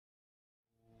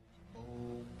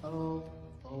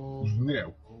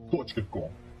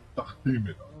kinolive.com taqdim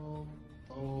etadi.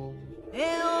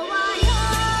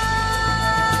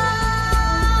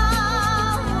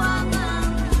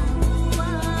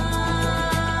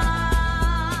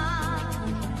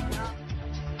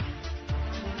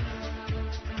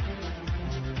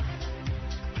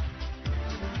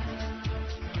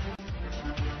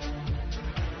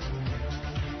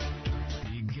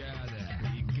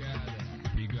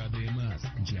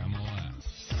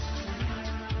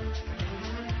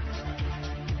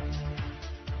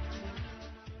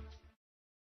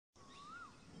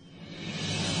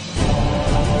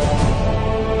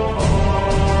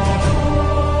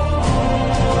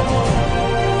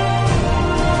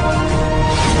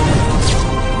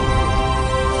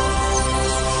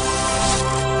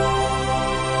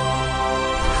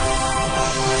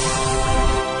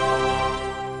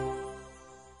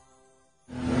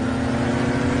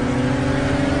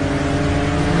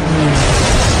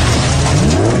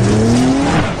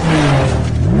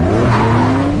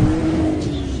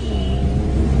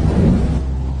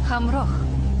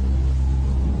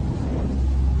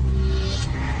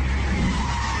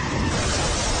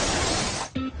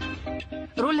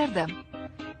 Rollarda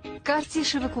Karti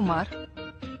Shivakumar,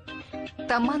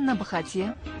 Tamanna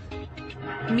Bhatia,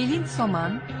 Milind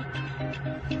Soman,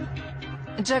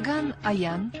 Jagan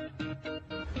Ayan,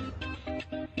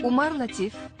 Umar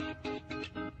Latif,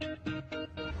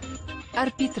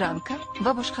 Arpit Ranka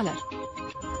va boshqalar.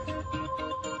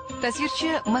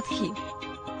 Tasvirchi Madhi,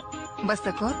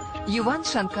 bastakor Yuvan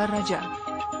Shankar Raja,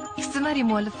 ssenariy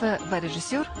muallifi va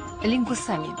rejissyor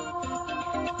Lingusami.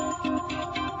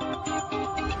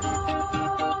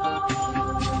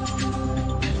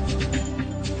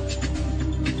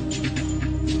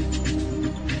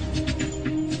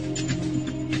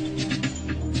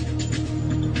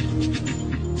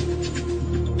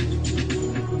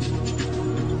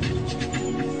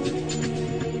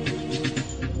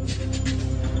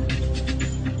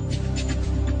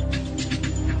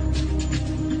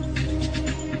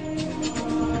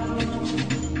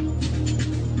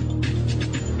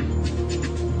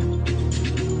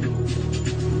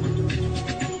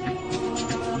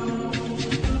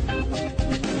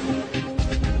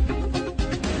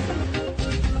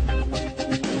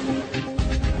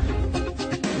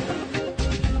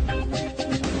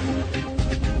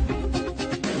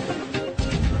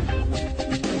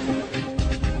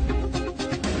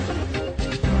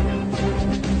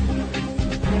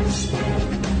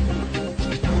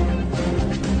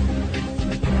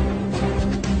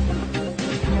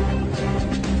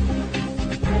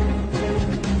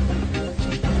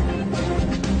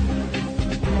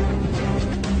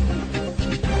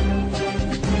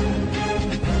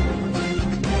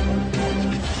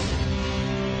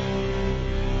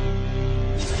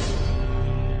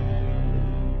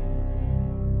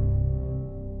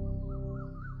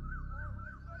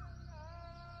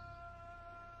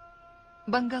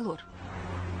 Bangalore.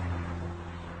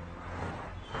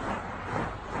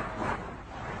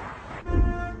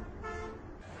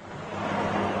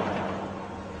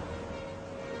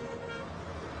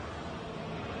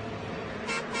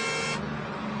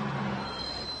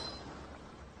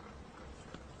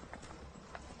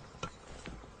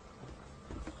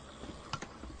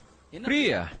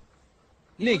 Priya,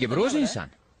 nega bir o'zingsan?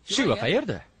 Shiva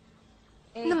qayerda?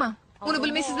 Nima? Uni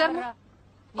bilmaysizlarmi?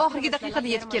 Oxirgi daqiqada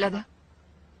yetib keladi.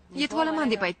 Yetib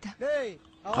olaman deb aytdi.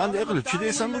 Qanday qilib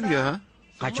chidaysan bunga?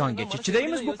 Qachongacha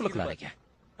chidaymiz bu qiliqlariga?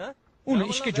 Uni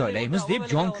ishga joylaymiz deb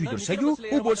jon kuydirsak-ku,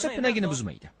 u bo'lsa pinagini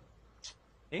buzmaydi.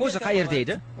 O'zi qayerda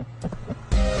edi?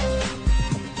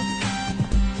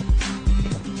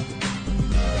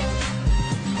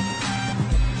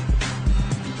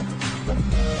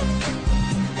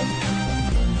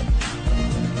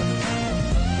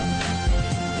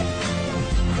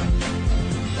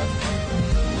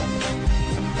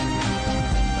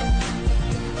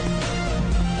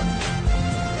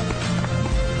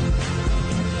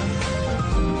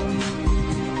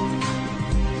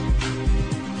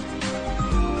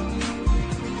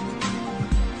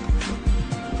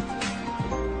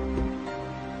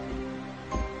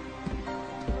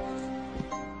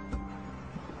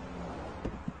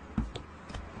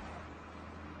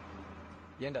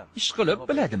 Ish qilib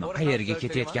biladimi qayerga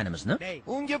ketayotganimizni?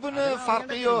 Unga buni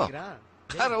farqi yo'q.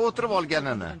 Qara o'tirib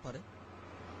olganini.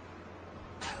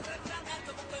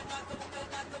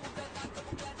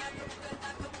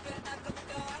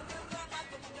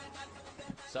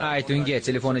 Ayt unga,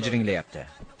 telefoni jiringlayapti.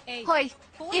 Hoy,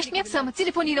 eshitmayapsanmi?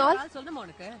 Telefoningni ol.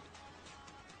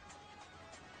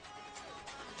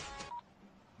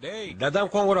 Dadam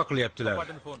qo'ng'iroq qilyaptilar.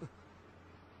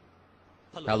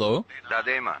 Allo?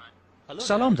 Dadayman.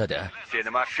 Salom dada. Seni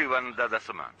Mashivaning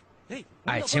dadasiman.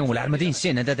 Aytsang ularmiding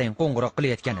seni dadang qo'ng'iroq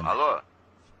qilayotganini? Alo.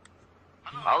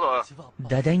 Alo.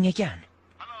 Dadang ekan.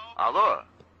 Alo.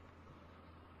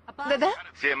 Dada?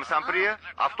 Senmisan Priya?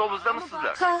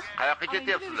 Avtobusdamisizlar? Ha. Qayoqqa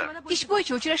ketyapsizlar? Ish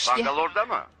bo'yicha uchrashishga.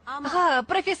 Bangalordami? Ha,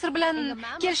 professor bilan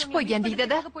kelishib qo'ygandik,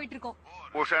 dada.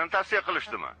 O'shani tavsiya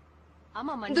qilishdimi?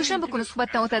 Dushanba kuni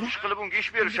suhbatdan o'tadi. Ish qilib unga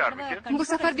ish berisharmikin? Bu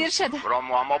safar berishadi. Biron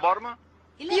muammo bormi?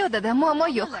 Yo'q, dada, muammo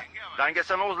yo'q.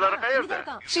 Dangasani o'zlari qayerda?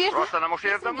 Shu yerda. Rostdan ham o'sha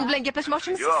yerdami? U bilan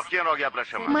gaplashmoqchimisiz? Yo'q, keyinroq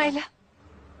gaplashaman. Mayli.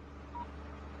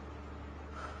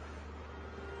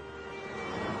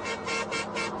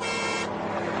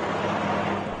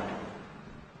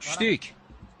 Tushdik.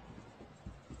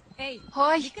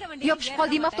 Hoy, yopishib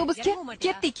qoldingmi avtobusga?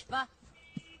 Ketdik.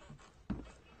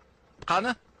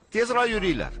 Qani, tezroq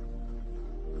yuringlar.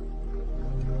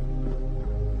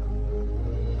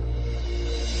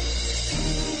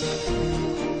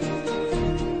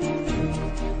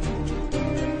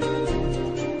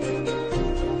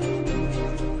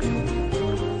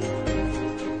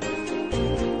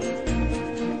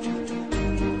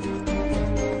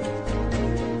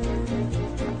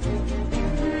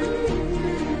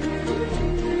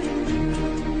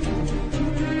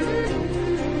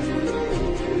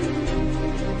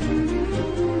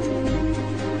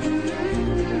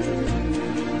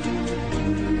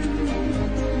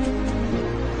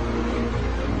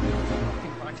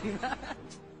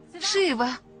 Shiva.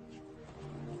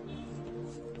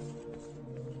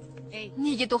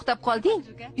 Nega to'xtab qolding?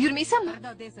 Yurmaysanmi?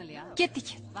 Ketdik.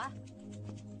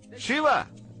 Shiva.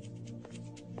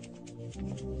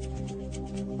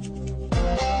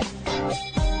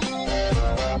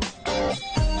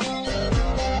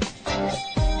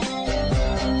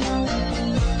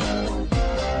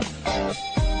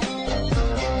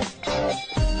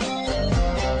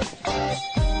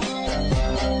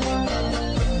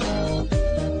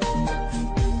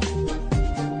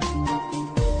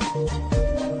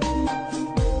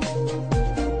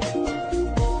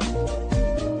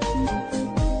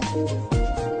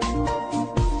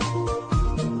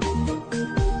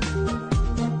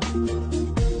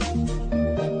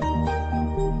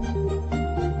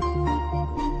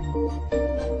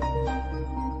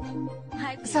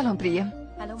 Salom, Priya.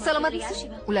 Salomatmisiz?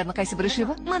 Ularni qaysi biri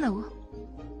Shiva? Mana u.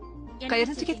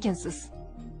 Qayerda tugatgansiz?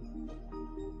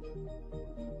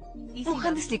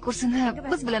 Muhandislik kursini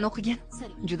biz bilan o'qigan.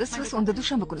 Juda so'z, unda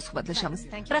dushanba kuni suhbatlashamiz.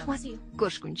 Rahmat.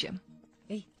 Ko'rishguncha.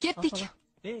 Ketdik.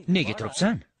 Nega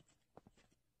turibsan?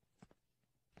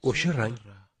 O'sha rang.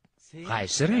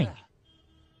 Qaysi rang?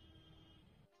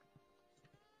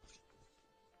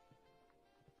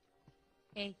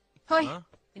 Hoy,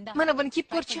 mana buni kiyib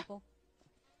ko'rchi.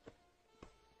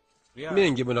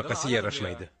 Menga bunaqasi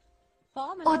yarashmaydi.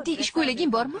 Oddiy ish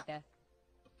ko'ylaging bormi?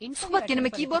 Suhbatga nima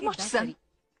kiyib bormoqchisan?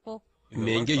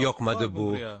 Menga yoqmadi bu.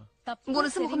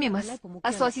 Bunisi muhim emas.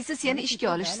 Asosiysi seni ishga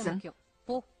olishsin.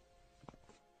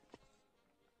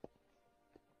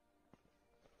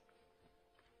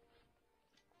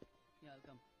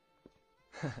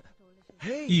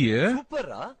 Iye.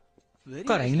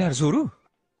 Qaranglar zo'ru.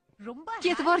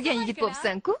 Ketib borgan yigit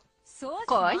bo'psan-ku?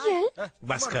 Qoyil.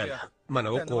 Bas qil. Mana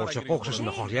u qo'g'irchoqqa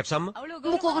o'xshashini xohlayapsanmi?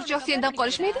 Bu qo'g'irchoq sendan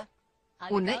qolishmaydi.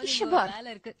 Uni ishi bor.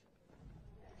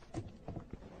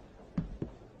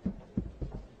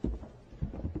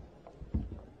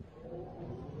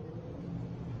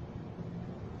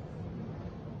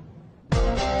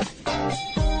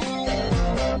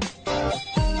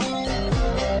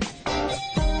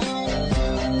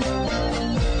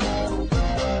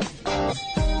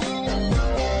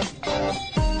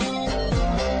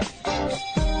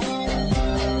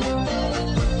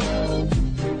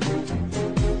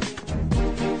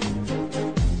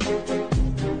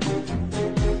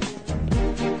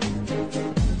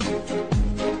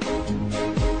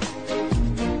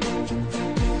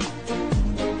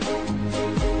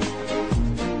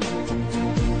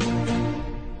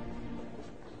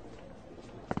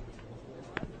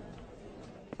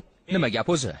 Nima gap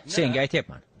o'zi? Senga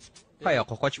aytyapman.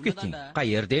 Qayoqqa qochib ketding?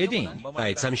 Qayerda eding?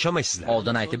 Aytsam ishonmaysizlar.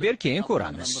 Oldin aytib ber, keyin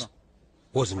ko'ramiz.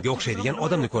 O'zimga o'xshaydigan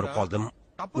odamni ko'rib qoldim.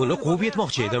 Uni quvib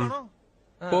yetmoqchi edim.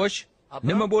 Xo'sh,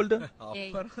 nima bo'ldi?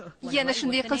 Yana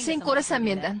shunday qilsang ko'rasan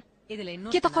mendan.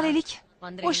 Keta qolaylik.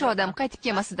 O'sha odam qaytib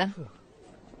kelmasidan.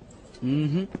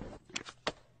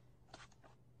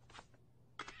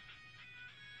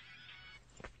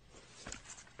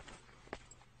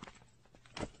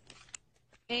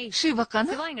 Shiva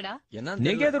qani?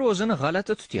 Negadir o'zini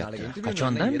g'alati tutyapti.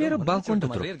 Qachondan beri balkonda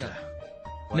turibdi.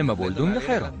 Nima bo'ldi unga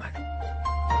hayronman.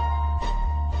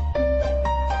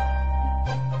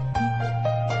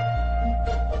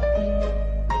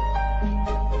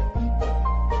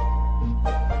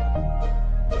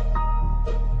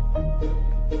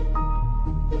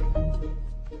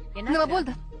 nima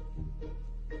bo'ldi?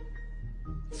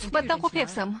 Suhbatdan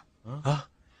qo'rqyapsanmi?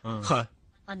 Ha.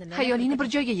 Xayolingni bir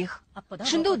joyga yig'ih.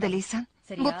 Shunda uddalaysan.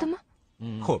 Bo'ptimi?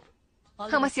 Xo'p.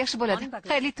 Hammasi yaxshi bo'ladi.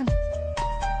 Xayrli tun.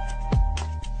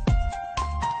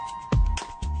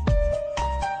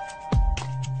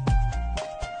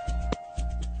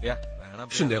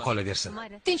 Shunday qolaversin.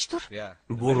 Tinch tur.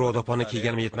 Bu rodopani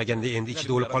kiyganim yetmaganda endi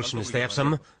ichida o'lib qolishimni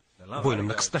istayapsanmi?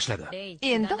 Bo'ynimni qisib tashladi.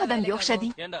 Endi odamga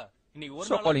o'xshading.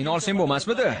 Soqolingni olsang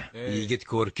bo'lmasmidi? Yigit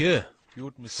ko'rki,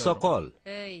 soqol.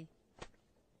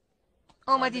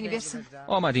 Omadingni bersin.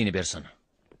 Omadingni bersin.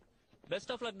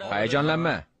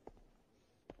 Hayajonlanma.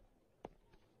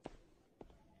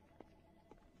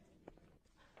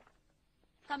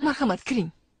 Marhamat, kiring.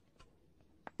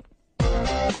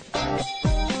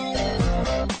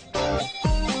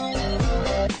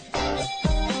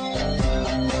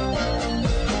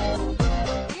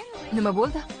 Nima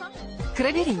bo'ldi?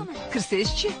 Kiravering.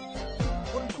 Kirsangiz-chi?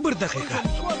 Bir daqiqa.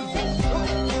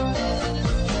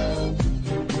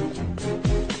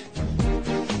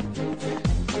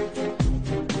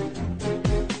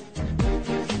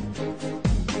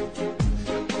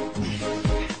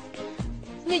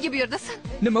 Nega bu yerdasan?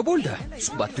 Nima bo'ldi?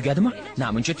 Suhbat tugadimi?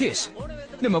 Namuncha tez.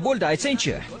 Nima bo'ldi,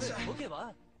 aytsang-chi?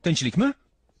 Tinchlikmi?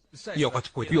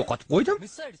 Yo'qotib qo'ydim. Yo'qotib qo'ydim?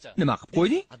 Nima qilib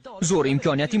qo'yding? Zo'r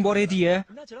imkoniyating bor edi-ya.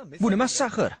 Bu nima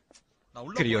saxir?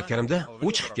 Kirayotganimda u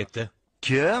chiqib ketdi.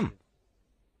 Kim?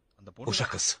 O'sha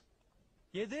qiz.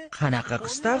 Qanaqa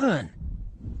qiz tag'in?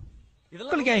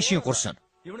 Qilgan ishing qursin.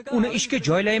 Uni ishga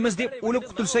joylaymiz deb o'lib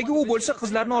qutulsaga u bo'lsa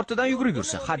qizlarning ortidan yugurib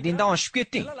yursa, haddingdan oshib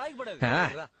ketding. Ha?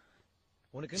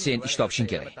 Sen ish topishing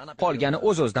kerak. Qolgani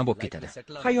o'z-o'zidan bo'lib ketadi.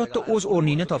 Hayotda o'z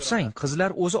o'rningni topsang,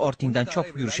 qizlar o'zi ortingdan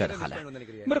chopib yurishadi hali.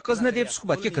 Bir qizni deb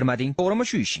suhbatga kirmading, to'g'rimi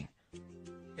shu ishing?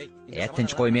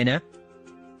 Tinch qo'y meni.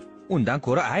 Undan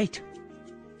ko'ra ayt.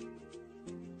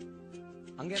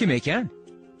 Kim ekan?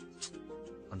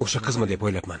 O'sha qizmi deb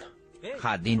o'ylabman.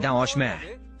 Haddingdan oshma.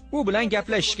 U bilan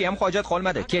gaplashishga ham hojat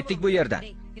qolmadi. Ketdik bu yerdan.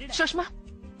 Shoshma.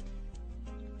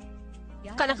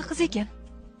 Qanaqa qiz ekan?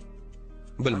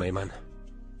 Bilmayman.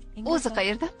 O'zi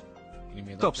qayerda?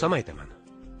 Topsam aytaman.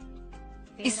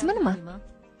 Ismi nima?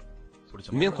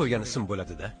 Men qo'ygan ism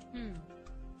bo'ladi-da.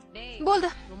 Bo'ldi.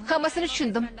 Hammasini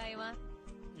tushundim.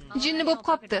 Jinni bo'lib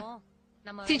qopti.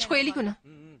 Tinch qo'yaylik uni.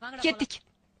 Ketdik.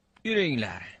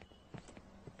 Yuringlar.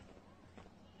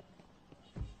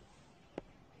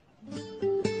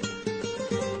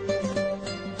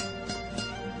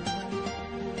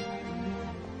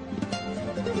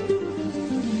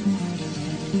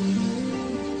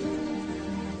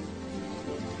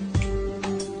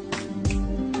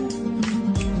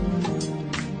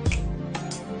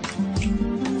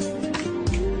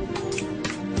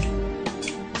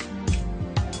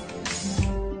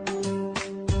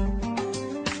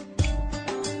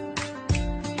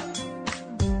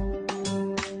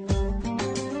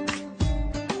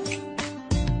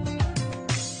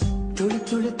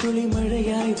 துளி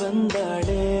மழையாய்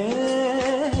வந்தாடே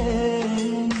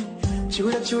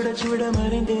சுட சுட சுட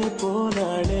மறைந்தே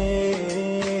போனாடே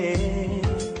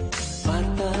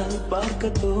பார்த்தால்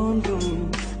பார்க்க தோன்றும்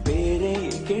பேரை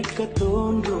கேட்க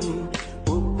தோன்றும்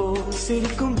உப்போ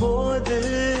சிரிக்கும் போது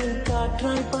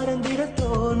காற்றாய் பறந்திட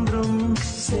தோன்றும்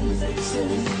செல்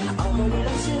செல்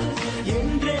அவளிடம் செல்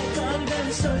என்றே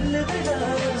கால்கள் சொல்லுதடா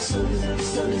சொல்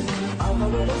சொல்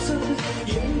அவளிடம் சொல்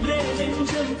என்றே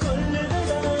நெஞ்சம்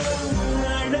கொல்லுதடா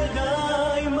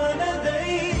அழகாய் மனதை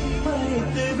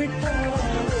மறைத்து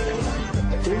விட்டாளே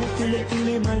துளி துளி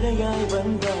துளி மழையாய்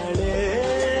வந்தாளே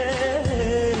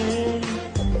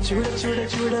சுட சுட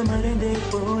சுட மறைந்தே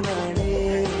போனாளே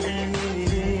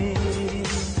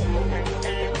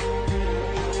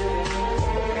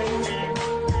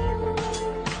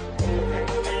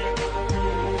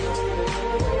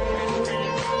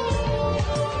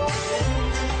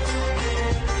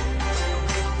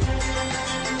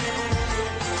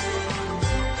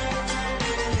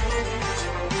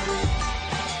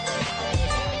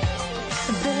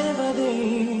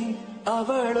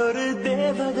அவள் ஒரு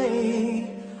தேவதை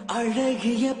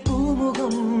அழகிய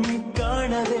பூமுகம்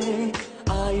காணவே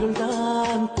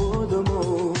ஆயுள்தான் போதுமோ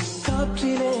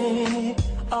காற்றிலே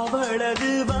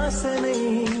அவளது வாசனை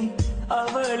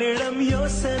அவளிடம்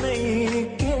யோசனை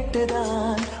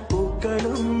கேட்டுதான்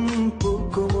பூக்களும்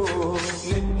பூக்குமோ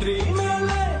நெற்றி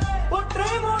மேலே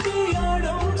ஒற்றை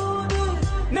மொழியாடும் போது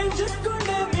நெஞ்சுக்குள்ள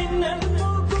மின்னல்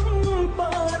பூக்கும்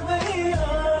பார்வை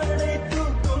ஆடை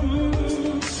தூக்கும்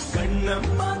கண்ணம்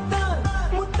பார்த்தால்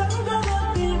முத்தங்களா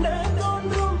தீண்ட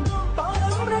தோன்றும்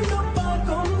பாதம் ரெண்டும்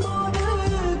பார்க்கும் போது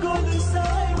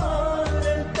கொலுசாய் மாற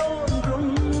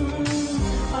தோன்றும்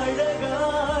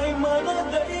அழகாய்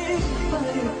மனதை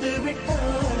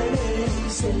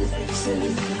செல் செல்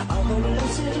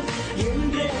அவளிடம் செல்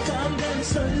என்றே காந்தன்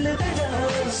சொல்லுதடா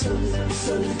சொல்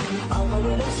சொல்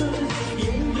அவளிடம் சொல்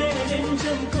என்றே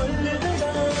நெஞ்சம்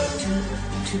கொல்லுதடா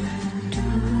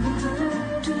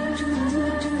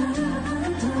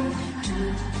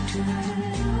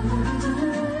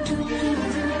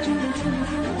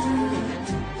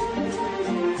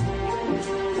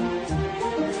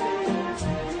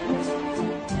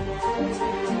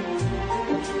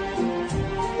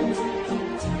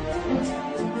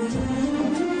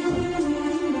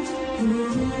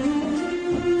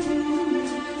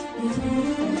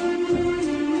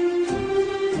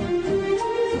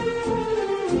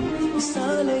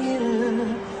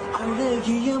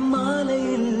அழகிய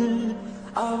மாலையில்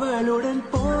அவளுடன்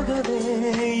போகவே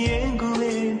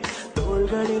ஏங்குவேன்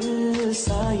தோள்களில்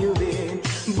சாயுவேன்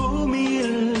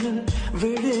பூமியில்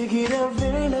விழுகிற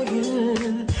வேளையில்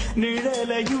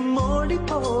நிழலையும்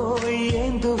ஓடிப்போய்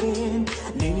ஏந்துவேன்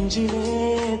நெஞ்சிலே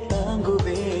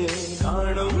தாங்குவேன்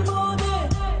காணும் போதே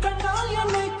கண்ணால்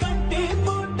என்னை கட்டி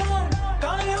போட்டாள்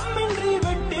காயமின்றி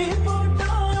வெட்டி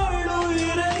போட்டாள்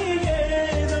உயிரை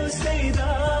ஏதோ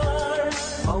செய்தாள்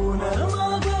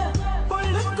மௌனமாக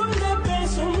பொழுதுக்குள்ளே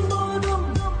பேசும் போதும்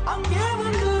அங்கே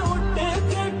வந்து விட்டு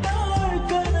கேட்டாள்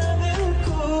கனவில்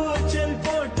கூச்சல்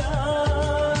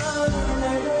போட்டாள்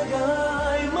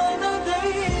அழகாய் மனதை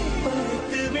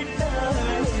பறித்து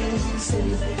விட்டாளே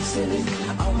செல் செல்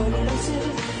அவளிடம்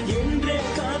செல் என்றே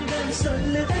காந்தன்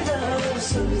சொல்லுதடா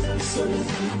சொல் சொல்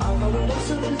அவளிடம்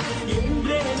சொல்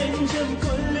என்றே நெஞ்சம்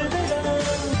கொல்லுதடா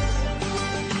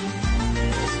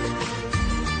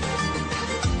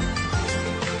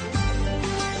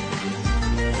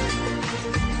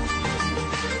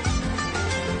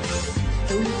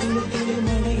துளி துளி துளி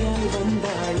மழையாய்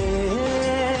வந்தாளே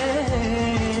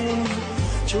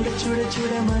சுட சுட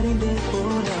சுட மறைந்து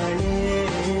போனாளே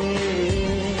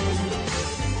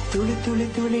துளி துளி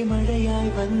துளி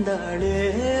மழையாய் வந்தாளே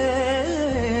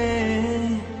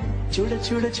சுட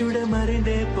சுட சுட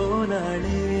மறைந்தே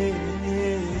போனாளே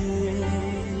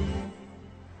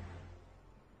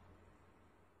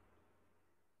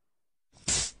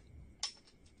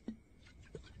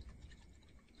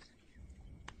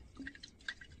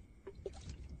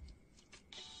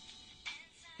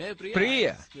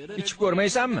Priya, ichib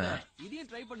ko'rmaysanmi?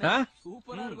 Ha?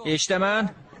 Eshitaman.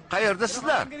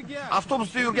 Qayerdasizlar?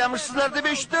 Avtobusda yurganmishsizlar deb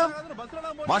eshitdim.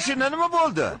 Mashina nima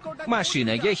bo'ldi?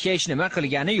 Mashinaga hech nima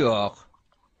qilgani yo'q.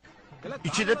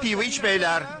 Ichida pivo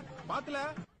ichmanglar.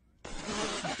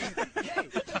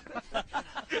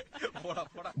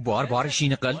 Bor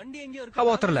ishingni qil.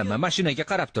 Xavotirlanma, mashinaga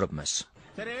qarab turibmiz.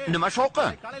 Nima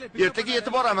shovqin? Ertaga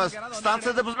yetib boramiz.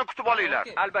 Stansiyada bizni kutib olinglar.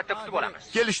 Albatta kutib olamiz.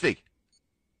 Kelishdik.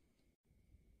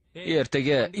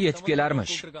 Ertaga yetib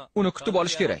kelarmish. Uni kutib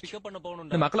olish kerak.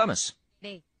 Nima qilamiz?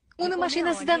 Uni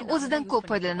mashinasidan o'zidan ko'p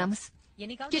foydalanamiz.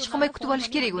 Kech qolmay kutib olish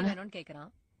kerak uni.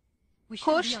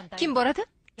 Xo'sh, kim boradi?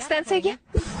 Stansiyaga?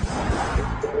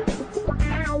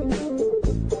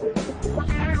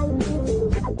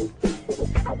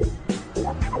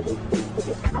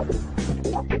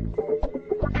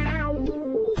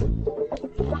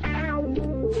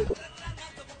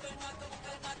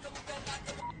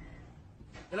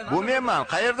 Bu menman,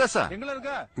 qayerdasan?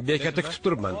 Bekatda kutib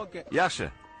turibman. Yaxshi.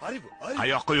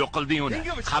 Qayoqqa yo'q qilding uni?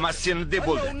 Hammasi seni deb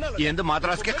bo'ldi. Endi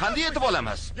madrasga qanday yetib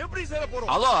olamiz?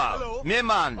 Alo,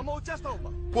 menman.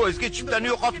 Poyezdga chiptani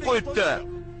yo'qotib qo'yibdi.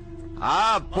 Ha,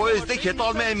 poyezdda keta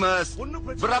olmaymiz.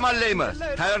 Bir amallaymiz.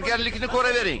 Tayyorgarlikni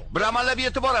ko'ravering. Bir amallab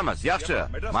yetib boramiz. Yaxshi.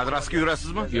 Madrasga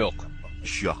yurasizmi? Yo'q.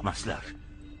 Ish yoqmaslar.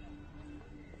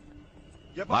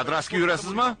 Madrasga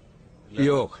yurasizmi?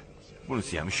 Yo'q.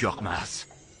 Bunisi ham ish yoqmas.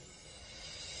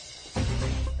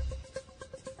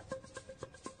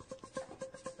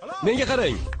 Menga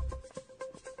qarang.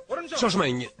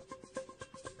 Shoshmang.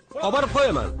 Oborib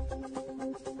qo'yaman.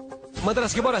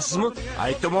 Madrasga borasizmi?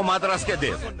 Aytdim o madrasga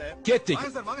deb. Ketdik.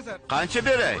 Qancha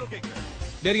beray?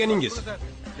 Berganingiz.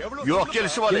 Yo'q,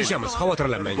 kelishib olaylik. Kelishamiz,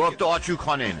 xavotirlanmang. Bo'pti, och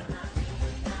yukxonangni.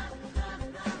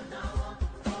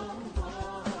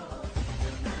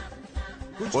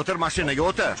 O'tir mashinaga,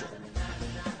 o'tir.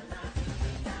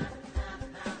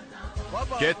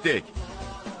 Ketdik.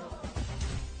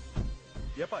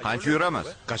 Qancha yuramiz?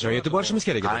 Qachon yetib borishimiz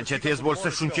kerak edi? Qancha tez bo'lsa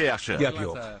shuncha yaxshi. Gap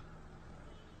yo'q.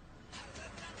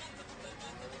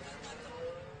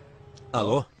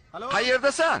 Alo?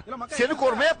 Qayerdasan? Seni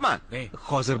ko'rmayapman.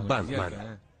 Hozir bandman.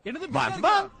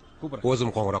 Bandman? O'zim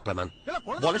qo'ng'iroq qilaman.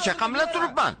 Bola chaqam bilan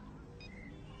turibman.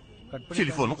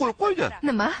 telefonni qo'yib qo'ydi.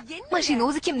 Nima? Mashina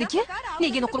o'zi kimniki?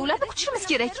 Nega nuqullarni kutishimiz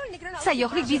kerak?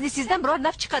 Sayyohlik biznesingizdan biror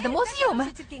naf chiqadimi o'zi yo'qmi?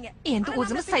 Endi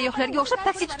o'zimiz sayyohlarga o'xshab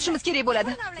taksi tutishimiz kerak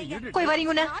bo'ladi. Qo'yib yuboring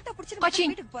uni.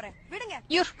 Qoching.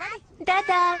 Yur.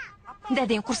 Dada.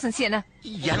 Dadang qursin seni.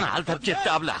 Yana aldab ketdi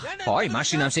ablah. Hoy,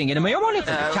 mashinam senga nima yomonlik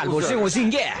qildi? Kal bo'lsang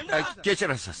o'zingga.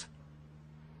 Kechirasiz.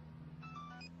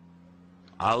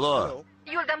 Allo.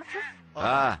 Yo'ldamisiz?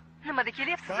 Ha, Nimada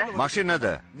kelyapsizlar?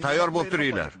 mashinada. Tayyor bo'lib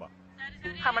turinglar.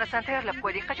 Hamma narsani tayyorlab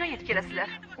qo'ydik. Qachon yetib kelasizlar?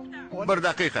 1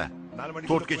 daqiqa.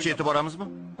 4gacha yetib boramiz?mi?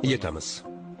 Yetamiz.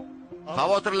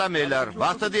 Xavotirlanmanglar,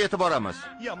 vaqtida yetib boramiz.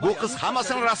 Bu qiz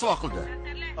hammasini rasvo qildi.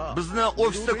 Bizni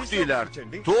ofisda kutinglar.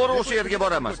 To'g'ri o'sha yerga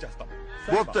boramiz.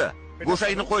 Bo'pti.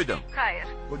 Go'shakni qo'ydim. Xayr.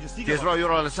 Tezroq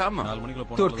yura olasanmi?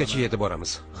 4gacha yetib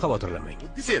boramiz. Xavotirlanmang.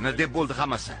 Seni deb bo'ldi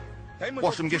hammasi.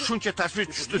 Boshimga shuncha tashvish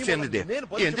tushdi seni deb.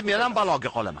 Endi men ham baloga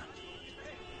qolaman.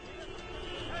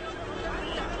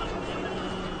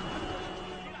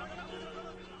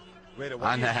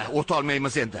 Ana, o'ta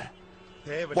olmaymiz endi.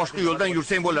 Boshqa yo'ldan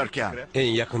yursang bo'lar ekan.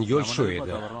 Eng yaqin yo'l shu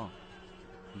edi.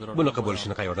 Bunaqa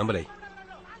bo'lishini qayerdan bilay?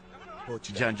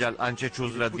 Janjal ancha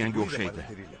cho'ziladiganga o'xshaydi.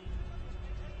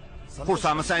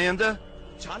 Xursandmisan endi?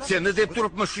 Seni deb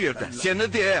turibmiz shu yerda. Seni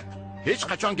deb. Hech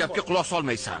qachon gapga quloq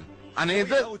solmaysan. Ana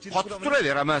endi qotib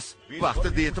turaveramiz.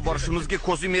 Vaqtida yetib borishimizga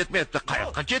ko'zim yetmayapti.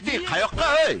 Qayoqqa keting? Qayoqqa,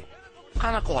 ey?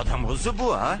 Qanaqa odam o'zi bu,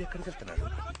 ha?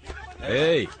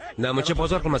 Ey, namuncha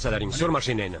bozor qilmasalaring, sur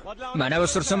mashinangni. Mana bu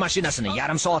sursin mashinasini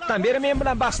yarim soatdan beri men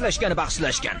bilan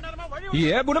bahslashgan.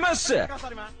 Ye, bu nimasi?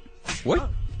 Voy.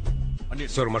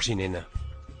 Sur mashinangni.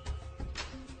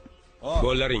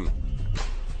 Bo'llaring.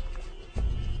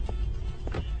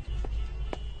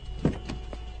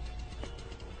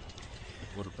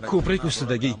 Ko'prik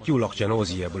ustidagi 2 uloqchani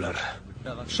o'ziga bular.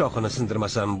 Shoxini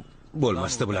sindirmasam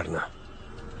bo'lmasdi bularni.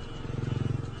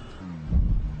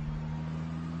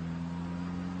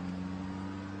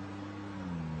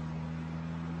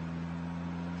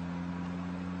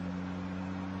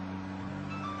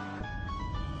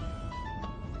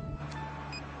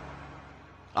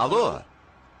 Allo.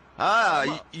 Ha,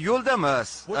 yo'ldamiz.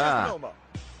 Ha.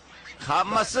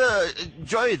 Hammasi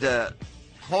joyida.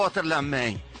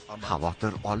 Xavotirlanmang.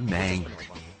 Xavotir olmang.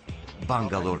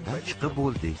 Bangalordan chiqib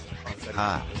bo'ldik.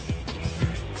 Ha.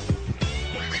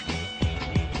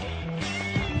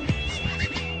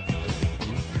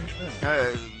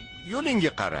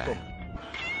 Yo'lingga qara.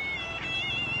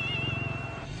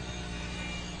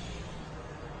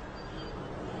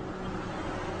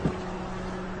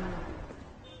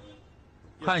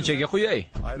 Qanchaga qo'yay?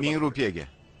 1000 rupiyaga.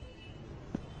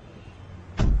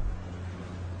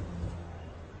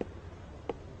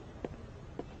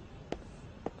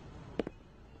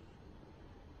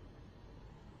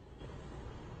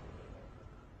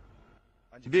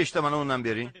 Beshta mana undan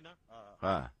bering.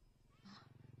 Ha.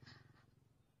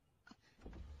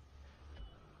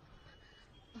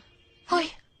 Hoy,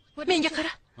 menga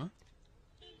qara.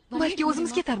 Balki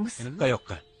o'zimiz ketarmiz.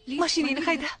 Qayoqqa? Mashinani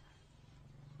hayda.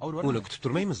 Uni kutib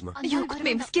turmaymizmi? Yo'q,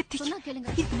 kutmaymiz, ketdik.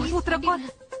 Iltimos o'tira qol.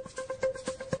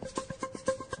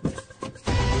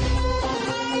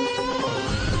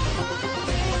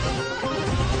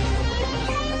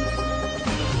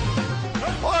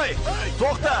 Hoy,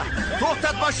 to'xta!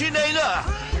 To'xtat mashinangni!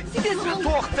 Tezroq.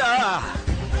 To'xta!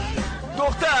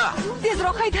 To'xta!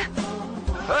 Tezroq hayda.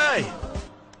 Hey!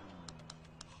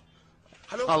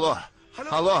 Allo.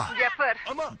 Allo. Gapir.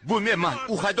 Bu menman.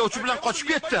 U haydovchi bilan qochib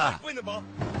ketdi.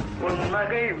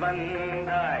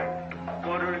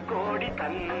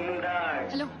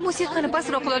 Musiqani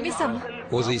pastroq qila olmaysanmi?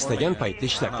 O'zi istagan paytda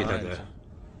ishlab ketadi.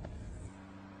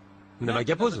 Nima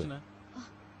gap o'zi?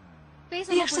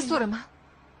 Yaxshi so'rama.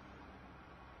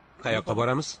 Qayoqqa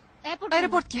boramiz?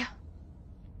 Aeroportga.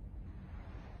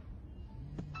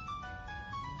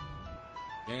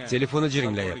 Telefoni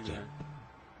jiringlayapti.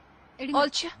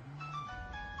 Olchi.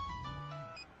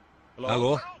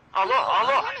 Allo? Allo,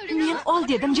 allo. Men ol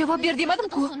dedim, javob ber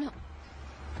demadim-ku.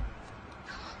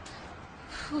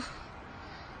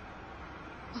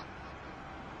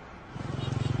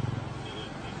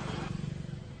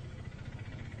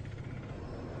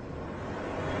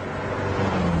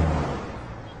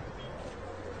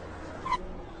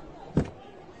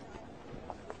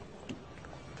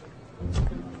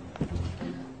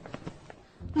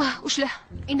 Ma, ushla.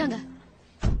 Indanga.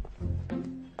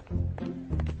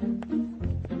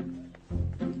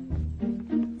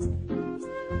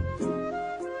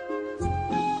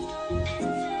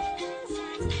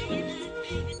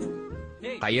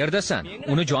 Qayerdasan?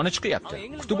 Uni joni chiqyapti.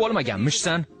 Kutib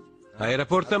olmaganmishsan.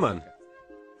 Aeroportdaman.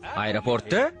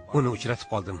 Aeroportda? Uni uchratib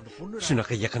qoldim.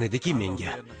 Shunaqa yaqin ediki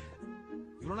menga.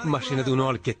 Mashinada uni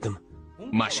olib ketdim.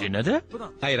 Mashinada?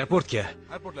 Aeroportga.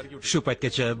 Shu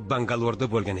paytgacha Bangalorda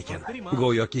bo'lgan ekan.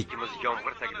 Go'yoki ikkimiz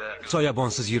yomg'ir tagida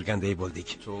soyabonsiz yurganday bo'ldik.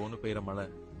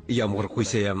 Yomg'ir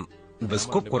quysa ham biz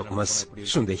ko'p qo'rqmas.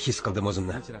 Shunday his qildim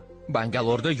o'zimni.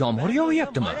 Bangalorda yomg'ir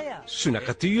yog'yaptimi?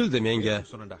 Shunaqa tuyuldi menga.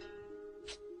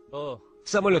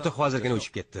 Samolyoti hozirgina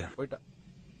uchib ketdi.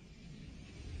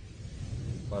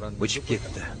 Uchib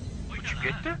ketdi. Uchib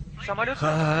ketdi? Samolyot?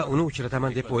 Ha, uni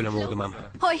uchirataman deb o'ylamovdim ham.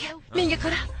 Hoy, menga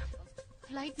qara.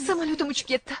 Samolyotim uchib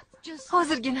ketdi.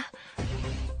 Hozirgina.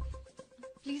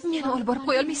 Meni olib borib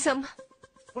qo'ya olmaysanmi?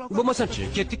 Bo'lmasam-chi,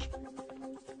 ketdik.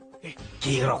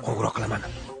 Keyinroq qo'ng'iroq qilaman.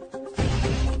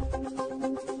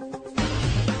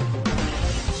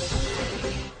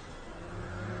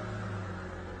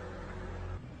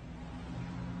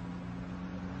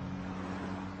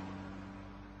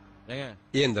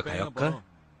 Endi qayoqqa?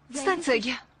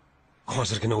 Stansiyaga.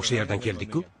 Hozirgina o'sha yerdan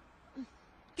keldik-ku.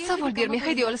 Savol bermay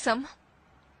hayday olasanmi?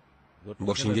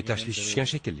 Boshingga tashvish tushgan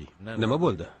shekilli. Nima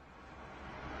bo'ldi?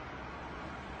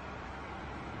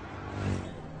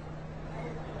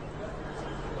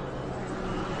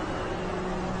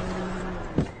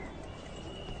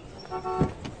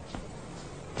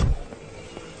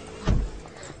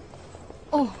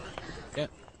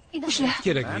 Ushla.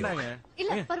 Kerak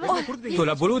yo'q.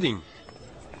 To'lab bo'luvding.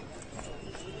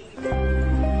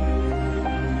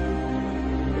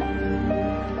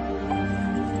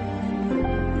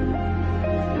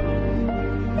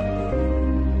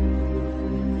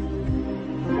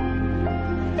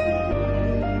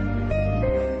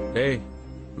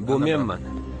 Bu menman.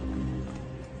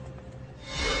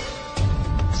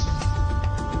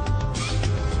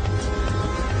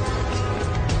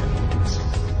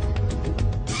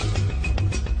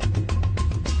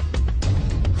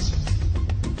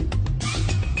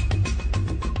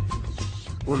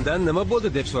 Undan nima bo'ldi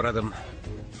deb so'radim.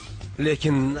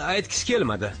 Lekin aytgisi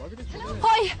kelmadi.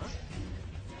 Hoy!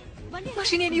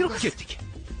 Mashinani yurg'iz. Ketdik.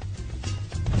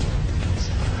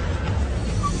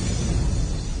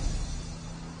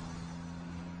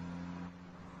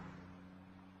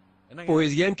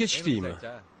 Poyezdga ham ketishdingmi?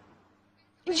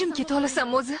 Jim keta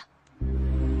olasanmi o'zi?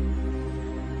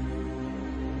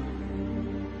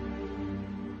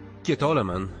 Keta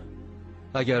olaman.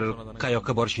 Agar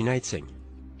qayoqqa borishingni aytsang.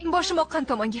 Boshim oqqan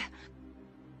tomonga.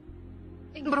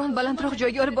 Biron balandroq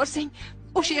joyga olib borsang,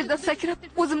 o'sha yerdan sakrab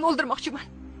o'zimni o'ldirmoqchiman.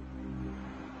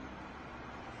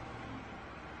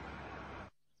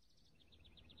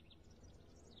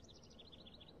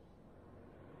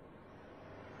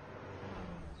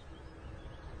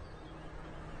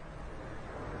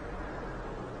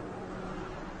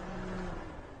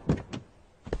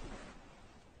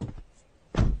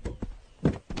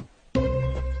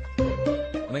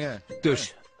 Tush.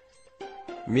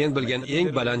 Men bilgan eng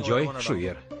baland joy shu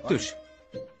yer. Tush.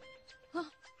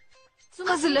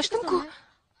 Hazillashdim-ku.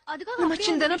 Nima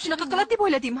chindan ham shunaqa qiladi deb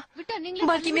o'yladingmi?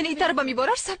 Balki meni itarib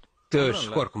yuborarsan. Tush,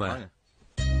 qo'rqma.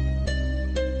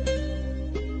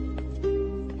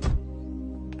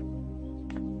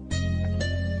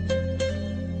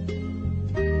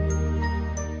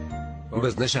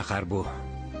 Bizni shahar bu.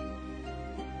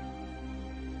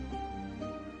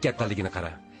 Kattaligini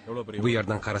qara. Bu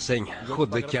yerdan qarasang,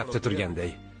 xuddi kaftda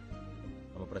turganday.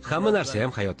 Hamma narsa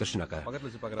ham hayotda shunaqa.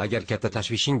 Agar katta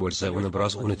tashvishing bo'lsa, uni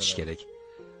biroz unutish kerak.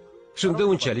 Shunda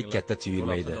unchalik katta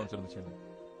tuyulmaydi.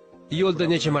 Yo'lda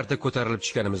necha marta ko'tarilib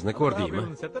tushganimizni ko'rdingmi?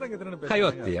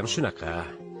 Hayotda ham shunaqa.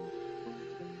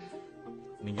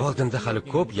 Oldinda hali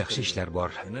ko'p yaxshi ishlar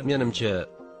bor. Menimcha,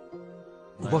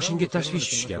 boshingga tashvish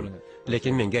tushgan,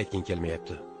 lekin menga aytging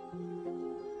kelmayapti.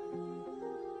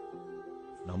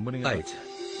 Ayt.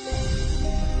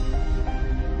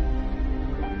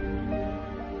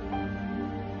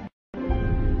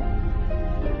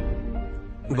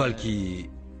 Balki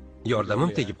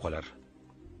yordamim tegib qolar.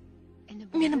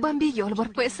 Meni Bombayga olib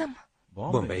borib qo'yasanmi?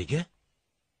 Bombayga?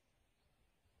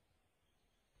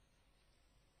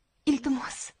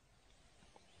 Iltimos.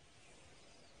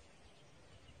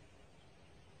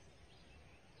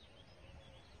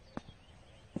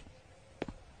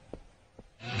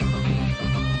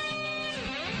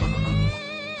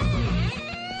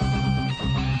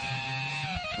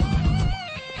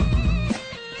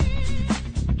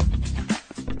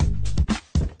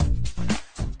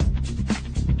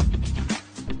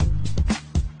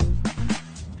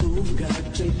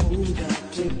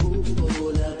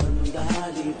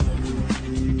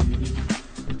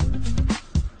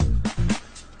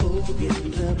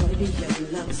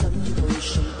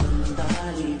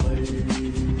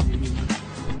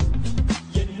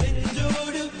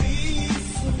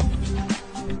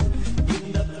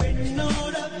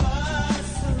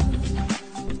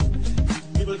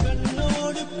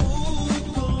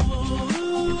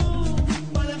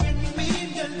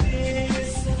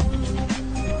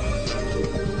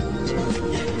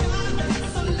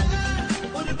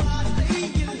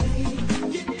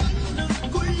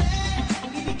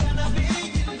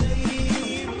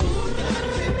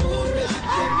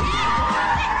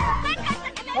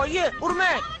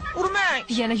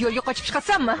 Yana yo'lga qochib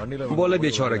chiqasanmi? Bola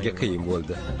bechoraga qiyin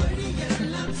bo'ldi.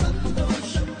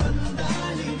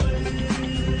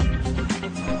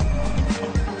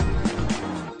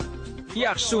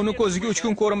 Yaxshisi uni ko'ziga 3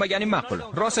 kun ko'rinmaganing ma'qul.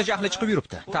 Rosa jahli chiqib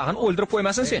yuribdi. Tag'in o'ldirib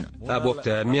qo'ymasin seni. Ha,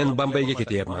 bo'pti. Men Bombayga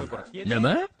ketyapman.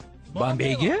 Nima?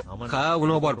 Bombayga? Ha,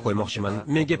 uni olib borib qo'ymoqchiman.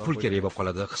 Menga pul kerak bo'lib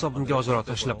qoladi. Hisobimga ozroq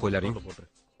tashlab qo'ylaring.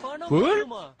 Pul?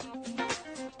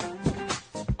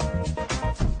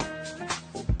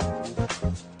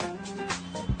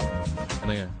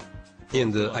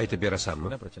 Endi aytib berasanmi?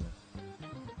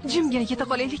 Jimgina keta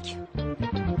qolaylik.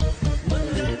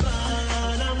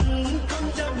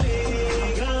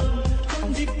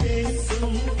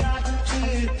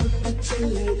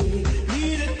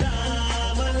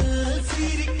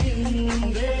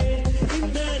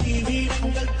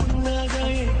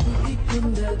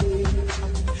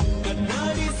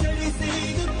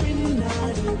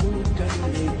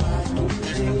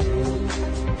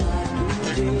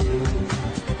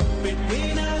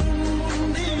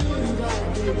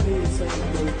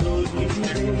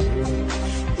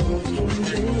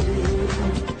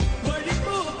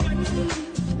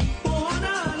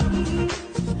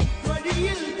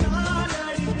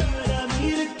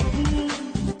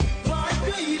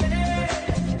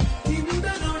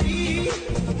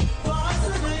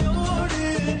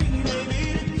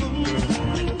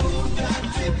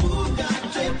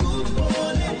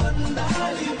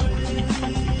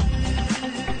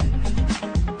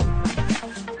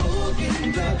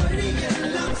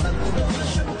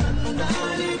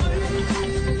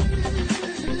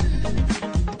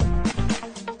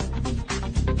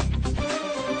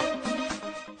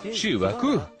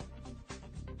 Shivaku.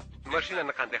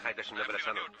 Mashinani qanday haydashimni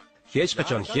bilasan? Hech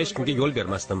qachon hech kimga yo'l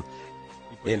bermasdim.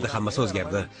 Endi hammasi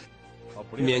o'zgardi.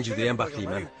 Men juda ham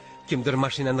baxtliman. Kimdir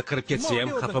mashinani qirib ketsa ham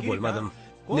xafa bo'lmadim.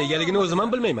 Negaligini o'zim ham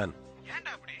bilmayman.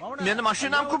 Meni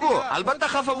mashinam-ku bu. Albatta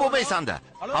xafa bo'lmaysan-da.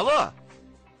 Alo.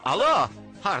 Alo.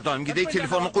 Har doimgidek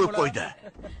telefonni qo'yib qo'ydi.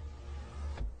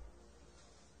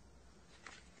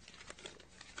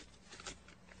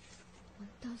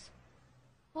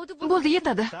 Bo'ldi,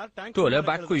 yetadi. To'la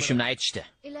bak qo'yishimni aytishdi.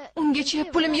 Ungacha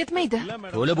pulim yetmaydi.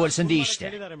 To'la bo'lsin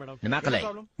deyishdi. Nima qilay?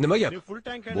 Nima gap?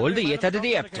 Bo'ldi, yetadi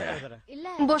deyapti.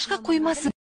 Boshqa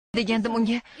qo'ymasin degandim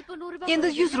unga. Endi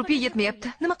 100 rupiya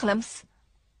yetmayapti. Nima qilamiz?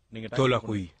 To'la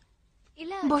qo'y.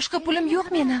 Boshqa pulim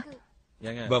yo'q meni.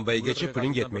 Bombaygacha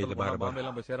puling yetmaydi baribir.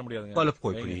 Olib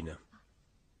qo'y pulingni.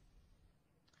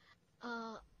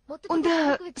 Unda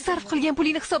sarf qilgan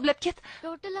pulingni hisoblab ket.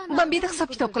 Bombayda hisob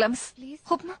kitob qilamiz.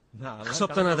 Xo'pmi?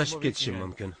 Hisobdan adashib ketishim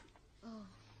mumkin.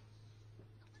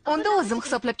 Unda o'zim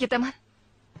hisoblab ketaman.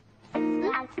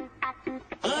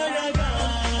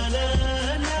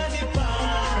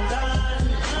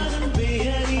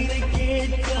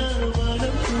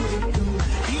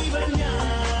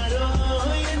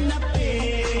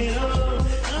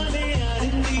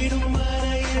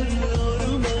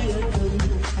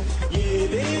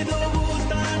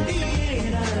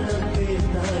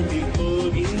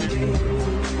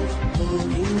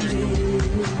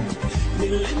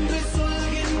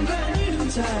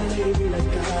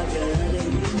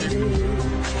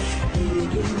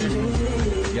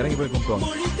 இறங்கி போய் கும்பிடுவாங்க.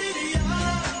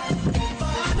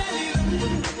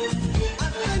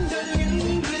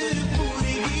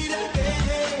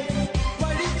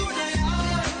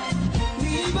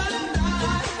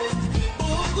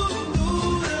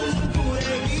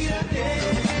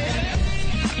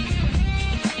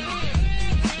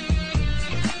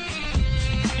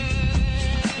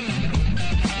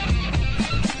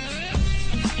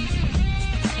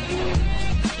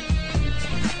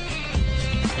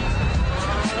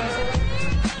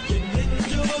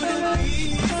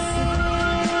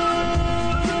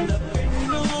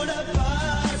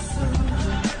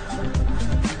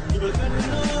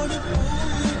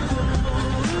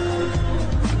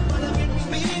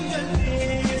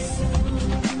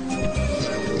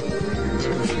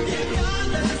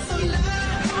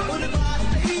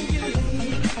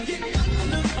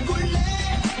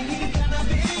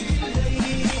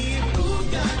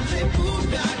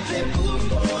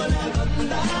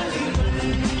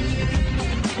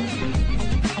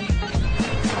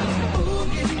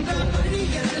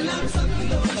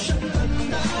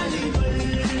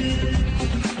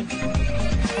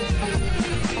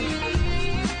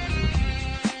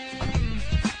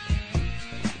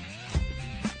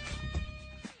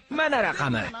 Mana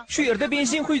raqami. Shu yerda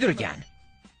benzin quydirgan.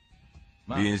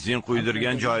 Benzin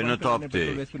quydirgan joyini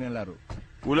topdik.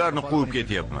 Ularni quvib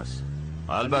ketyapmiz.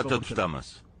 Albatta tutamiz.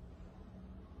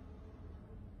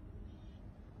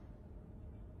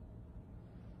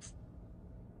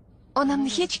 Onamni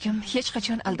hech kim hech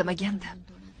qachon aldamagandi.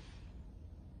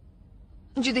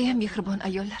 Juda ham mehribon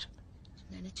ayollar.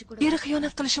 Eri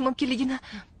xiyonat qilishi mumkinligini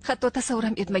hatto tasavvur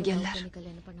ham etmaganlar.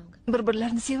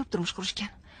 Bir-birlarini sevib turmush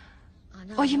qurishgan.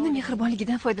 Oyimni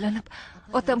mehribonligidan foydalanib,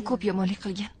 otam ko'p yomonlik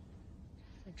qilgan.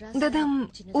 Dadam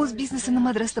o'z biznesini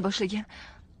madrasada boshlagan.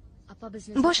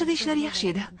 Boshida ishlari yaxshi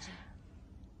edi.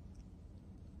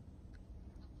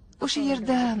 O'sha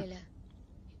yerda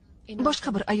boshqa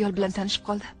bir ayol bilan tanishib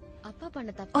qoldi.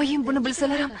 Oyim buni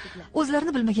bilsalar ham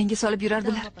o'zlarini bilmaganga solib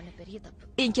yurardilar.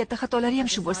 Eng katta xatolari ham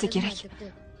shu bo'lsa kerak.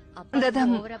 Dadam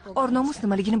or-nomus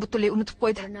nimaligini butunlay unutib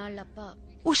qo'ydi.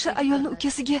 O'sha ayolni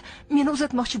ukasiga meni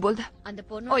uzatmoqchi bo'ldi.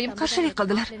 Oyim qarshilik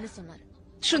qildilar.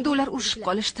 Shunda ular urushib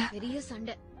qolishdi.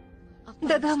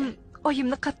 Dadam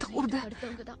oyimni qattiq urdi.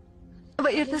 Va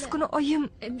ertasi kuni oyim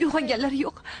uyg'onganlari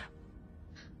yo'q.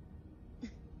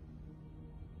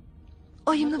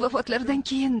 Oyimni vafotlaridan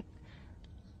keyin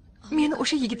meni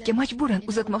o'sha yigitga majburan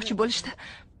uzatmoqchi bo'lishdi.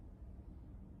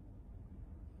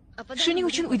 Shuning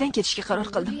uchun uydan ketishga qaror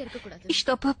qildim. Ish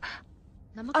topib,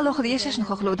 alohida yashashni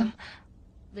xohladim.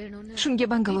 Shunga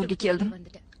Bangalorga keldim.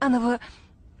 Anavi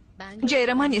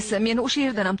Jayraman esa meni o'sha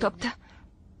yerdan ham topdi.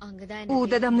 U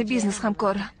dadamning biznes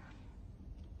hamkori.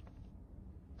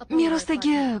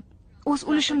 Merosdagi o'z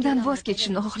ulushimdan voz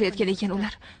kechishimni xohlayotgan ekan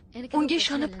ular. Unga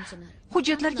ishonib,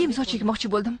 hujjatlarga imzo chekmoqchi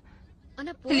bo'ldim.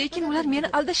 Lekin ular meni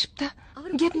aldashibdi.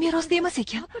 Gap merosda emas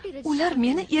ekan. Ular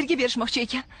meni erga berishmoqchi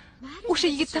ekan. O'sha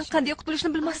yigitdan qanday qutulishni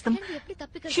bilmasdim.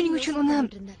 Shuning uchun uni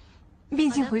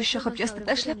benzin quyish shoxobchasida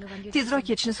tashlab, tezroq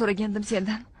ketishni so'ragandim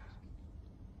sendan.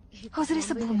 Hozir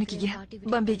esa buvimnikiga,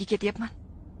 Bombayga ketyapman.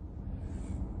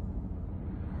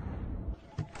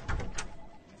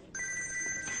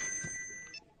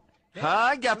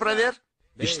 Ha, gapiraver.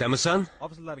 Ishdamisan?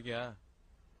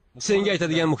 Senga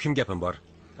aytadigan muhim gapim bor.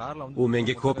 U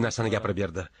menga ko'p narsani gapirib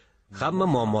berdi. Hamma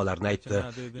muammolarni aytdi.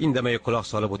 Indamay quloq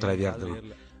solib o'tiraverdim.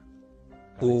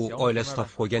 U oilasi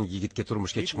topib qo'ygan yigitga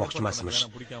turmushga chiqmoqchi emasmish.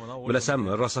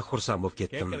 Bilasanmi, rosa xursand bo'lib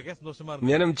ketdim.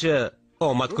 Menimcha,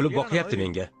 omad kulib boqyapti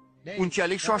menga.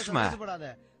 Unchalik shoshma.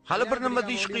 Hali bir nima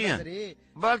deyish qiyin.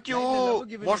 Balki u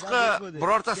boshqa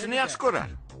birortasini yaxshi ko'rar.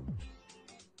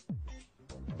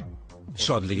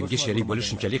 Shodligimga sherik bo'lish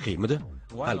shunchalik qiyinmidi?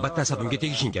 Albatta asabimga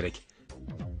tegishing kerak.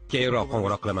 Keyinroq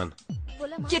qo'ng'iroq qilaman.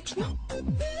 Ketdingmi?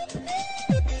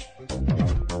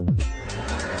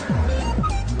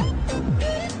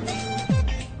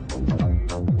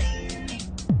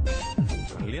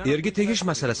 Erga tegish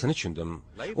masalasini tushundim.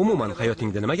 Umuman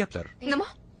hayotingda nima gaplar? Nima?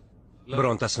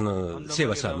 Birontasini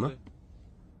sevasanmi?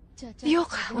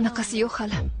 Yo'q, unaqasi yo'q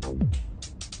hali.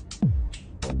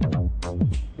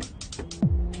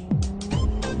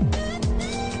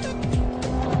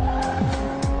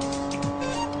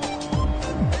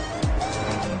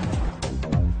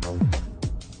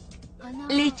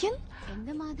 Lekin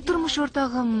turmush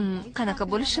o'rtog'im qanaqa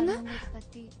bo'lishini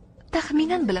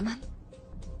taxminan bilaman.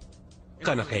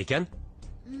 Qanaqa ekan?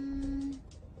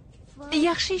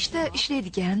 Yaxshi ishda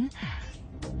ishlaydigan.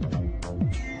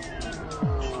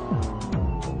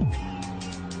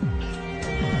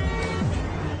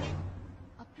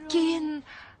 Keyin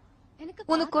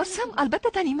uni ko'rsam albatta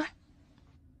taniyman.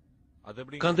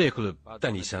 Qanday qilib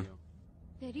taniysan?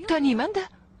 Taniyman-da.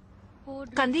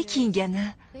 Qanday kiyingani,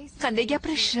 qanday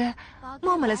gapirishi,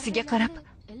 muomalasiga qarab.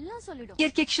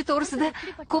 Erkak kishi to'g'risida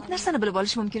ko'p narsani bilib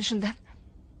olish mumkin shundan.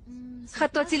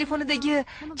 Hatto telefonidagi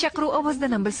chaqiruv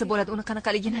ovozidan ham bilsa bo'ladi uni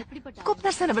qanaqaligini. Ko'p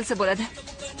narsani bilsa bo'ladi.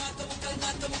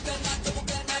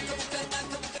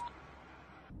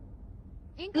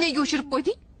 Nega o'chirib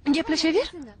qo'yding? Gaplashaver.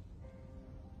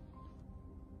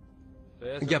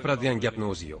 Gapiradigan gapni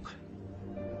o'zi yo'q.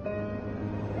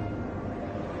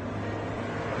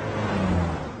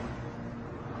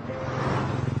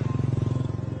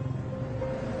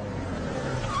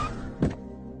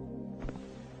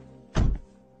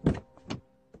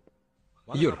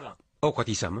 Yur, ovqat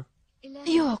yeysanmi?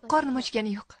 Yo'q, qornim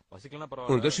ochgani yo'q.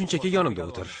 Unda shunchaki yonimda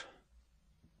o'tir.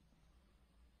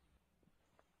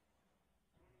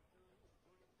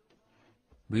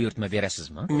 Buyurtma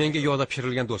berasizmi? Menga yog'da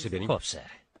pishirilgan dosa bering. Xo'p, sir.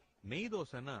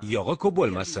 Yog'i ko'p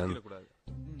bo'lmasin.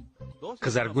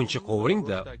 Qizarguncha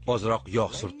qovuring-da, ozroq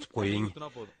yog' surtib qo'ying.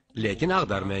 Lekin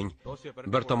ag'darmang.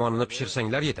 Bir tomonini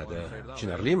pishirsanglar yetadi.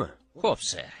 Tushunarlimi? Xo'p,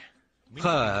 sir.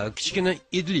 Ha, kichkina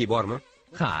idli bormi?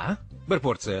 Ha, bir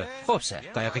porsiya. xo'p, sir.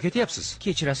 Qayoqqa ketyapsiz?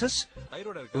 Kechirasiz?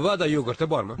 Vada yogurti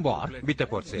bormi? Bor. Bitta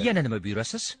porsiya. Yana nima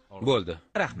buyurasiz? Bo'ldi.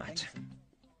 Rahmat.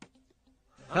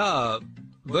 Ha,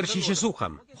 bir shisha suv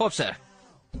ham. Xo'p, sir.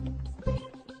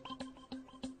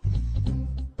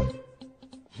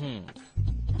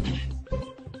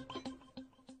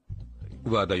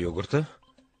 Vada yogurti,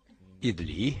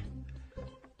 idli.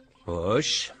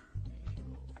 Xo'sh.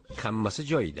 Hammasi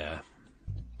joyida.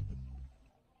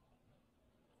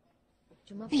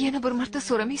 Yana bir marta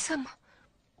so'ramaysanmi?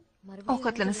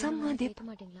 Ovqatlanasanmi deb.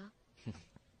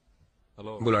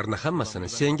 Bularni hammasini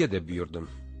senga deb buyurdim.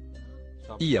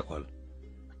 Iya qol.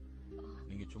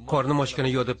 Qornim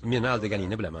ochgani yo'dib meni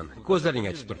aldaganingni bilaman. Ko'zlaring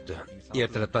aytib turibdi.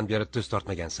 Ertalabdan beri tuz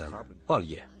tortmagansan. Ol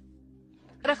ye.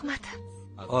 Rahmat.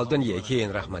 Oldin ye,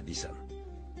 keyin rahmat deysan.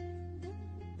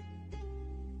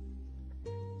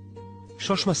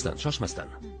 Shoshmasdan, shoshmasdan.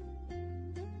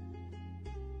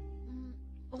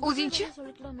 O'zingchi?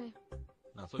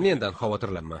 Mendan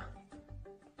xavotirlanma.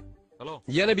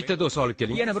 Yana bitta do'st olib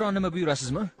keling. Yana biron nima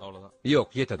buyurasizmi? Yo'q,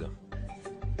 yetadi.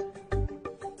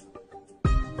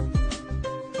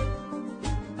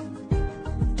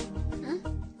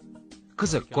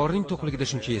 Qiziq, qorning to'qligida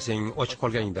shuncha yesang, och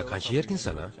qolganingda qancha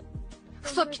yerkinsan, ha?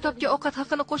 Hisob-kitobga ovqat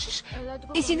haqini qo'shish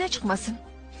esingdan chiqmasin.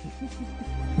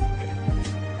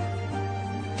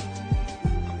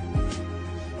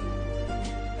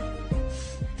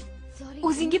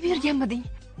 O'zingga berganmiding?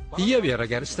 Yeyaver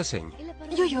agar istasang.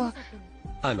 Yo'q.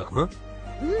 Aniqmi?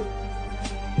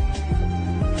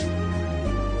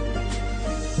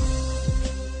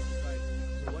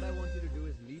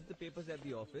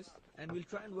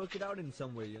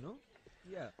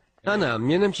 Ana,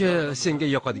 menimcha senga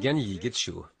yoqadigan yigit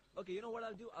shu.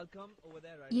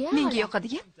 Menga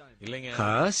yoqadigan?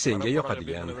 Ha, senga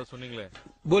yoqadigan.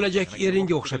 Bo'lajak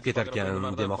eringga o'xshab ketarkan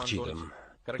demoqchi edim.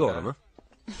 To'g'rimi?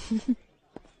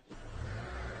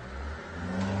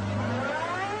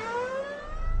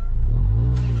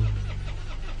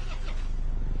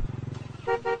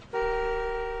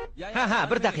 Ha,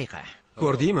 bir daqiqa.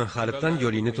 Ko'rdingmi, Xalibdan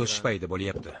yo'lingni to'sish payti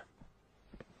bo'lyapti.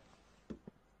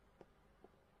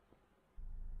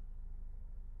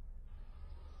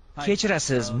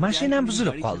 Kechirasiz, mashinam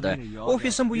buzilib qoldi.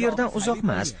 Ofisim bu yerdan uzoq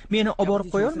emas. Meni olib borib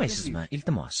qo'ya olmaysizmi?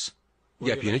 Iltimos.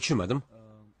 Gapingni tushunmadim.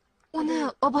 Uni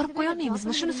olib borib qo'ya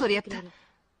olmaymizmi? Shuni so'rayapti.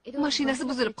 Mashinasi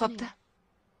buzilib qoldi.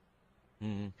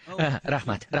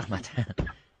 Rahmat, rahmat.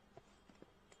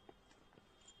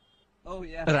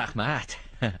 Rahmat.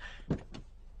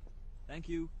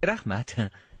 Rahmat.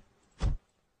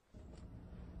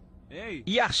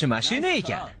 Yaxshi mashina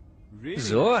ekan.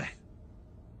 Zo'r.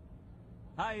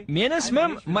 Meni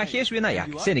ismim Mahesh Vinayak.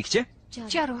 Senikichi?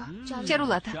 Charu.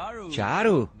 Charulata.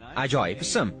 Charu. Ajoyib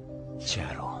ism.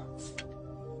 Charu.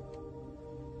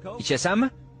 Ichasanmi?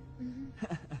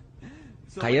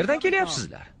 Qayerdan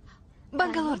kelyapsizlar?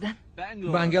 Bangalordan.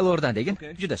 Bangalordan degin,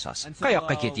 juda soz.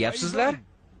 Qayoqqa ketyapsizlar?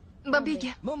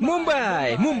 Bambayga.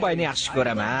 Mumbayni yaxshi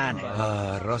ko'raman. Ha,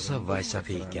 rosa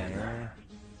vaysafi ekan.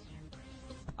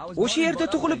 O'sha yerda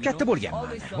tug'ilib katta bo'lganman.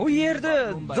 U yerda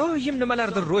doim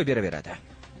nimalardir ro'y beraveradi.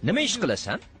 Nima ish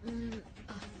qilasan?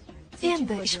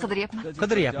 Endi ish qidiryapman.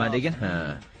 Qidiryapman degin, ha.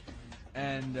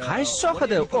 Qaysi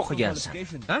sohada o'qigansan?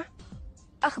 Ha?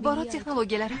 Axborot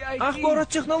texnologiyalari. Axborot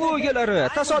texnologiyalari,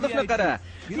 tasodifni qara.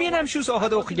 Men ham shu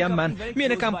sohada o'qiganman.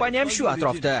 Meni kompaniyam shu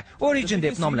atrofda, Origin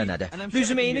deb nomlanadi.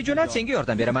 Rezyumeni jo'nat, senga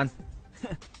yordam beraman.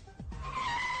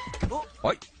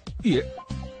 Voy,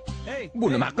 bu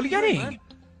nima qilganing?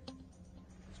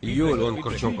 Yo'l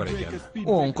o'nqir-cho'nqir ekan.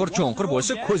 O'nqir-cho'nqir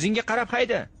bo'lsa, ko'zingga qarab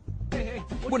hayda.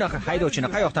 Bunaqa haydovchini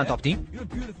qayoqdan topding?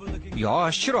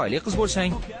 Yosh, chiroyli qiz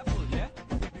bo'lsang.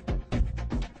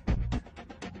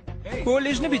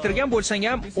 Kollejni bitirgan bo'lsang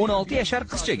ham 16 yashar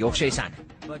qizchaga o'xshaysan.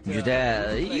 Juda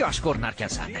yosh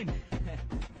ko'rinarkansan.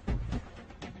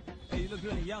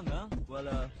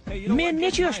 Men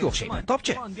necha yoshga o'xshayman?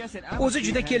 Topchi. O'zi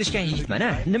juda kelishgan yigitman,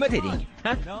 ha? Nima deding?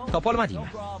 Ha? Topolmadingmi?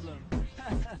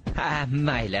 Ha,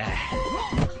 mayli.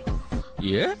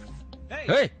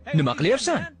 Hey, nima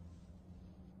qilyapsan?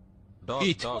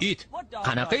 It.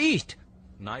 Qanaqa it?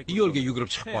 Yo'lga yugurib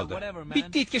chiqib qoldi.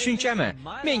 Bitta itga shunchami?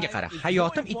 Menga qara,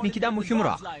 hayotim itnikidan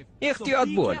muhimroq. Ehtiyot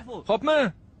bo'l. Xo'pmi?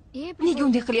 Nega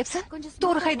unday qilyapsan?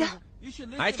 To'g'ri hayda.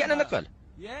 Aytganini qil.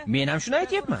 Men ham shuni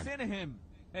aytyapman.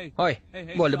 Hoy,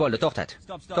 bo'ldi,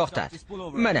 to'xtat.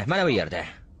 Mana bu yerda.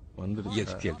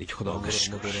 Yetib keldik, xudoga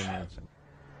shukr.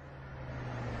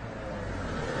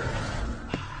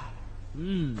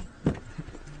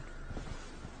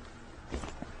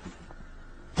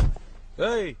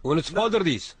 Unutib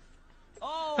qoldirdingiz.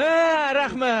 Ha,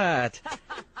 rahmat.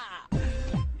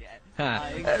 Ha,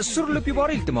 surilib yubor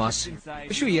iltimos.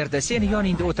 Shu yerda seni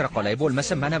yoningda o'tira qolay,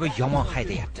 bo'lmasa mana bu yomon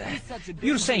haydayapti.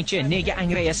 Yursangchi, nega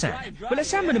angrayasan?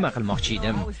 Bilasanmi nima qilmoqchi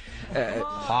edim?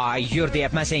 Hoy, yur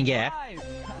deyapman senga.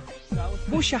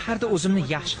 Bu shaharda o'zimni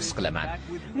yaxshi his qilaman.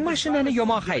 Mashinani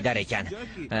yomon haydar ekan.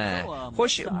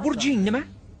 Xo'sh, burjing nima?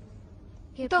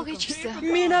 Tog' echkisi.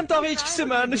 Men ham tog'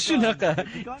 echkisiman, shunaqa.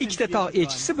 Ikkita tog'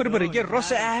 echkisi bir-biriga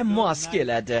rosa mos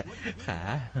keladi. Ha.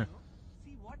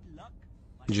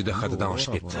 Juda haddidan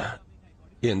oshib ketdi.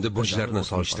 Endi burjlarni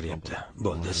solishtiryapti.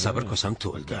 Bo'ldi, sabr kosam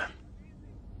to'ldi.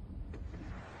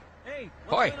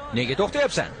 Hoy, nega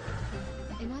to'xtayapsan?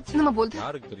 Nima bo'ldi?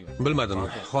 Bilmadim,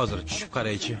 hozir tushib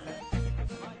qaraychi.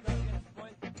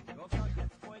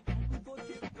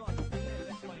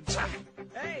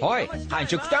 Hoy,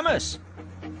 qancha kutamiz?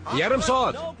 Yarim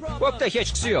soat. Bo'pti, hech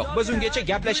qisi yo'q. Biz ungacha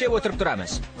gaplashib o'tirib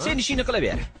turamiz. Sen ishingni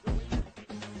qilaver.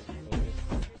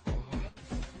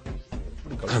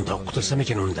 Qandoq qutulsam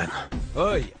ekan undan?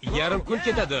 Oy, yarim kun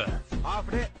ketadi.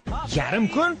 Yarim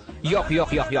kun? Yo'q.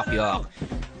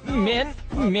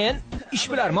 Men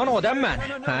ishbilarmon odamman.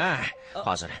 Ha,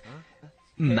 hozir.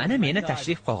 Mana meni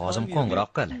tashrif qog'ozim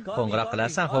qo'ng'iroq qil. Qo'ng'iroq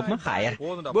qilarsan, xo'pmi? Xayr.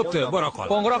 Bo'pti, bora qol.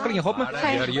 Qo'ng'iroq qiling, xo'pmi?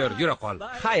 Xayr. Yura qol.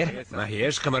 Xayr.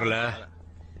 Mahish qimirla.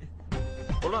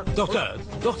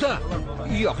 To'xta.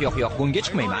 Yo'q, bunga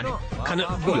chiqmayman. Qani,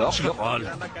 chiqa qol.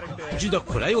 Juda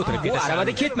qulay o'tirib Bu ketasan.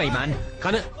 aravada ketmayman.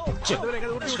 Qani,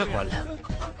 chiqa qol.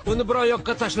 Uni biror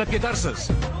yoqqa tashlab ketarsiz.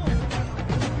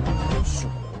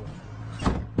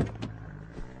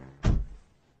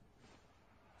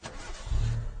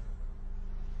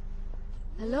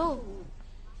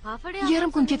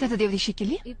 Yarim kun ketadi devdi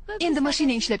shekilli. Endi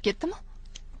mashina ishlab ketdimi?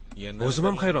 O'zim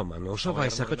ham hayronman. O'sha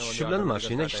vaysaqa tushishi bilan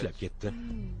mashina ishlab ketdi.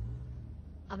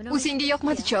 U senga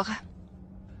yoqmadi chog'i.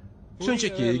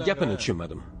 Shunchaki gapini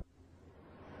tushunmadim.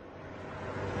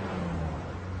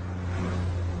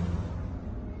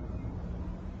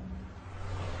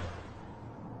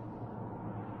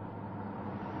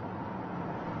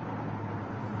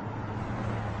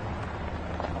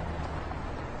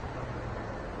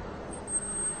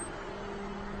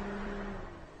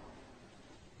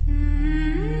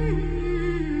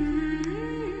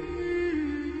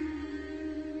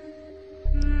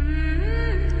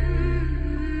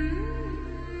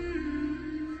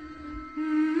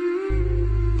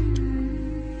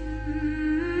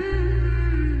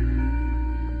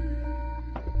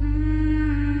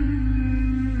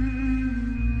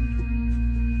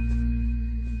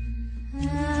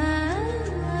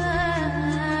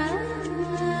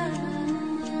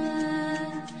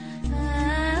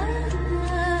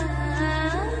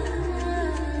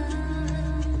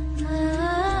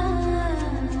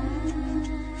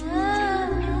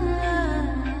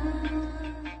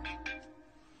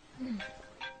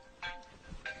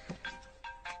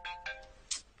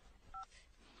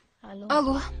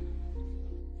 Alo.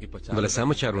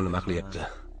 Bilasanmi, Charu nima qilyapti?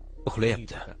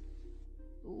 Uxlayapti.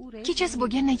 Kechasi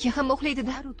bo'lgandan keyin ham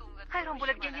uxlaydi-da. Hayron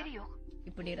bo'ladigan yeri yo'q.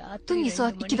 Tungi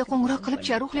soat 2da qo'ng'iroq qilib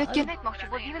Charu uxlayotganini aytmoqchi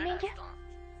bo'ldingmi menga?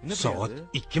 Soat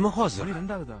 2 mi hozir?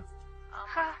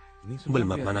 Ha.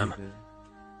 Bilmabman ham.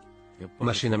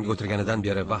 Mashinamga o'tirganidan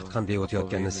beri vaqt qanday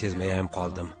o'tayotganini sezmay ham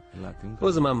qoldim.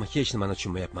 O'zim ham hech nimani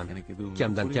tushunmayapman.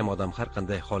 Kamdan kam odam har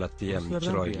qanday holatda ham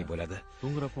chiroyli bo'ladi.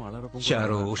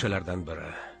 Charu o'shalardan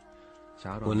biri.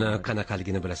 Uni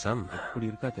qanaqaligini bilasam,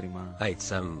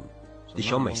 aytsam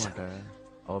ishonmaysan.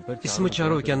 Ismi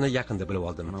Charu ekanini yaqinda bilib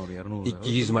oldim.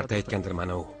 200 marta aytgandir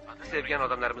mana u. Sevgan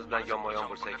odamlarimiz bilan yonma-yon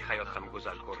bo'lsak, hayot ham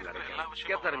go'zal ko'rinar ekan.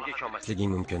 Gaplarimga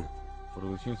ishonmasliging mumkin.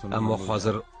 Ammo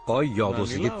hozir oy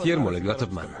yog'dusiga termulib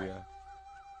yotibman.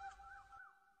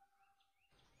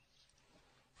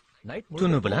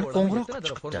 Tuni bilan qo'ng'iroq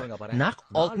chiqibdi. Naq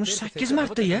 68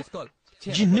 marta-ya.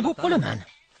 Jinni bo'lib qolaman.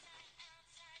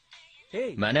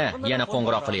 Mana yana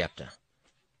qo'ng'iroq qilyapti.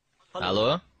 Alo?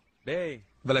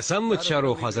 Bilasanmi,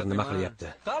 Charu hozir nima qilyapti?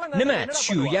 Nima,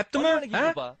 tushuyaptimi? Ha?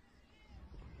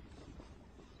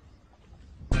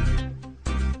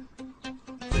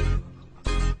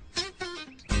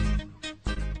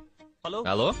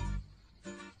 Alo?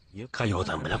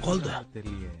 Qayoqdan bila qoldi?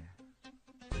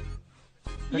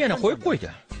 Yana qo'yib qo'ydi.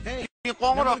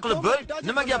 Qo'ng'iroq qilib bil,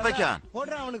 nima gap ekan?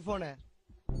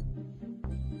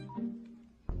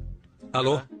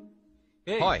 Alo?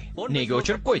 Hoy, nega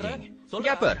o'chirib qo'yding?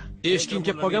 Gapir. Eshkim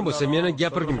kelib qolgan bo'lsa, meni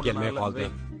gapirgim kelmay qoldi.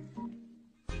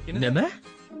 Nima?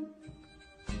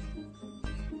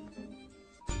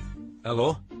 Alo?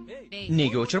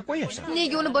 Nega o'chirib qo'yapsan?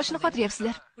 Nega uni boshini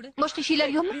qotiryapsizlar? Boshqa ishlar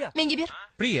yo'qmi? Menga ber.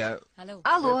 Priya,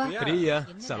 Alo. Priya,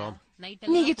 salom.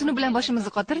 Nega tuni bilan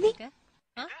boshimizni qotirding?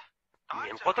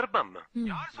 Men qotiribmanmi?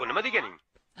 Bu nima deganing?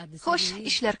 Xo'sh,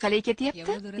 ishlar qalay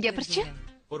ketyapti? Gapirchi.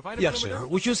 Yaxshi,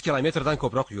 300 kilometrdan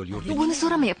ko'proq yo'l yurdik. Buni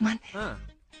so'ramayapman.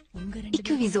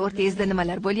 Ikkovingiz o'rtangizda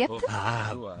nimalar bo'lyapti?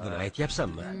 Ha, buni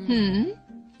aytyapsanmi?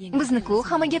 Bizni-ku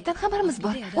hamma gapdan xabarimiz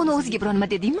bor. Uni o'ziga biron nima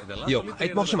dedingmi? Yo'q,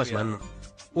 aytmoqchi emasman.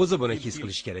 O'zi buni his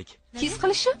qilish kerak. His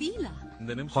qilishi?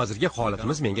 Hozirgi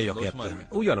holatimiz menga yoqyapti.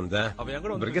 U yonimda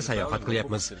birga sayohat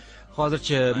qilyapmiz.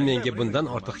 Hozircha menga bundan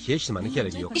ortiq hech nimaning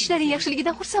keragi yo'q. Ishlaring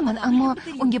yaxshiligidan xursandman, ammo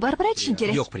unga baribir aytishing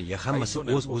kerak. Yo'q, Priya, hammasi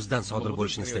o'z-o'zidan sodir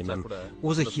bo'lishini istayman.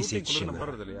 O'zi his etishini.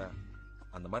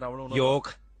 Yo'q,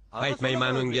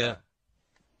 aytmayman unga.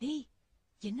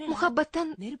 Muhabbatdan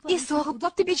esi og'ib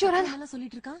qopti bechorani.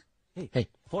 Hey,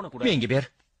 menga ber.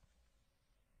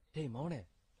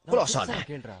 Quloq soling.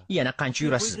 Yana qancha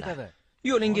yurasizlar?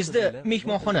 Yo'lingizda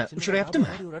mehmonxona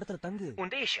uchrayaptimi?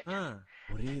 Unda eshit.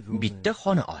 Bitta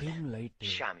xona ol.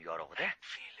 Sham yorug'ida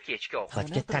kechki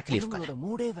ovqatga taklif qil.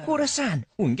 Ko'rasan,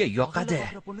 unga yoqadi.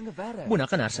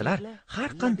 Bunaqa narsalar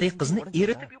har qanday qizni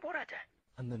eritib yuboradi.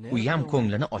 U ham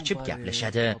ko'nglini ochib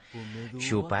gaplashadi.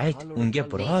 Shu payt unga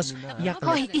biroz yaqin.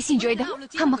 Voy, esing joyida.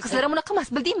 Hamma qizlar bunaqa emas,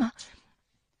 bildingmi?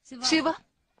 Shiva.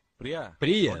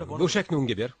 Priya, go'shakni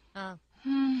unga ber.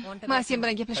 Men sen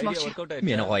bilan gaplashmoqchi.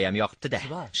 Meni g'oyam yoqibdi-da.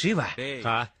 Shiva.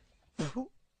 Ha.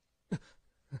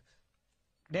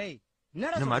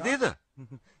 Nima dedi?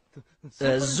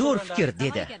 Zo'r fikr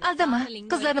dedi. Aldama,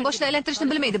 qizlarni boshini aylantirishni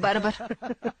bilmaydi baribir.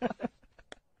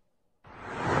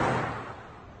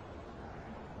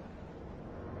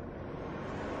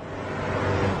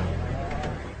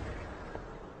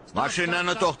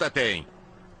 Mashinani to'xtating.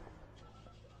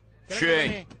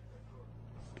 Tushing.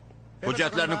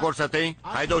 Hujjatlarni ko'rsating.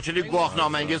 Haydovchilik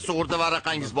guvohnomangiz, sug'urta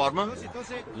varaqangiz bormi?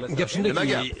 Gap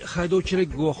shundaki, haydovchilik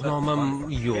guvohnomam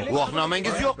yo'q.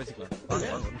 Guvohnomangiz yo'q?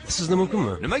 Sizni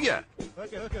mumkinmi? Nimaga?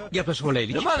 Gaplashib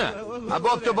olaylik. Nimani?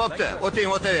 Bo'pti.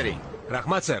 O'tavering.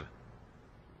 Rahmat, sir.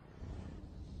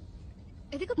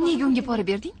 Nega unga pora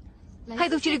berding?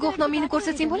 Haydovchilik guvohnomangni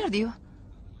ko'rsatsang bo'lardi-yu.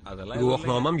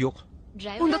 Guvohnomam yo'q.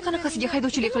 Unda qanaqasiga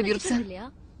haydovchilik qilib yuribsan?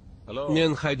 Men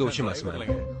haydovchi emasman.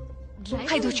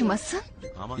 Haydovchi emassan?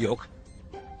 Yo'q.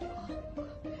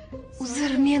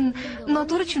 Uzr, men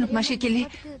noto'g'ri tushunibman shekilli.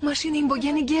 Mashinang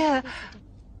bo'lganiga.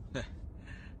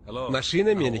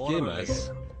 Mashina meniki emas.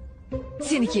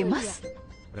 Seniki emas?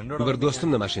 Bir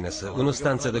do'stimning mashinasi. Uni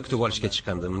stansiyada kutib olishga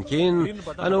chiqqandim. Keyin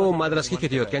ana u madrasaga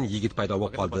ketayotgan yigit paydo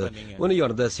bo'lib qoldi. Uni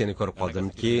yonida seni ko'rib qoldim.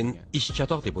 Keyin ish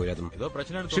chatoq deb o'yladim.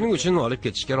 Shuning uchun olib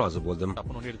ketishga rozi bo'ldim.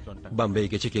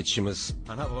 Bombaygacha ketishimiz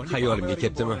xayolimga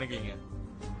kelibdimi?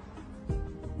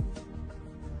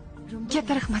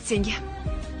 Katta rahmat senga.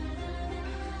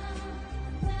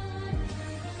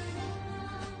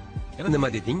 Nima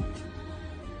deding?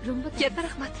 Katta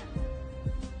rahmat.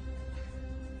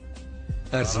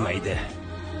 Arzimaydi.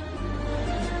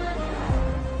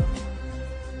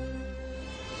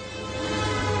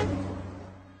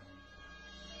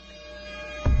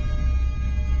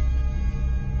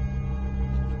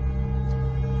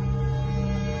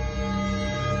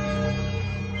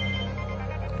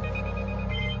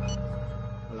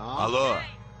 Alo.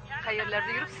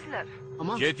 Qayerlarda yuribsizlar?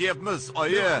 Ketyapmiz,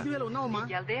 oyi.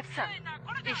 Yaldayapsan.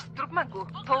 Eshitib turibman-ku,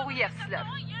 tovuq yeyapsizlar.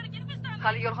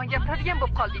 Hali yolg'on gapiradigan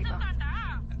bo'lib qoldingmi?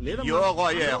 Yo'q,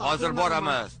 oyi, hozir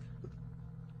boramiz.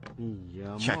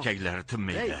 Chakaklari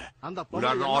tinmaydi.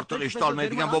 Ularni ortiq eshita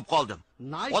olmaydigan bo'lib qoldim.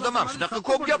 Odam ham shunaqa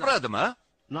ko'p gapiradimi?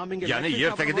 Ya'ni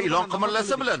yer tagida ilon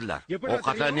qimirlasa biladilar.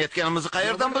 Ovqatlanayotganimizni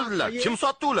qayerdan bildilar? Kim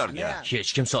sotdi ularga?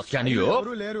 Hech kim sotgani yo'q.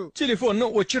 Telefonni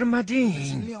o'chirmading.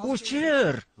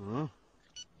 O'chir.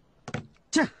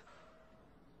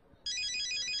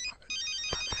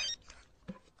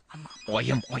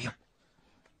 Oyim.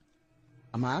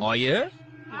 Oyi?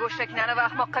 Go'shaklarni va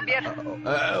ahmoqqa ber.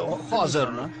 Hozir.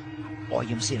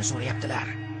 Oyim seni so'rayaptilar.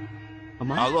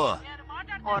 Alo.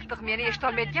 Ortiq meni eshita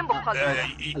olmaydigan bo'lib qolding.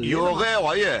 Yo'q,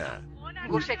 oyi.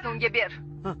 Go'shakni unga ber.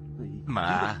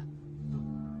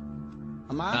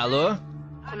 Alo?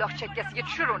 Quloq chakkasiga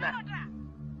tushir uni.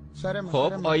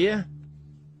 Xo'p, oyi.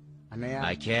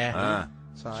 Aka,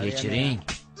 kechiring.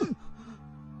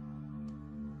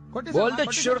 Bo'ldi,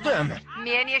 tushirdim.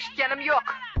 Men eshitganim yo'q.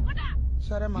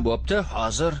 Bo'pti,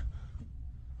 hozir.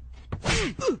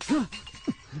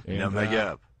 Nima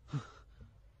gap?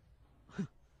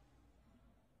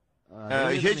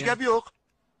 Hech gap yo'q.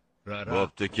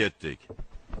 Bo'pti, ketdik.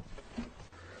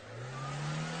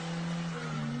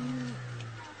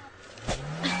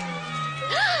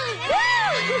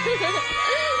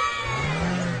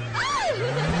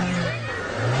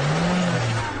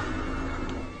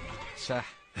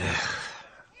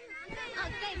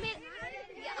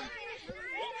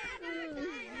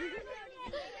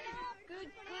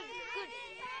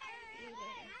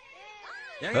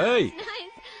 Hey!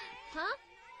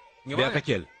 Bu yoqqa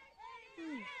kel.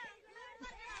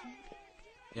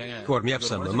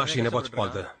 Ko'rmayapsanmi? Mashina botib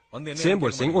qoldi. Sen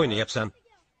bo'lsang o'ynayapsan.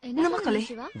 Nima qilay?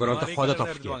 Bironta xoda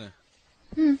topib kel.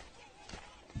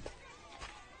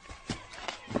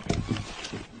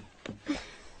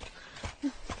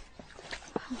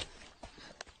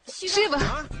 Shiva.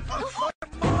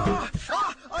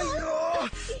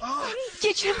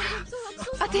 Kechir.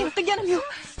 Atayin qilganim yo'q.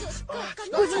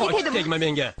 O'zimga tegdim. Tegma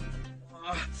menga.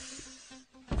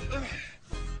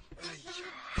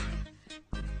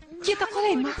 Keta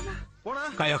qolaymi?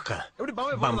 Qayoqqa?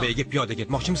 Bambayga piyoda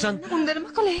ketmoqchimisan? Unda nima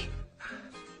qilay?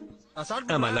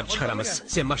 Amallab chiqaramiz.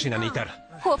 Sen mashinani itar.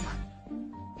 Xo'p.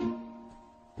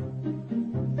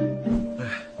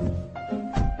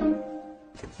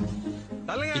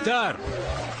 Itar.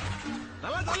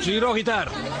 Kuchliroq itar.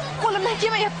 Qo'limdan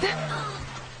kelmayapti.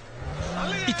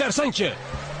 Itarsan-chi.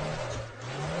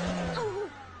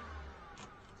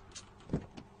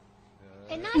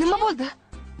 Nima bo'ldi?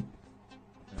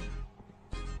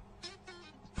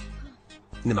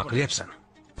 Nima qilyapsan?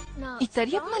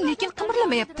 Itaryapman, lekin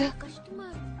qimirlamayapti.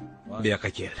 Bu yoqqa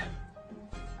kel.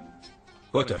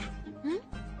 O'tir.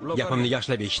 Gapimni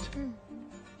yaxshilab eshit.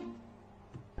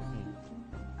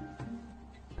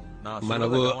 Mana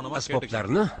bu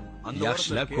asboblarni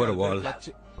yaxshilab ko'rib ol.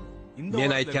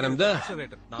 Men aytganimda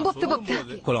Bo'pti.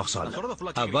 quloq sol.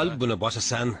 Avval buni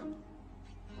bosasan.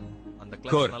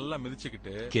 Ko'r.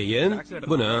 Keyin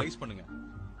buni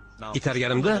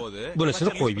itarganimda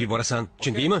bunisini qo'yib yuborasan.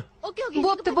 Tushundingmi?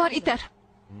 Bo'pti, bor itar.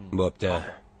 Bo'pti.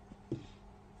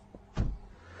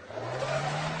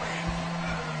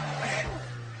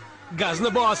 Gazni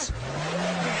bos.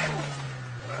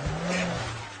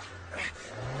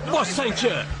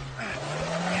 Bossang-chi.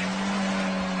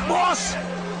 Bos.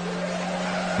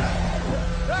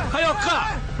 Qayoqqa?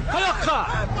 Qayoqqa?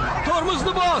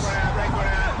 Tormozni bos.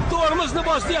 Tormozni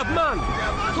bos deyapman.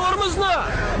 Tormozni.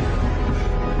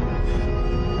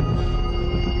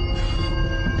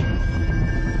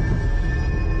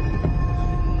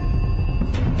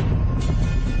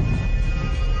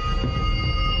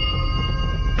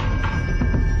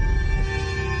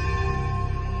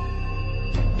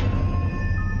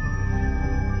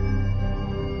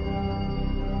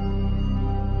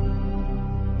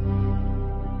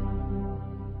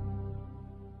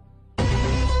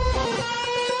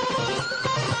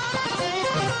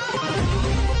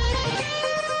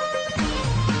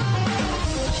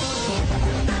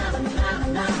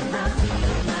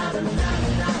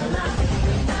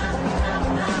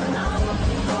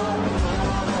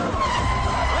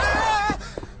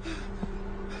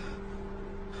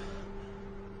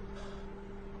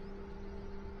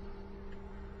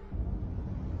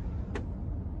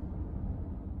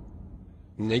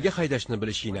 Nega haydashni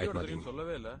bilishingni aytmading?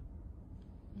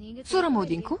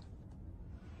 So'ramovding-ku?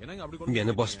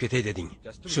 Meni bosib ketay deding.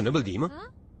 Shuni bildingmi?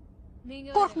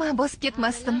 Qo'rqma, bosib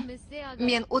ketmasdim.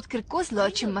 Men o'tkir ko'zli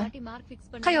ochimman.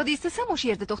 Qayoqda istasam o'sha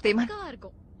yerda to'xtayman.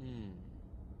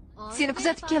 Seni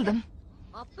kuzatib keldim.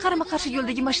 Qarama-qarshi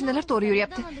yo'ldagi mashinalar to'g'ri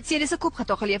yuryapti. Sen esa ko'p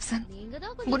xato qilyapsan.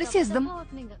 Buni sezdim.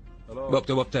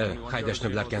 Bo'pti. Haydashni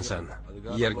bilarkansan.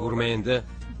 Yerga urma endi.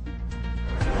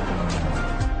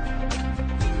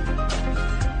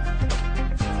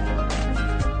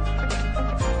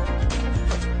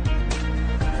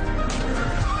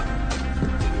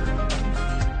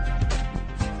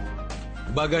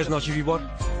 Bagajni ochib yubor.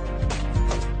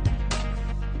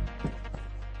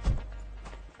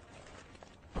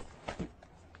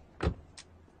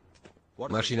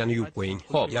 Mashinani yuvib qo'ying.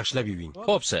 Xo'p. Yaxshilab yuving.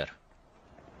 Xo'p, sir.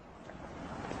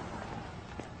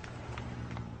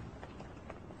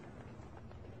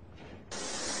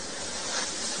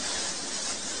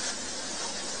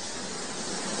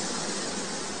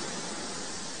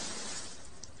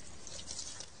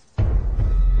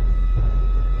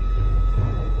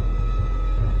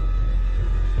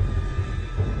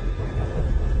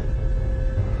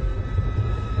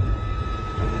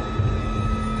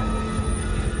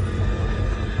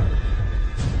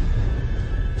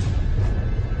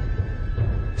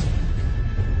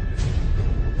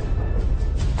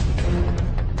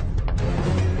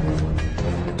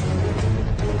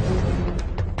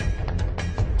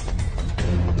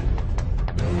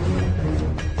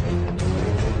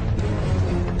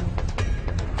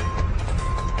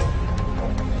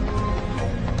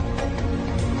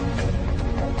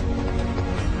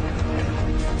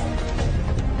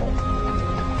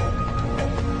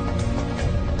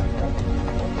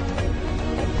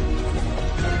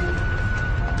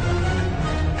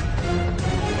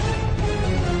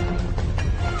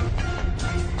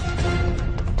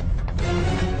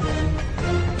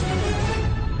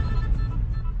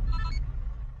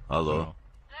 Alo.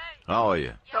 Ha,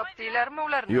 oyi. Topdinglarmi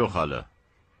ularni? Yo'q hali.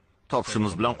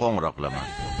 Topishimiz bilan qo'ng'iroq qilaman.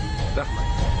 Rahmat.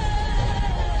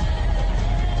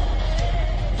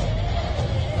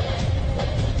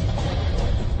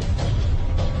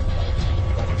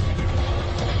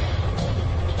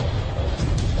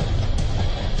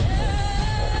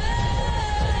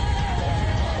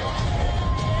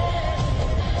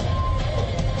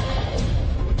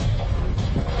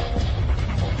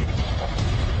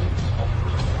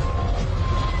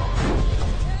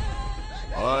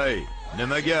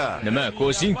 nimaga? Nima,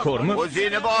 ko'zing ko'rmi?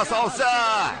 O'zingni bos olsa.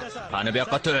 Qani bu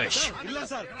yoqqa tush.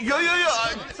 Yo,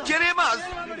 kerak emas.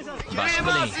 Kerak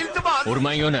emas, iltimos.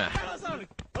 Urmang uni.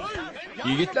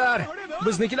 Yigitlar,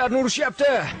 biznikilarni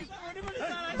urushyapti.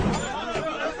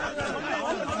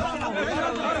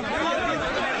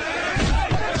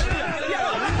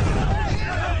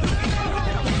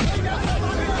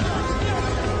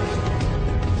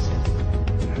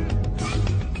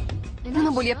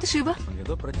 Nima bo'lyapti, Shiba?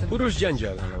 Urush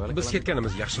janjal. Biz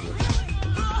ketganimiz yaxshi bo'ldi.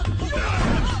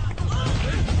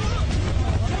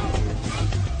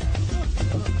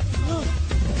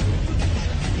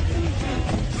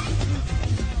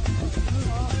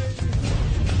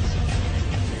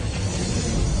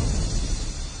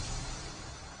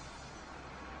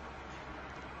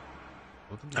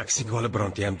 Aksiga olib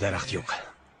bironta ham daraxt yo'q.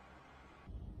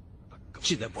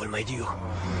 Chidab bo'lmaydi-yu.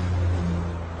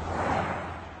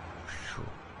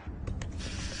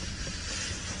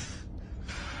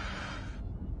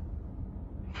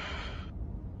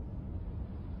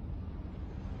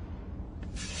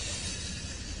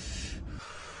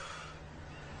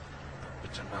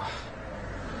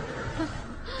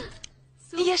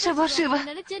 Yasha bor, Shiva.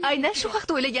 Aynan shu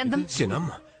haqda o'ylagandim. Sen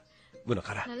hammi? Buni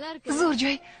qara. Zo'r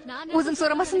joy. O'zim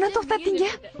so'ramasimdan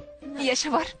to'xtatding-a. Yasha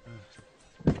bor.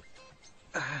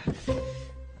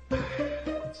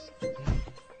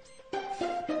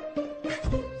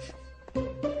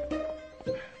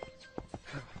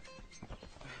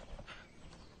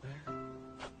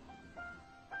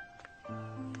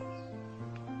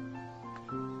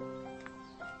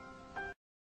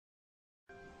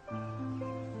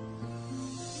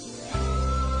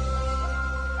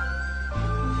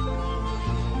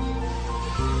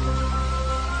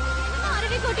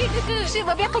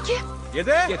 Shiva, bu yoqqa kel.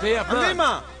 Ketyapman.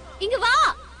 Qandayman? Inga va.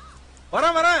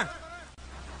 Boraman.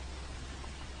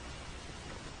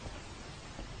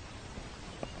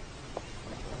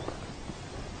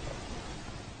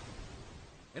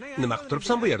 Nima qilib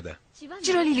turibsan bu yerda?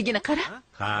 Chiroyliligini qara.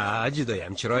 Ha, juda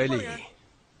ham chiroyli.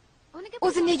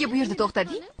 O'zing nega bu yerda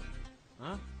to'xtading?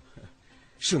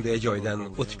 Shunday joydan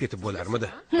o'tib ketib bo'larmidi?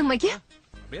 Nimaga?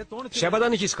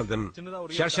 Shabadani his qildim.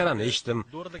 Sharsharani eshitdim.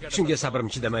 Shunga sabrim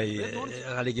chidamay,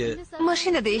 haligi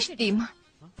Mashinada eshitdingmi?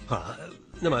 ha,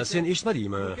 nima sen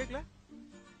eshitmadingmi?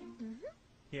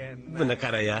 Buni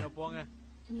qara-ya.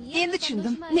 Endi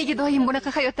tushundim. Nega doim bunaqa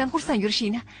hayotdan xursand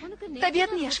yurishingni.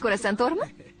 Tabiatni yaxshi ko'rasan, to'g'rimi?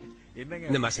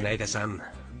 Nimasini aytasan?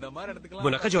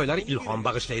 Bunaqa joylar ilhom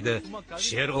bag'ishlaydi.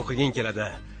 She'r o'qiging keladi.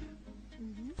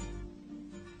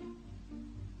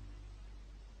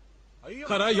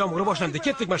 Qara, yomg'ir boshlandi.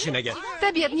 Ketdik mashinaga.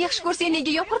 Tabiatni yaxshi ko'rsang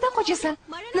nega yomg'irdan qochasan?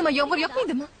 Nima, yomg'ir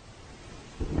yoqmaydimi?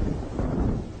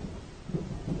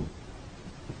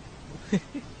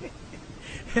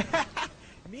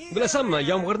 Bilasanmi,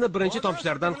 yomg'irni birinchi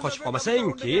tomchilaridan qochib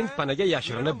qolmasang, keyin panaga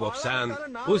yashirinib bo'psan.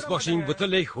 O'z boshing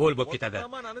butunlay ho'l bo'lib ketadi.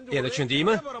 Endi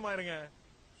tushundingmi?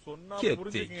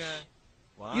 Ketdik.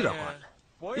 Yura qol.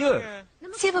 Yur.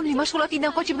 Sevimli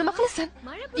mashg'ulotingdan qochib nima qilasan?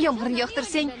 Yomg'irni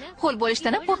yoqtirsang, ho'l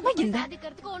bo'lishdan ham qo'rqmagin-da.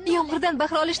 Yomg'irdan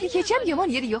bahra olishni hech ham yomon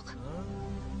yeri yo'q.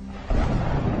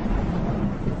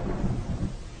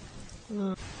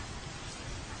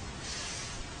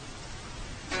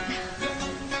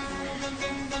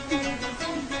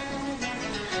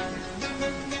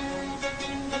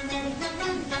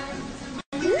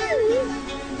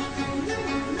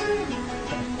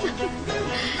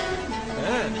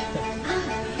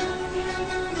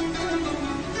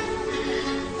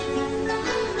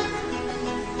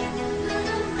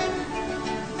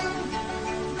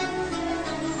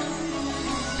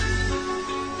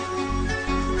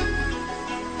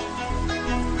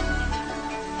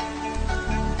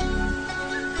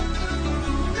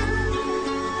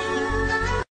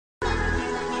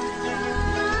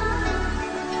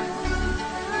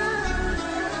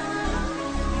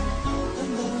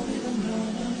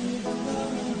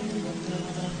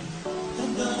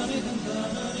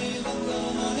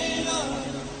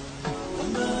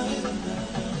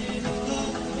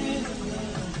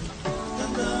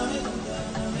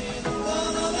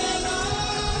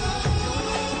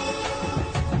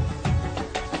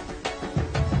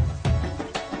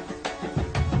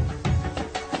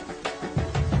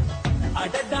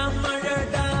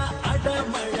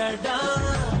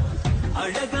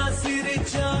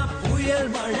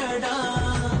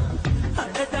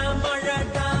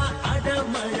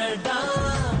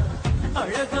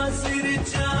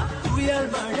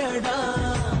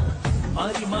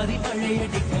 மாறி மாறி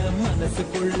மழையடிக்க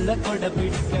மனசுக்குள்ள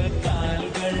கொடபிடிக்க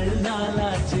கால்கள்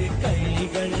நாளாச்சு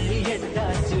கைகள்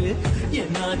எட்டாச்சு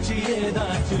என்னாச்சு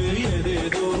ஏதாச்சு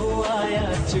எதேதோ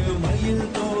ஆயாச்சு மயில்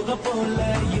தோக போல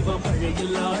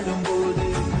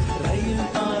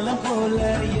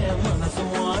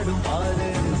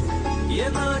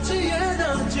ஏதாச்சு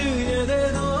ஏதாச்சு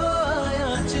ஏதேதோ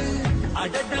ஆயாச்சு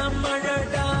அடடா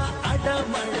மழடா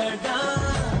அடமழடா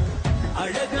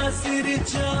அழகா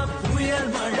சிரிச்சா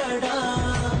புயல் மழடா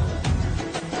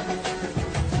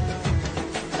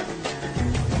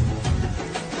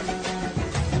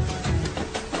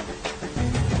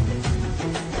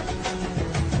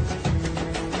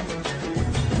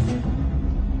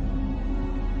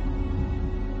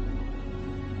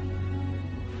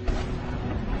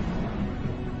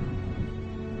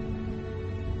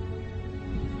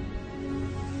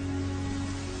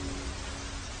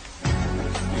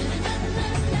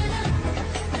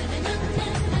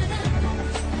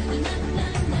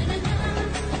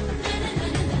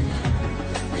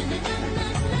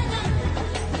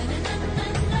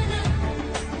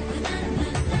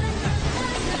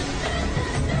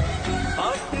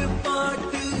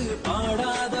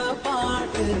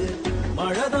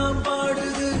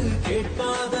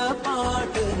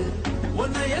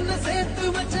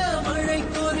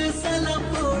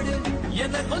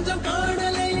கொஞ்சம்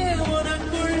காணலையே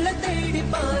உனக்குள்ள தேடி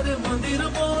பாரு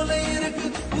மந்திரம் போல இருக்கு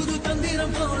புது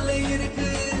தந்திரம் போல இருக்கு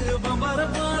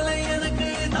பம்பரம் போல எனக்கு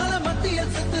தல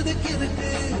மத்தியில் சுத்ததுக்கு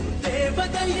இருக்கு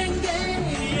தேவதை எங்கே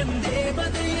என்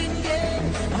தேவதை எங்கே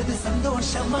அது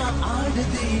சந்தோஷமா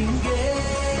ஆடுது இங்கே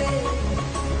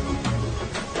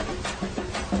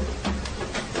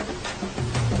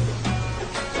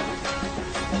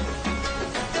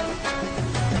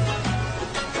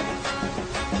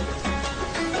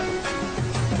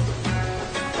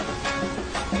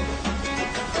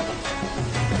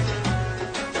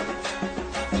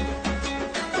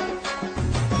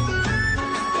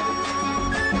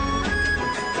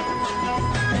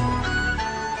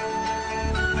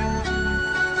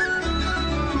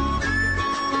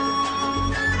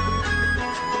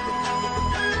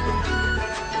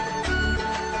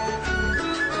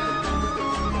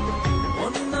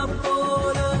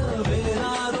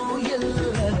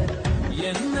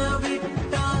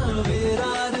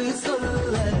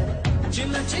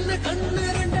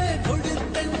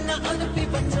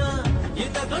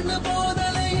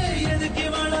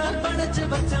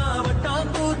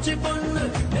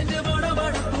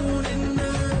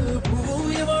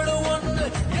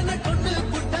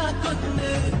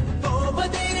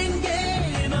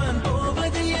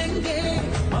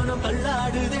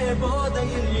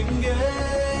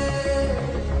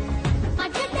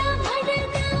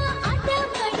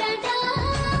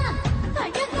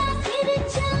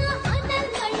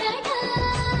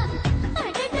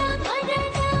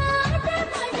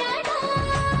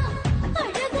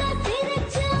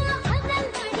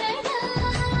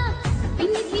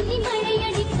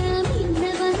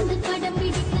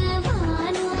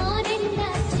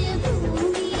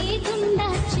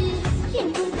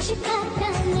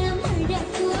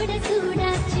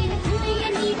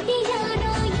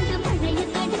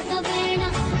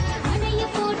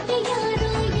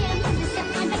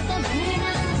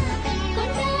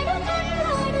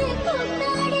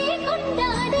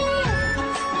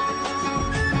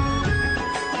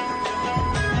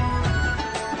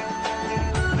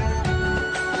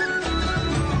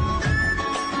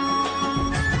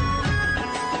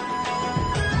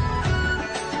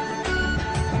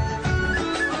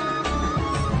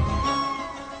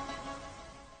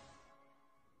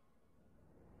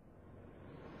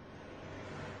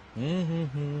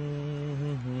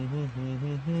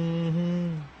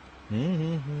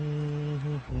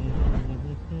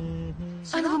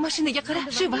Ana bu mashinaga qara,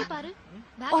 Shiva.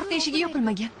 Orqa eshigi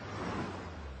yopilmagan.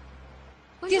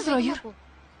 Tezroq yur.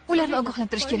 Ularni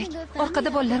ogohlantirish kerak.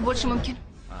 Orqada bolalar bo'lishi mumkin.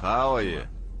 Ha, oyi.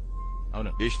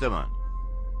 Eshitaman.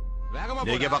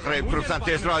 Nega baqirib turibsan,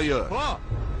 tezroq yur.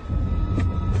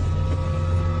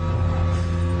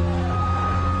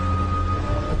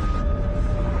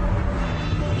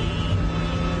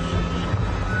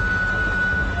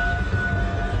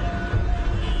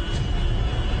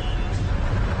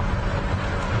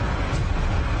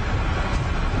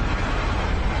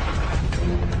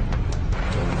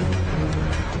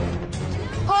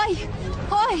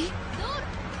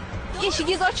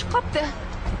 Eshigingiz ochiq qolibdi.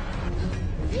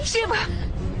 Shiva.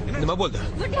 Nima bo'ldi?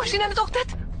 Mashinani to'xtat.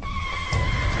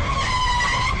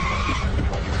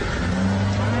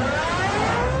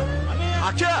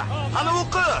 Aka, ana bu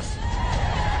qiz.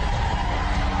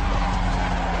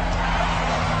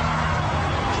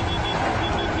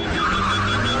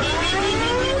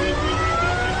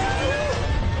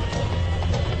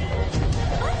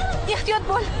 Ehtiyot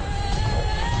bo'l.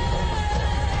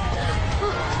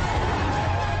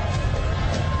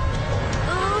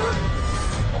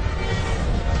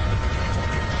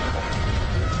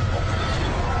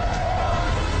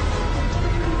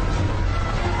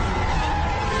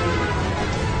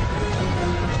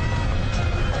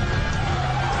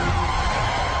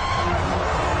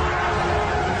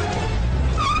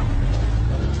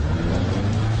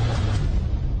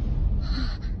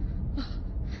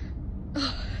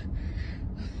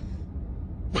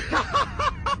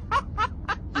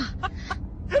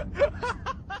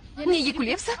 Nega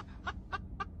kulyapsan?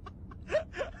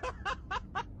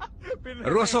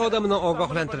 Rosa odamni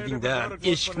ogohlantirdingda,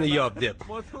 eshikni yop deb.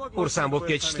 Xursand bo'lib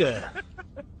ketishdi.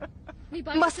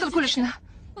 Bas qil kulishni.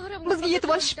 Bizga yetib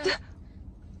olishibdi.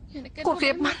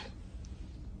 Qo'rqyapman.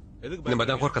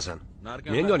 Nimadan qo'rqasan?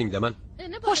 Men yoningdaman.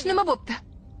 Xo'sh, nima bo'pti?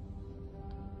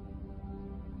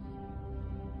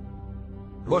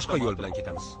 Boshqa yo'l bilan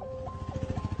ketamiz.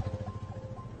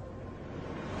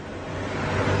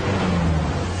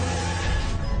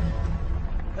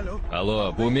 Alo,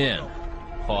 bu men.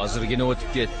 Hozirgina o'tib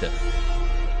ketdi.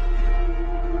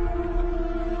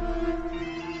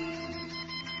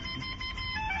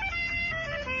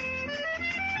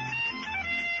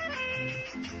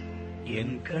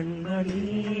 என்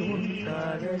கண்களில் உன்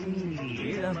காதலில்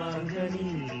இளமாங்கனி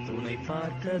உன்னை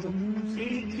பார்த்ததும்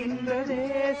சிரிக்கின்றதே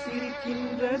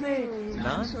சிரிக்கின்றதே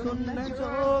நான் சொன்ன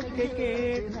ஜோக்கை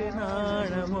கேட்டு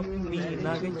நாணமும் நீ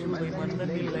நகைச்சுவை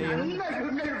மன்னன் இல்லையோ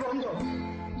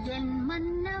என்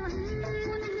மன்னவன்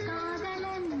உன்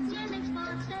காதலன் என்னை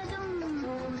பார்த்ததும்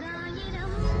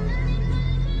ஓராயிரம்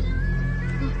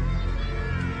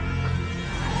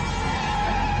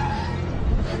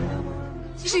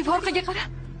Shiva orqaga qara.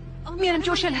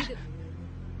 Menimcha o'shalar.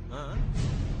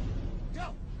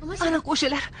 Aniq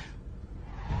o'shalar.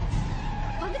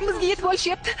 Bizga yetib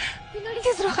olishyapti.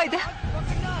 Tezroq hayda.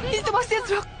 Iltimos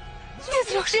tezroq.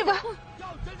 Tezroq Shiva.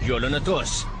 Yo'lini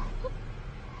to's.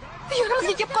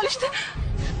 Yonimizga kelib qolishdi.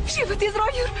 Shiva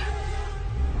tezroq yur.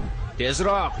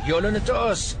 Tezroq, yo'lini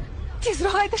to's.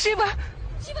 Tezroq hayda Shiva.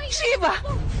 Shiva.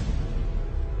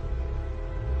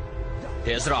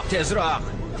 Tezroq, tezroq.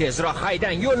 Tezroq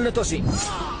haydang, yo'lini to'sing.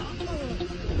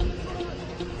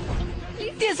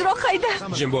 Tezroq hayda.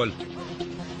 Jim bo'l.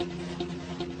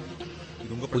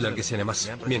 Ularga sen emas,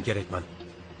 men kerakman.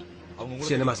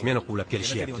 Sen emas, meni quvlab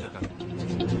kelishyapti.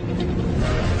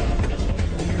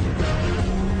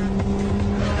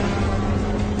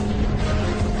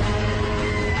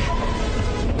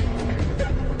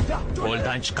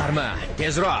 Qo'ldan chiqarma,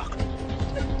 tezroq.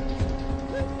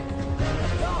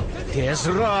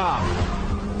 Tezroq.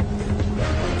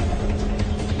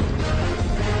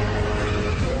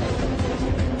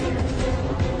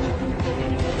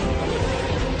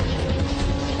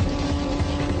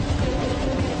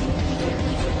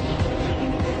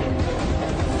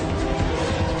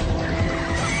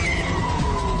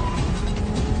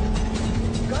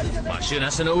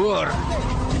 Mashinasini ur.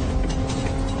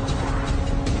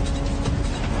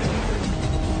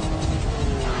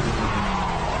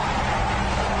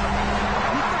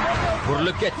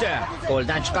 Burilib ketdi.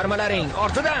 Qo'ldan chiqarmalaring,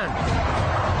 ortidan.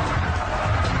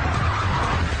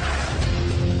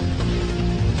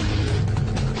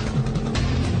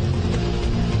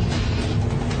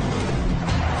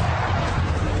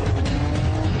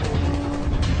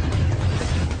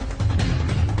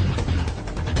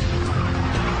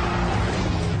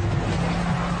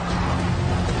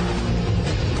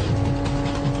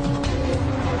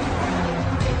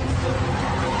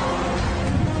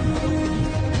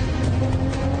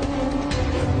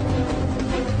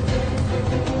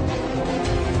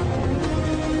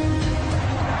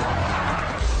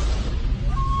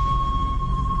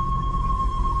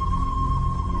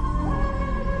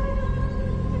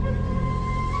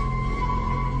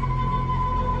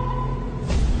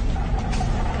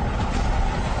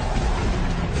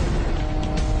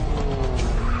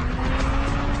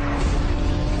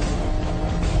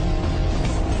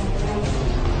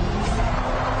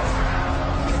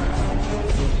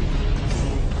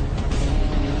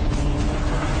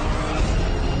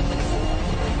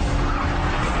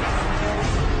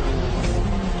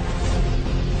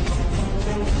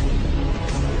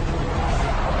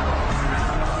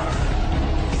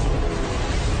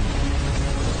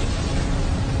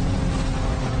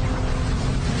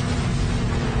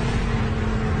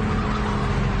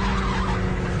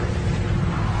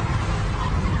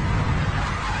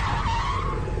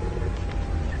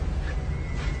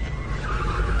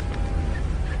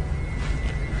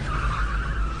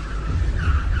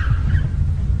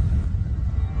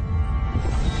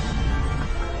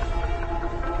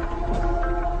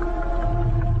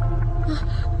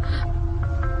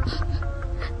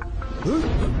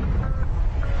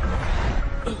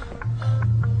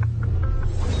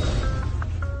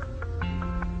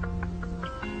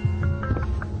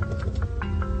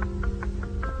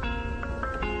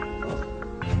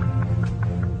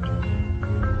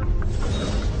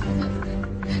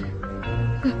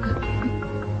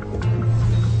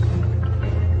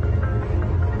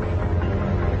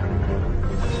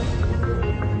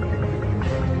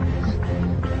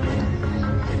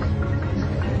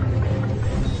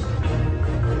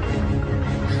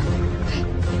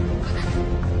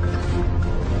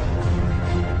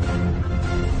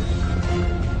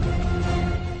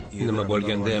 Nima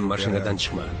bo'lganda ham mashinadan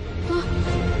chiqma.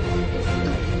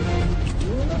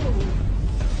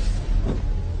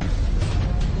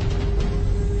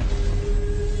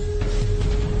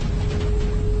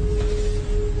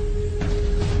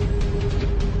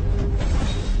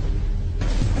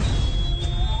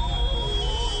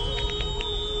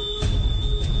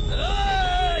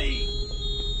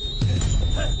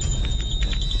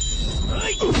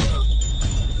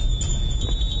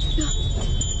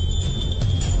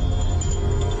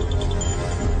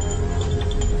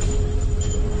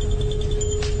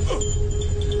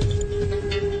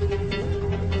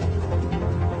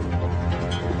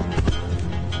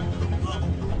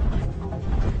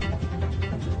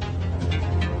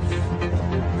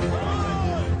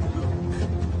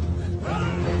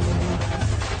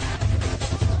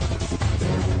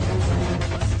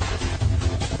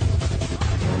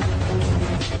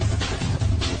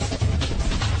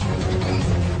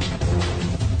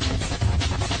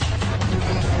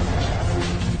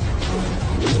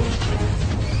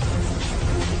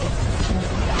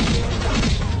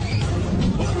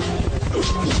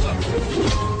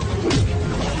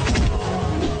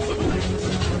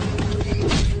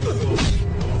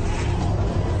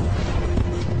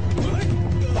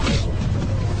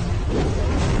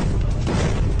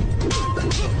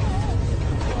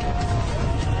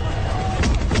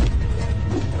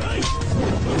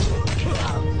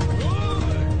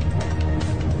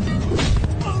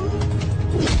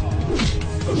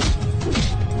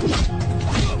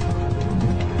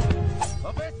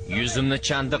 Yuzimni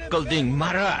chandiq qilding,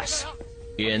 maras.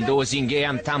 Endi o'zingga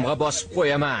ham tamg'a bosib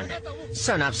qo'yaman.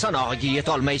 Sanab sanog'iga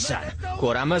yeta olmaysan.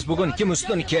 Ko'ramiz bugun kim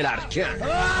ustun kelarkan.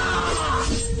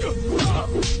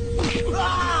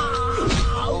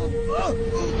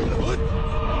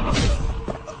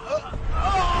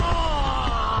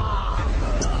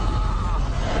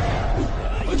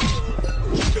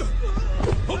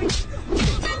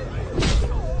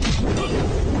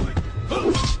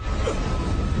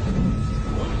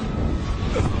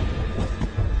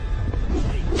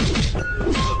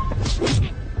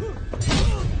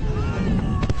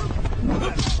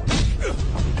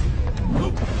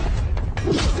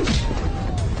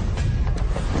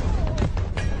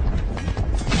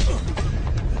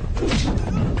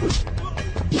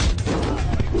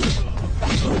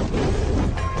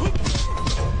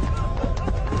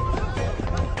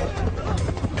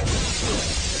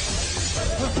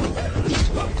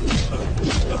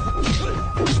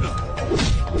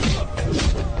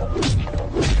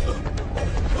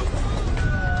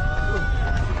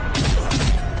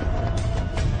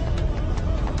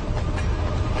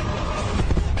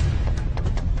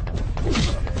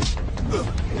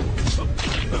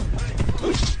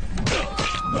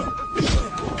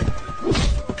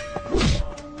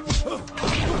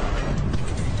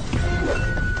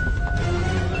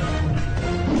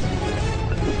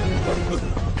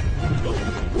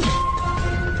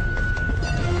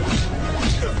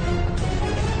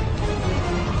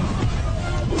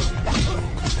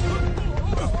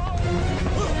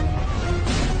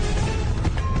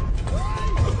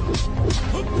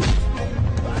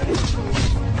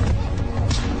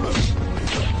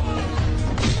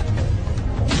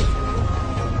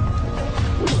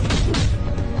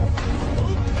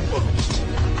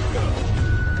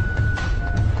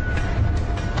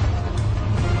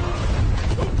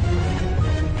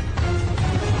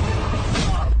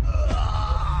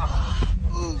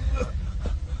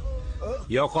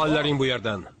 Yo'qollaring bu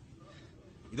yerdan.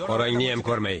 Qorangni ham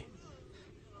ko'rmay.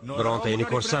 Birontayni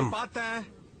ko'rsam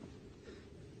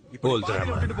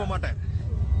o'ldiraman.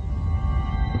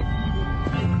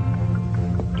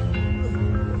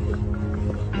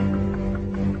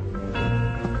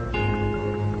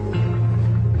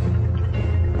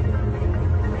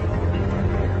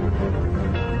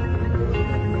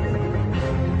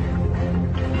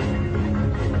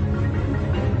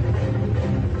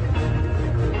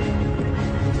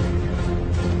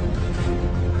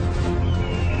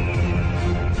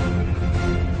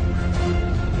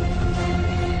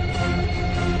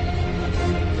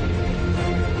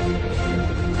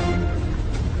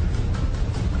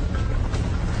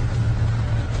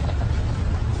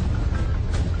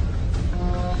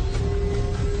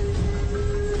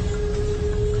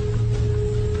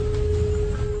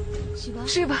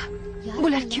 Shiva,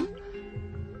 bular kim?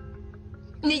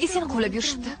 Nega seni quvlab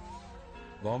yurishibdi?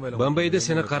 Bombayda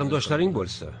seni qarindoshlaring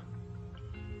bo'lsa,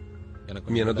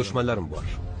 meni dushmanlarim bor.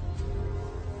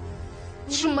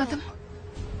 Tushunmadim.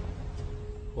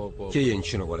 Keyin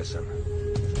tushunib olasan.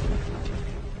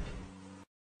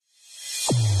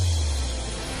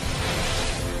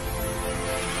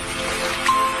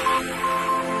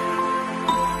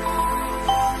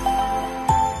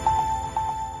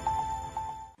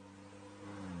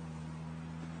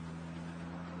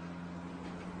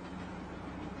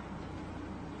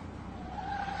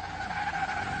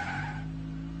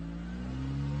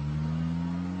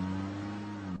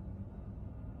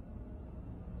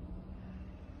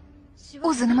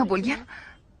 O'zi nima bo'lgan?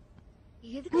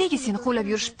 Nega seni qo'llab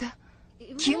yurishibdi?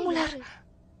 Kim ular?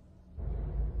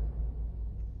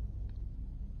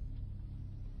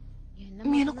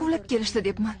 Meni quvlab kelishdi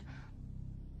debman.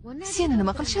 Seni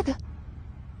nima qilishadi?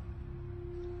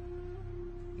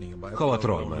 Xavotir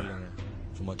olma.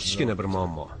 Kichkina bir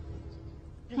muammo.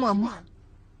 Muammo.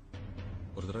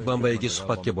 Bombayga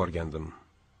suhbatga borgandim.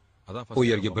 U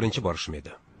yerga birinchi borishim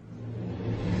edi.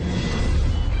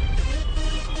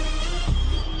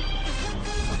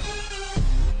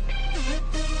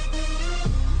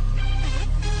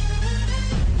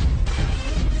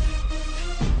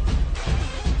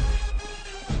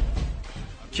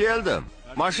 Keldim.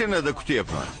 Mashinada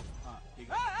kutyapman.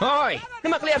 Hoy,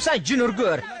 nima qilyapsan,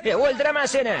 jinurgur? O'ldiraman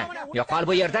seni. Yo'qol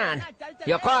bu yerdan.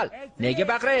 Yo'qol. Nega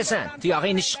baqirasan?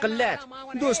 Tuyog'ingni shiqillat.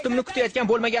 Do'stimni kutayotgan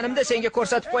bo'lmaganimda senga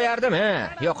ko'rsatib qo'yardim, ha.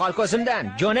 Yo'qol ko'zimdan.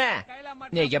 Jo'na.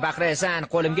 Nega baqirasan?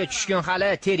 Qo'limga tushgan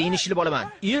hali teringni shilib olaman.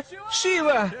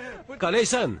 Shiva.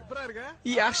 Qalaysan?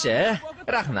 Yaxshi.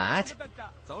 Rahmat.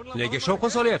 Nega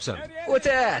shovqin solyapsan?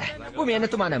 O'tir. Bu meni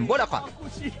tumanim, bo'la qol.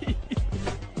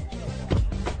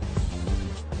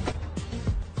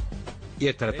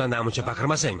 Ertalabdan namuncha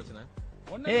baqirmasang.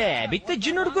 Bitta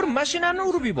jinurgur mashinamni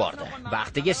urib yubordi.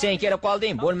 Vaqtiga sen kelib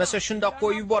qolding, bo'lmasa shundoq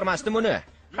qo'yib yubormasdim uni.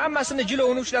 Hammasini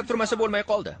jilovini ushlab turmasa bo'lmay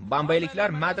qoldi. Bambayliklar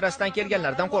madrasadan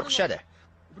kelganlardan qo'rqishadi.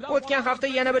 O'tgan hafta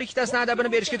yana bir ikkitasini adabini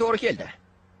berishga to'g'ri keldi.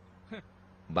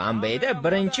 Bambayda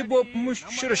birinchi bo'p mush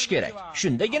tushirish kerak.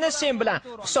 Shundagina sen bilan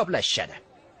hisoblashishadi.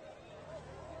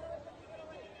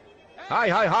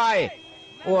 Hay.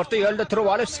 O'rta yo'lda turib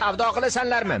olib savdo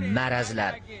qilasanlarmi?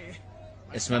 Marazlar.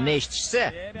 Ismimni eshitishsa,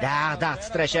 dag'dagʼ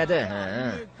titrashadi.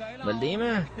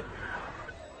 Bildingmi?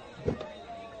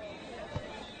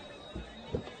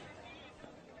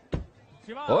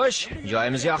 Xo'sh,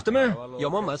 joyimiz yoqdimi?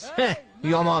 Yomon emas.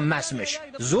 Yomon emasmish.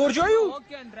 Zo'r joy-u.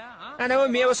 Ana u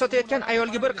meva sotayotgan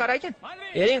ayolga bir qaragin.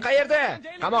 Ering qayerda?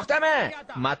 Qamoqdami?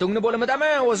 Matungni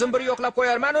bo'limidami? O'zim bir yo'qlab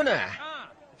qo'yarman uni.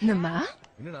 Nima?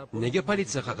 Nega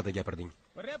politsiya haqida gapirding?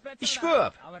 Ish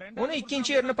ko'p. Uni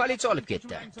ikkinchi yerni politsiya olib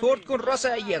ketdi. 4 kun rosa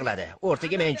yig'ladi.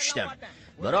 O'rtaga men tushdim.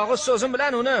 Bir og'iz so'zim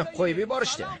bilan uni qo'yib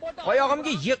yuborishdi.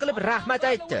 Oyog'imga yiqilib rahmat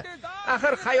aytdi.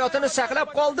 Axir hayotini saqlab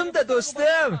qoldim-da,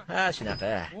 do'stim. Ha,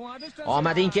 shunaqa.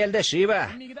 Omading keldi, Shiva.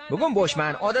 Bugun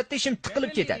bo'shman, odatda ishim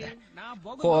tiqilib ketadi.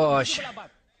 Xo'sh.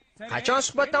 Qachon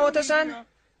suhbatdan o'tasan?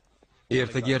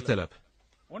 Ertaga ertalab.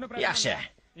 Yaxshi.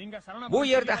 Bu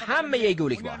yerda hamma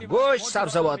yegulik bor. Go'sht,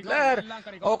 sabzavotlar,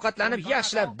 ovqatlanib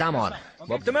yaxshilab dam ol.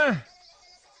 Bo'ptimi?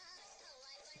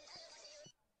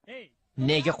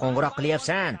 Nega qo'ng'iroq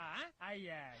qilyapsan?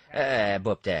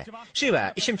 Bo'pti. Shiva,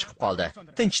 ishim chiqib qoldi.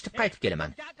 Tinchitib qaytib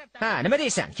kelaman. Ha, nima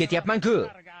deysan? Ketyapman-ku.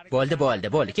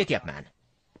 Bo'ldi, ketyapman.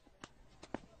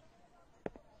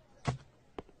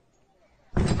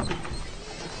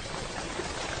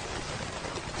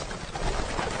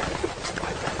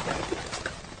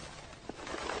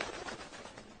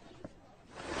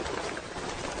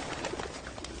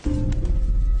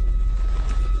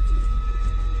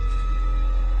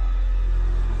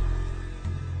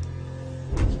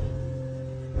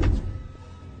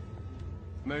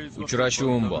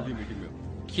 Uchrashuvim bor.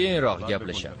 Keyinroq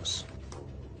gaplashamiz.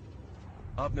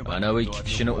 Mana bu ikki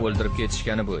kishini o'ldirib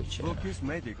ketishgani bo'yicha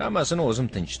hammasini o'zim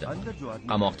tinchdim.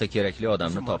 Qamoqda kerakli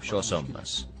odamni topish oson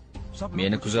emas.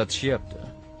 Meni kuzatishyapti.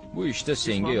 Bu ishda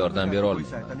senga yordam bera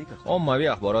olmayman. Ommaviy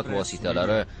axborot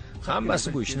vositalari hammasi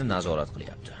bu ishni nazorat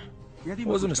qilyapti.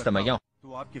 O'zim istamagan.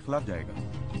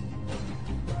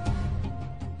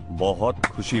 बहुत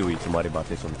खुशी हुई तुम्हारी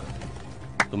बातें सुनकर।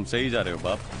 तुम सही जा रहे हो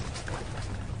बाप।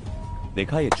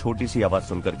 देखा ये छोटी सी आवाज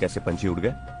सुनकर कैसे पंछी उड़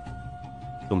गए?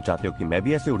 तुम चाहते हो कि मैं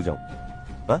भी ऐसे उड़ जाऊं?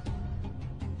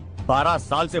 12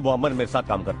 साल से वो अमर मेरे साथ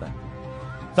काम करता है,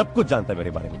 सब कुछ जानता है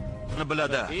मेरे बारे में।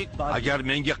 Biladi. Agar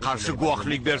menga qarshi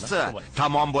guvohlik bersa,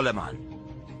 tamom bo'laman.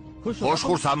 Xo'sh,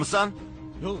 xursandmisan?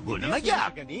 Bu nima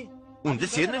gap? Unda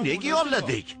seni nega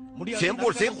yolladik? Sen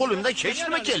bo'lsang qo'limdan hech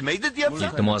nima kelmaydi deyapsan.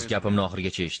 Iltimos, gapimni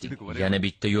oxirigacha eshiting. Yana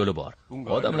bitta yo'li bor.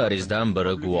 Odamlaringizdan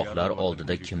biri guvohlar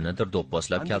oldida kimnidir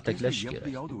do'pposlab kaltaklashi kerak.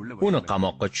 Uni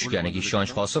qamoqqa tushganiga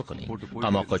ishonch hosil qiling.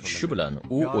 Qamoqqa tushishi bilan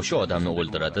u o'sha odamni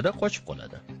o'ldiradi-da qochib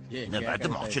qoladi. Nima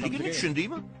demoqchiligini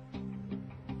tushundingmi?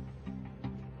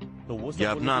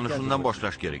 Gapni ana shundan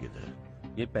boshlash kerak edi.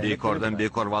 Bekordan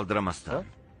bekor valdiramasdan.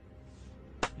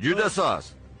 Juda soz.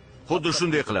 Xuddi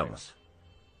shunday qilamiz.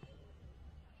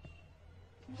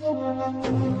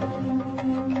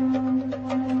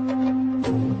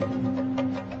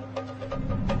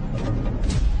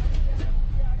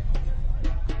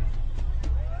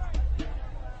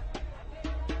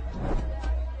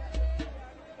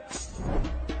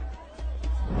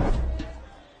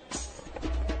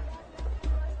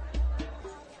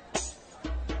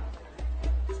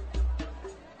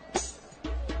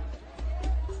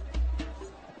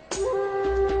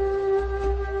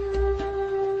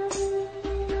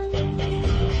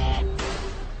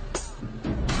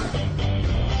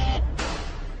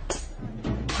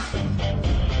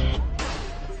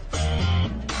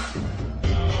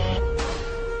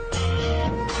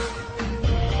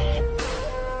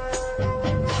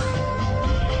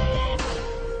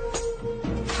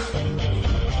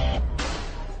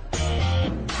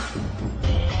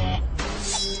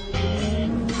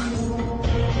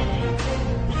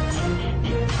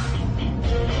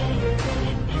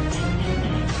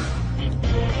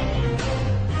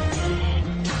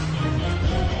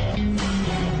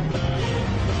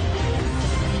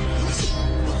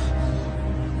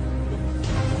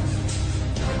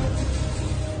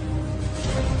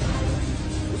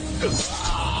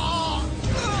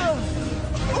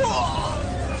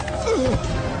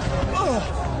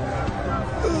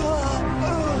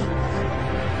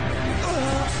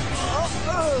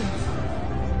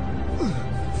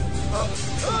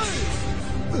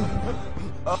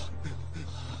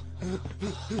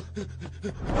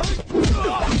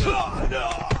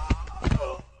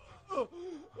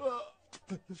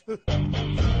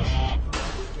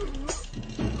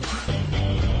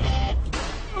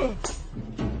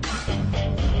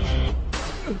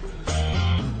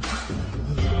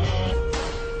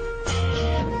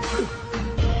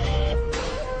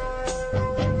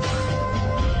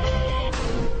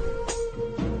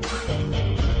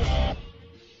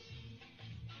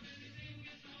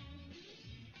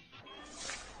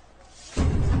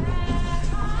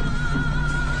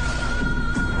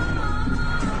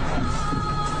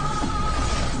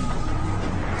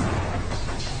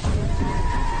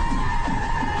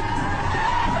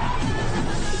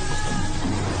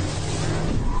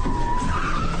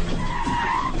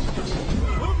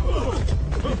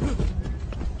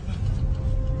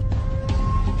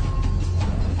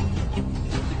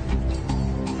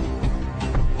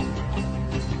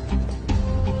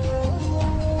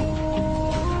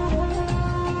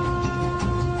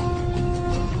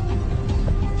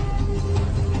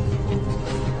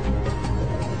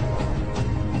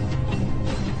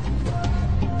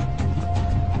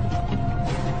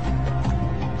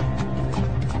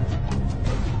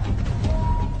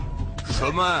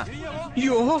 Shumi?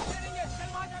 Yo'q.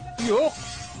 Yo'q.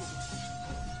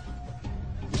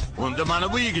 Unda mana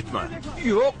bu yigitmi?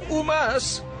 Yo'q, u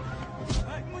emas.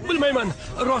 Bilmayman,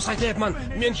 rost aytayapman.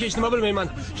 Men hech nima bilmayman.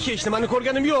 Hech nimani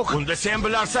ko'rganim yo'q. Unda sen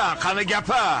bilarsan, qani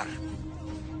gapir.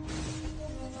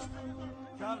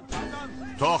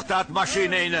 To'xtat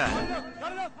mashinangni.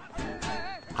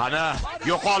 Qani,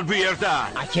 yo'qol bu yerda.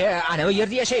 Aka, ana u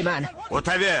yerda yashayman.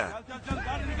 O'taver.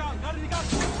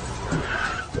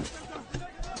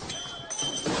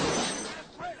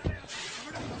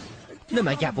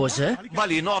 Nima gap o'zi?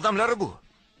 Balini odamlari bu.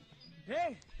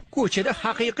 Ko'chada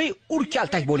haqiqiy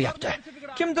urkaltak bo'lyapti.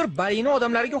 Kimdir balini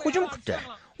odamlariga hujum qildi.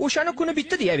 O'shani kuni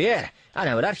bitti deyaver.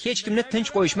 Ana ular hech kimni tinch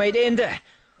qo'yishmaydi endi.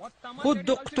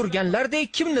 Xuddi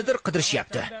quturganlardek kimnidir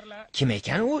qidirishyapti. Kim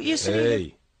ekan u esli? Ey.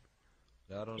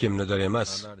 Kimnidir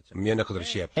emas, meni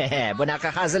qidirishyapti. Bunaqa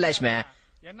hazillashma.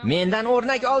 Mendan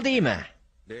o'rnak oldingmi?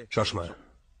 Shoshma.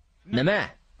 Nima?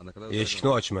 Eshikni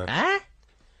ochma. Ha?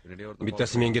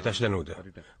 Bittasi menga tashlanuvdi.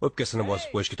 O'pkasini bosib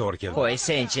qo'yishga to'g'ri keldi. Qo'y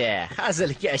senchi,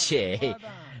 hazilkashi.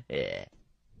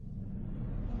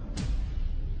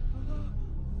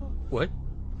 Voy.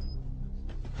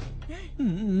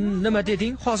 Nima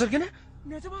deding hozirgina?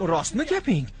 Rostmi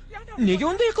gaping? Nega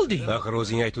unday qilding? Axir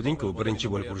o'zing aytding-ku, birinchi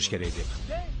bo'lib urish kerak deb.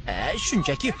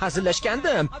 Shunchaki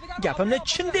hazillashgandim. Gapimni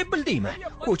chin deb bildingmi?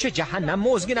 Ko'cha jahannam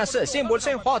o'zginasi. Sen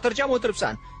bo'lsang xotirjam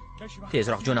o'tiribsan.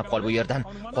 Tezroq jo'nab qol bu yerdan.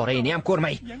 Qorayni ham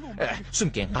ko'rmay.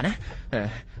 Sumkang qani?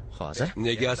 Hozir.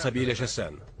 Nega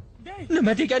asabiylashasan?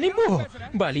 Nima deganing bu?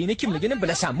 Balini kimligini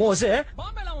bilasanmi o'zi?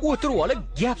 O'tirib olib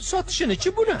gap sotishini-chi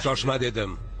buni? Shoshma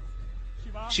dedim.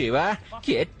 Shiva,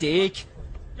 ketdik.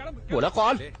 Bo'la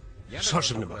qol.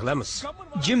 Shoshib nima qilamiz?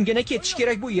 Jimgina ketish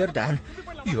kerak bu yerdan.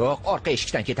 Yo'q, orqa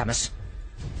eshikdan ketamiz.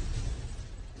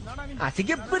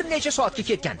 Atiga bir necha soatga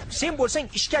ketgandim. Sen bo'lsang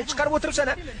ishkal chiqarib o'tiribsan.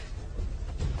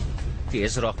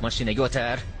 Tezroq mashinaga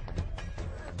o'tir.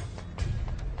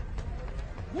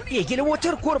 Egilib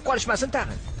o'tir, ko'rib qolishmasin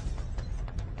tag'in.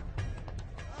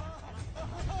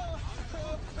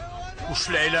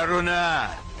 Ushlanglar uni.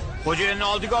 Xo'jayinni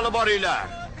oldiga olib boringlar.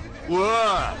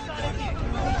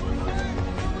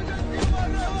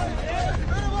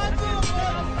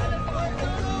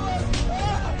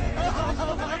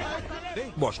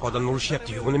 Boshqa odamni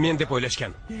urishyapti, uni men deb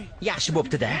o'ylashgan. Yaxshi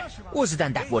bo'pti-da.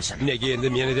 O'zidan daf bo'lsin. Nega endi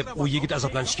meni deb u yigit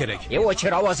azoblanishi kerak?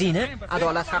 O'chir ovozingni.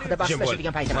 Adolat haqida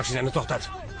bahslashadigan paytimiz. Mashinani to'xtat.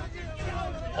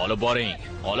 Olib boring,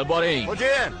 olib boring.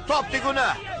 Xo'jayin, topdik uni.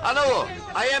 Ana u.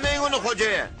 Ayamang uni,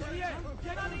 xo'jayin.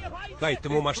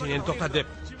 Qaytdim u mashinani to'xtat deb.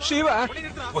 Shiva,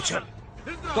 o'chir.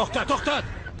 To'xtat.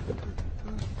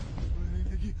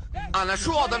 Ana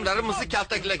shu odamlarimizni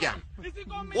kaltaklagan.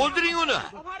 O'ldiring uni.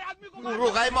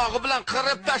 Urug'aymog'i bilan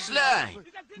qirib tashlang.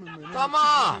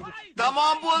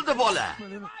 Tamom bo'ldi bola.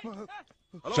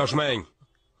 Shoshmang.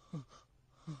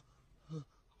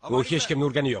 U hech kimni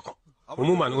urgani yo'q.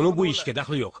 Umuman uni bu ishga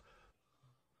daxli yo'q.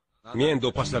 Men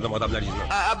do'pposladim odamlaringizni.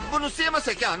 Bunisi emas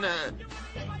ekan.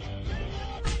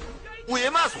 U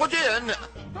emas, xo'jayin.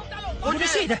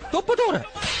 bunisi edi. To'ppa-to'g'ri.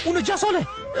 Uni jazoli.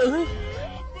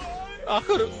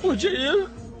 Axir xo'jayin.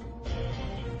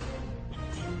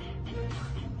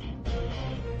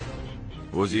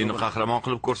 O'zingni qahramon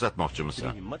qilib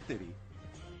ko'rsatmoqchimisan?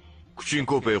 Kuching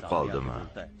ko'payib qoldimi?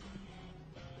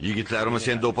 Yigitlarimni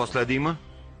sen do'posladingmi?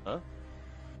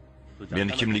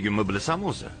 Meni kimligimni bilasanmi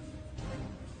o'zi?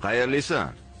 Qayerlisan?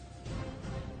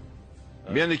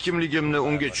 Meni kimligimni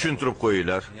unga tushuntirib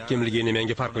qo'yinglar. Kimligini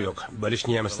menga farqi yo'q.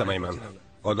 Bilishni ham istamayman.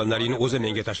 Odamlaringni o'zi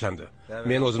menga tashlandi.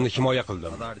 Men o'zimni himoya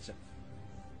qildim.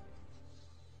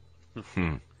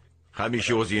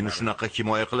 Hamisha o'zingni shunaqa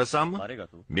himoya qilasanmi?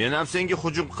 Men ham senga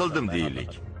hujum qildim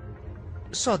deylik.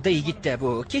 Sodda yigitda bu.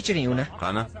 Kechiring uni.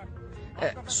 Qani?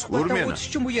 Suhbatdan o'tish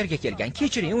uchun bu yerga kelgan.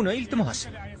 Kechiring uni, iltimos.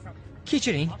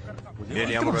 Kechiring.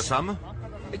 Meni ham urasanmi?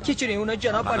 Kechiring uni,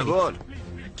 janob Ali. Qani bo'l.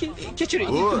 Kechiring,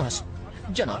 iltimos.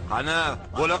 Janob. Qani,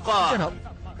 bo'la qol.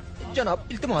 Janob,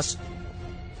 iltimos.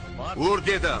 Ur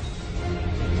dedim.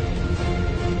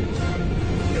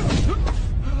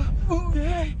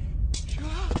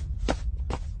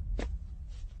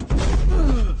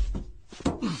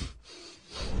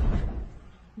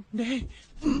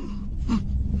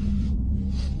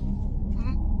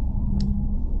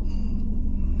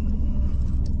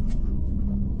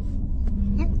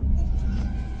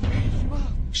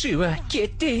 Shiva,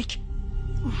 ketdik.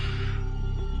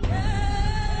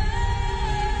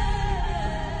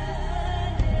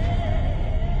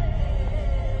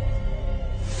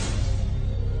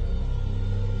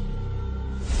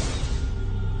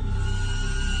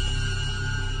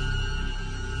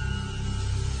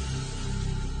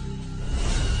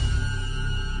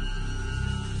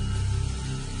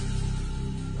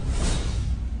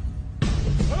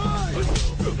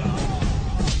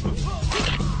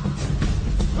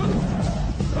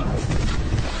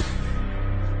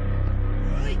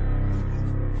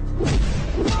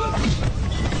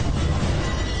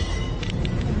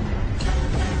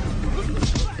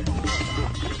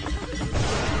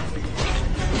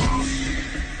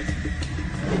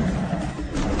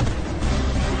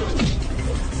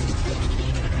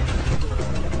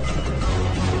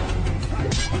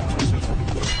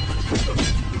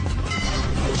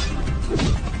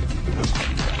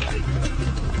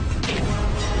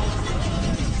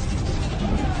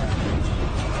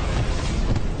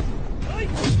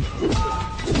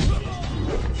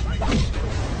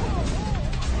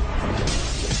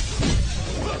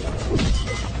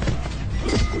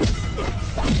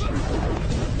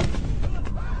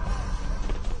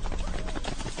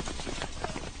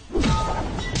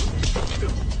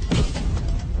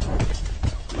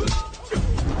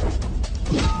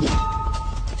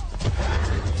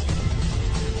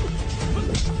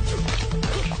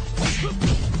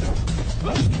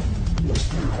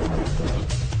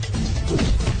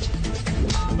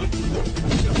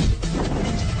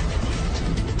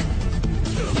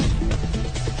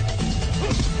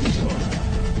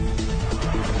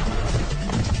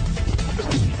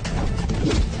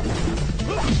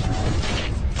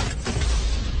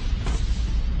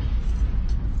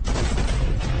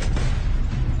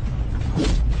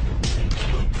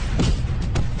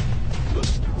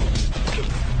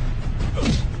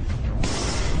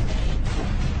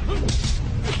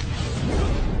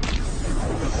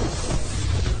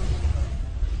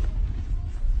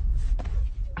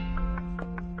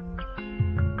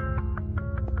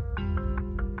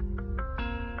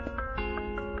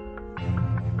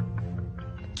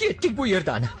 Ketdik bu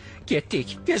yerdan.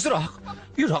 Ketdik. Tezroq.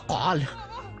 Yura qol.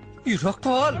 Yura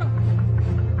qol.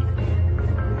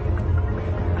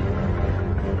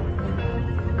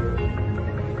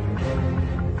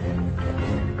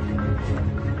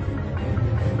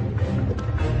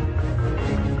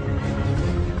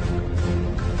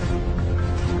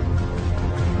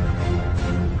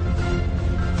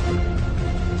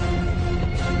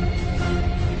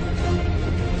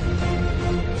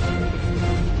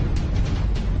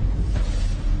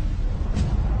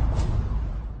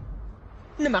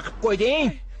 Nima qilib qo'yding?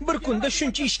 Bir kunda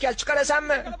shuncha ishkal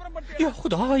chiqarasanmi? Yo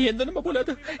xudo, endi nima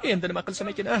bo'ladi? Endi nima qilsam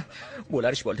ekan?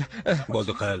 Bo'lar ish bo'ldi.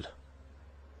 Bo'ldi qil.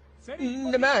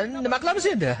 Nima qilamiz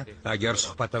endi? Agar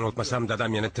suhbatdan o'tmasam,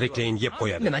 dadam meni tiriklayin yeb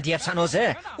qo'yadi. Nima deyapsan o'zi?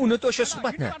 Unut o'sha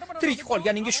suhbatni. Tirik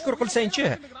qolganingga shukr qilsang-chi.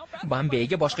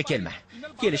 Bombeyga boshqa kelma.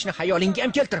 Kelishni xayolingga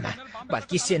ham keltirma.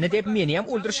 Balki seni deb meni ham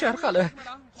o'ldirishar hali.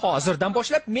 Hozirdan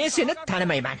boshlab men seni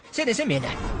tanimayman. Sen esa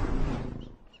meni.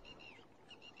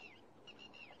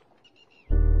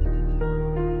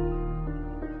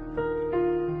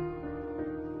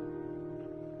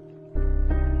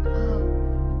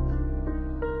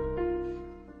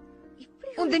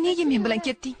 Unda nega men bilan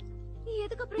ketding?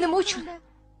 Nima uchun?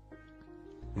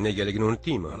 Negaligini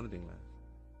unutdingmi?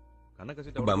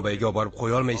 Bombeyga olib borib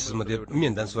qo'ya olmaysizmi deb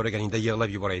mendan so'raganingda yig'lab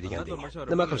yuboray deganding.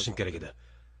 Nima qilishim kerak edi?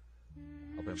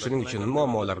 Shuning uchun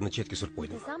muammolarni chetga surib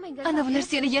qo'ydim. Ana bular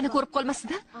seni yana ko'rib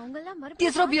qolmasidan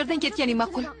tezroq bu yerdan ketganing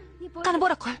ma'qul. Qani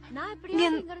bora qol.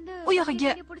 Men u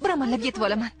yog'iga bir amallab yetib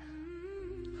olaman.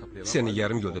 Seni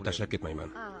yarim yo'lda tashlab ketmayman.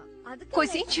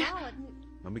 Qo'ysing-chi.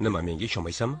 Nima, menga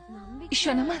ishonmaysanmi?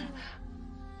 Ishonaman.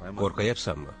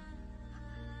 Qo'rqayapsanmi?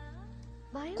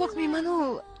 Qo'rqmayman-u.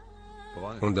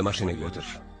 Unda mashinaga o'tir.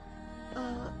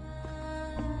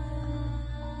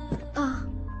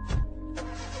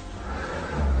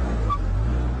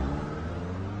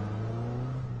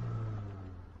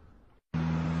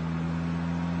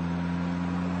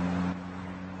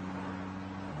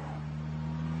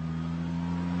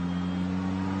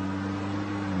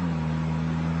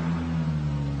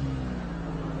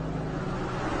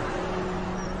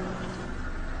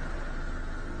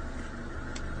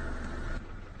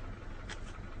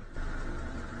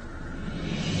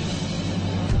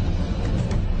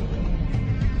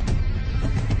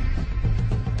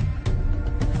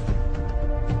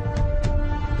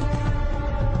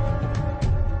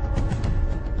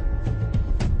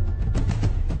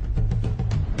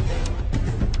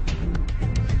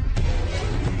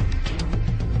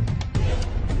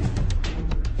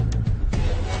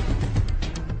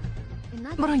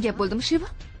 Biron gap bo'ldimi, Shiva?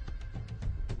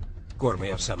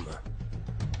 Ko'rmayapsanmi?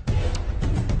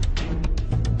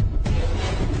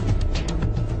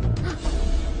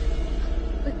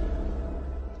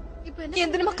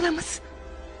 Endi nima qilamiz?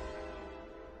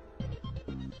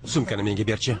 Sumkani menga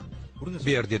berchi.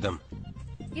 Ber dedim.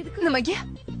 Nimaga?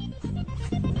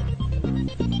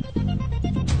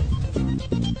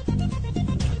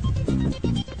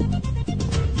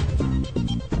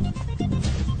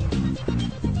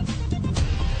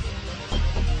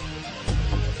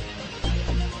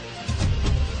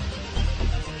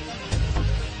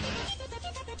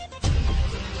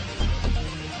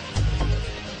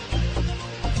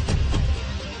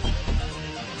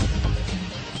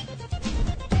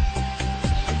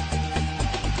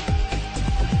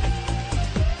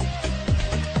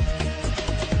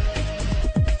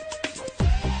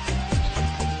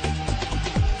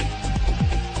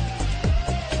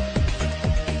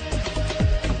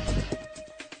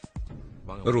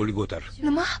 Rolga o'tir.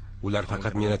 Nima? Ular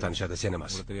faqat meni tanishadi, sen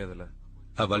emas.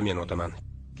 Avval men o'taman,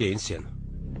 keyin sen.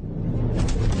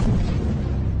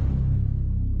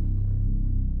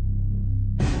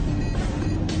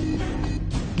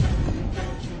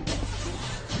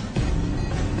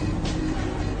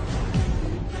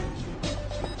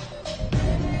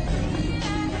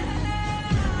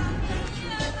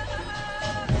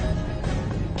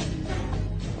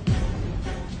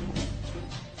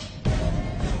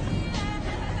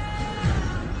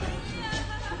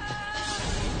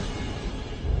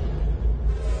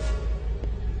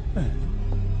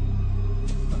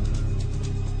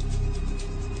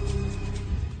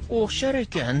 O'xshar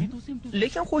ekan,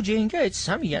 lekin xo'jayinga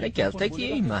aytsam yana kaltak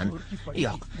yeyman.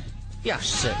 Yo'q,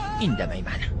 yaxshisi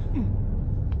indamayman.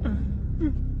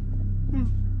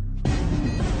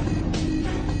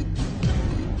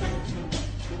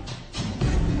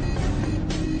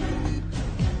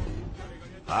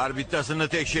 Har bittasini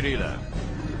tekshiringlar.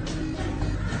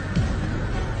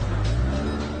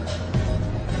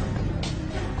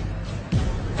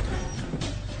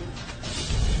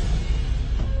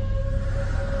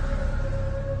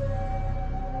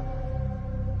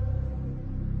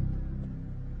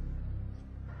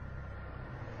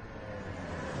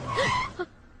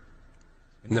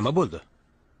 Nima bo'ldi?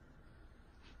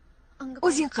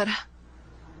 O'zing qara.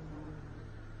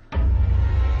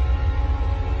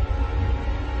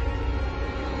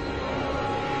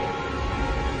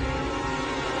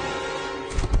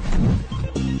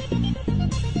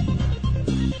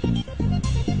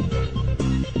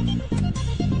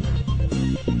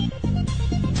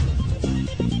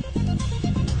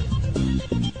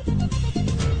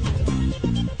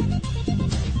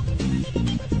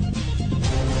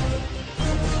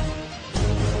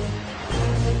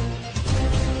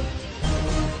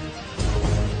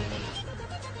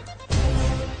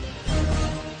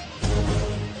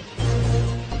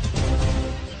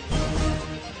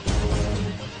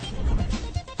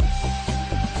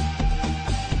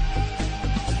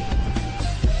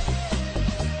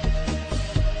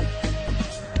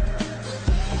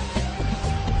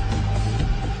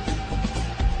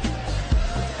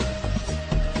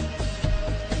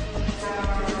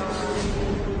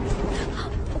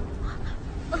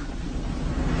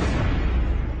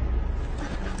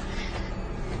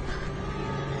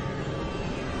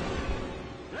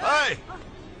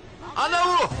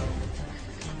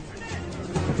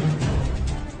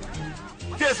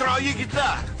 Tezroq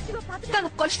yigitlar.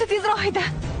 Tanib qolishdi, tezroq hayda.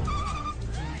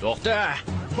 To'xta.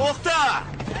 To'xta!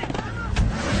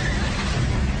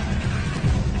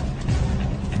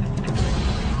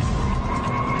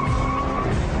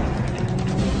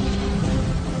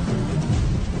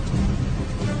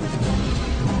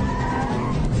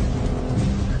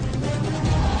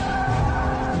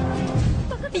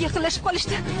 Yaqinlashib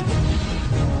qolishdi.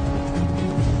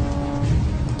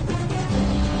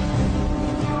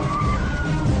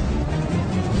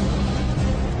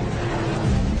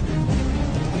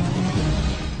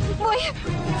 Voy!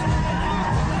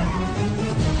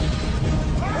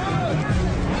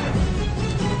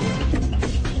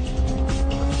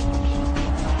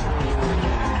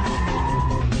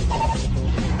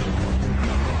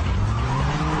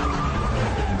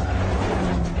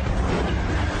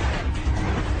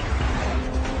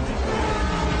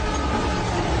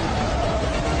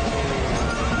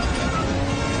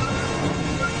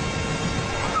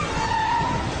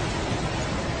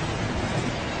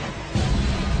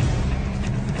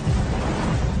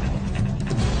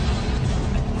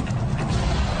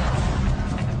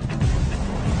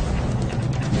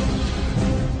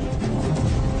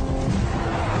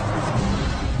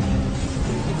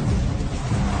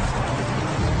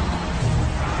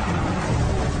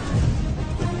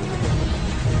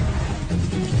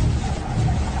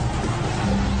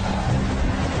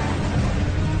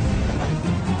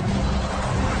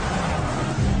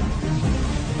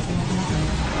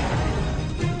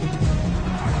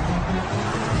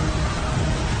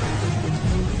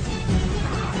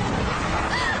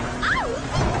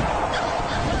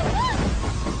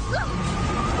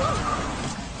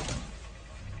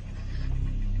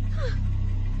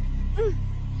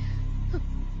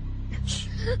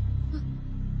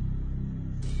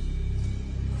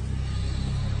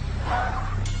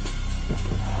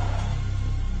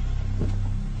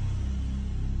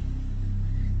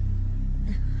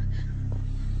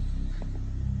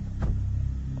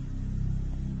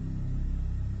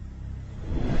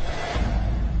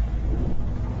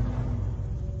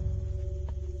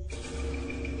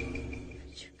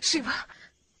 Shiva.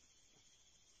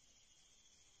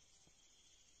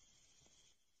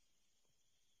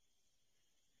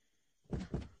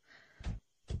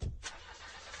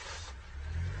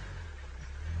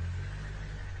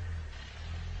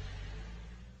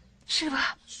 Shiva.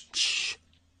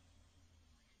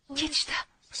 Ketishdi.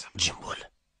 Jim bo'l.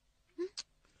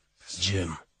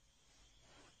 Jim.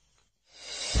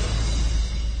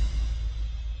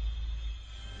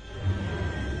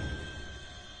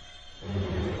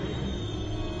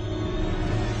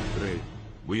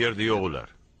 Bu yerda yo'q ular.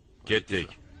 Ketdik.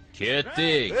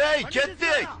 Ketdik. Hey,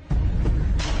 ketdik!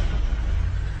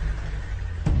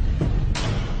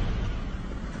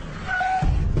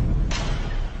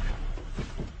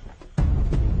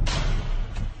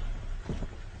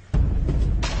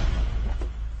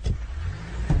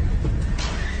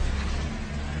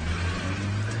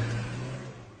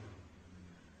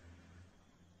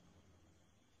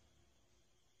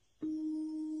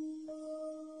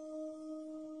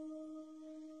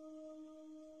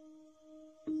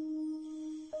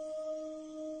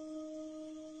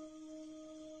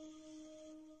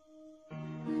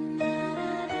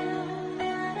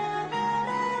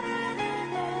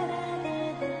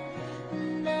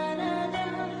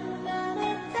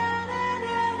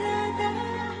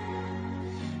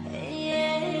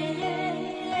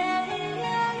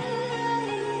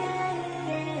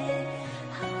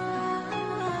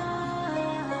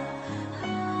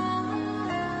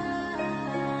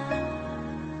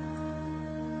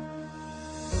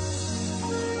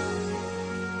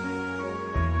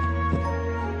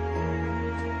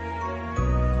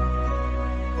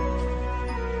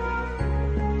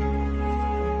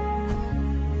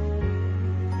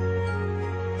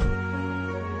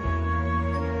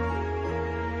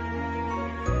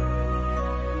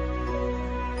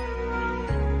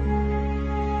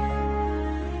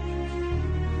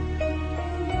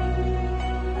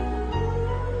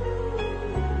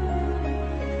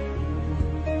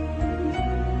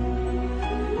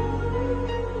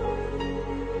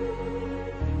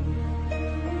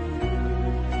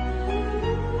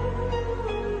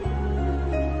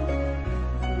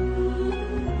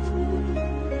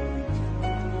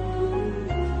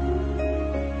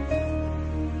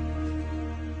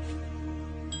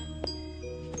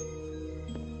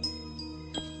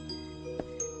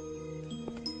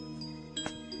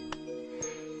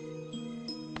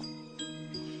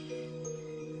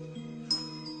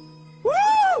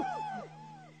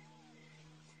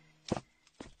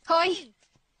 Hoy.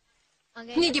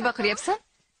 Nega baqiryapsan?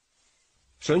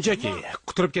 Shunchaki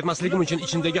quturib ketmasligim uchun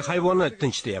ichimdagi hayvonni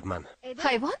tinchitayapman.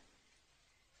 Hayvon?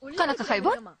 Qanaqa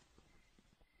hayvon?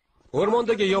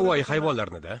 O'rmondagi yovvoyi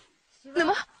hayvonlarni-da.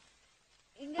 Nima?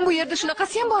 Bu yerda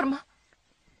shunaqasi ham bormi?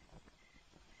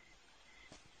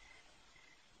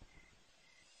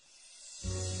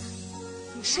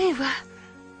 Sheva,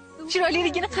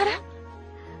 chiroyliligini qara.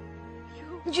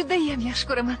 Juda ham yaxshi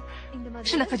ko'raman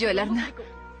shunaqa joylarni.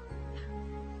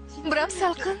 Biram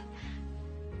salqin.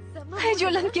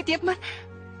 Hayajonlanib ketyapman.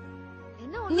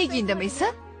 Nega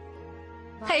indamaysan?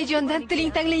 Hayajondan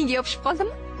tiling tanglangga yopishib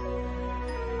qoldimi?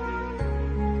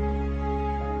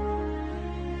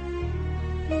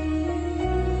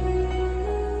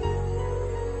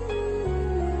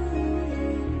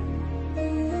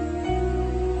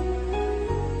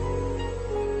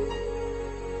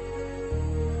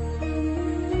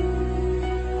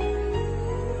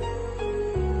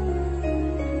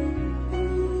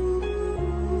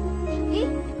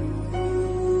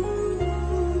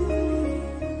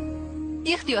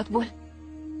 Ehtiyot bo'l.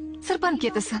 Sirpanib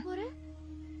ketasan.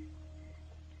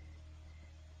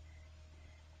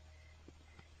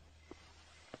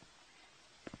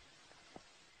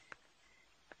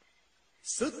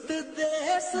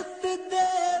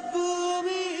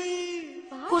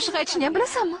 Qo'shiq aytishni ham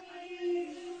bilasanmi?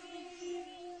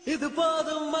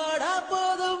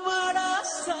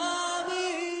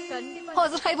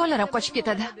 Hozir hayvonlar ham qochib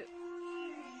ketadi.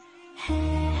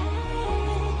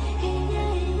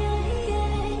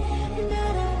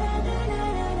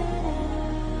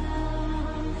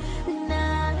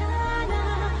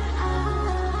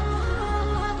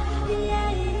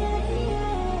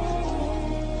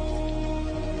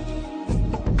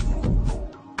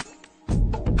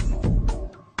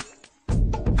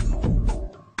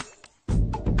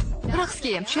 Raqsga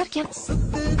ham tusharkan.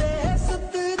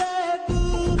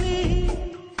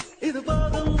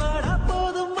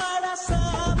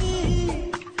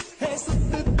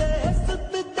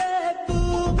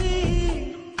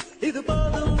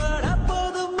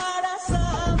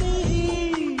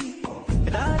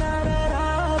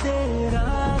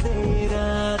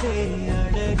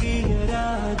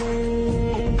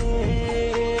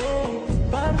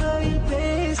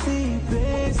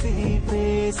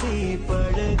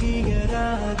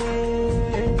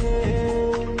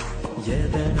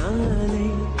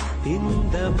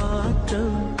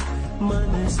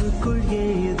 மனசுக்குள்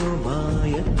ஏதோ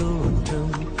மாய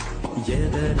தோற்றம்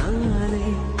எதனாலே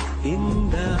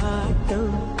இந்த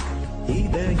ஆட்டம்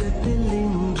இதயத்தில்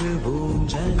இன்று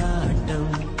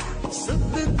ஊஞ்சலாட்டம்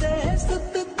சுத்துதே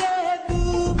சுத்துதே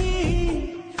பூமி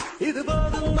இது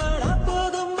போதும் மாடா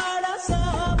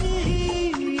சாமி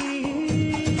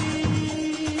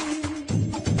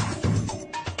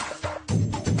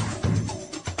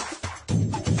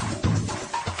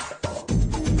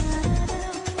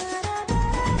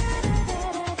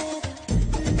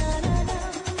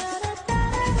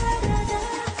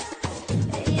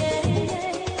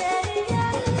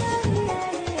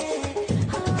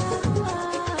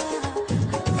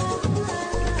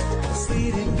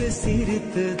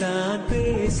சிரித்துதான்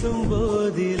பேசும்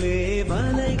போதிலே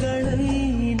வலைகளை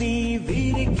நீ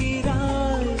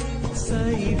விரிக்கிறாய்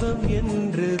சைவம்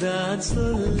என்றுதான்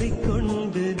சொல்லிக்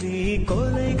கொண்டு நீ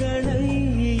கொலைகளை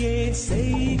ஏன்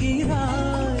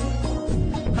செய்கிறாய்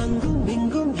அங்கும்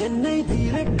இங்கும் என்னை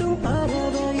விரட்டும்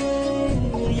பறவையே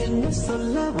என்ன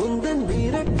சொல்ல உந்தன்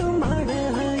விரட்டும்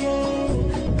அழகையே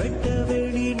வெட்ட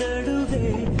வெளி நடுவே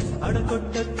அட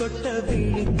கொட்ட கொட்ட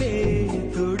விழித்தே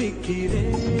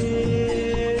துடிக்கிறேன்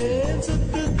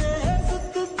சுத்துதே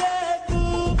சுத்துதே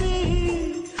பூமி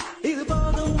இது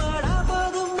போதும் மாடா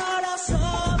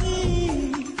சாமி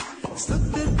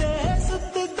சுத்துதே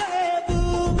சுத்துதே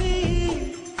பூமி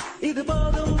இது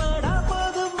போதும் மாடா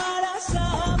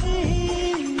சாமி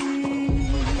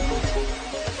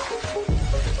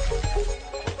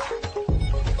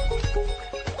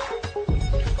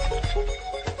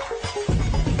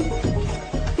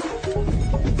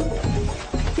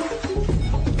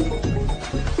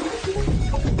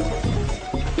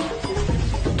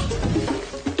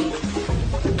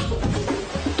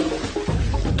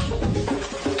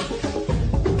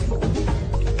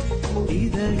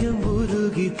இதயம்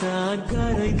உருகித்தான்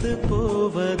கரைத்து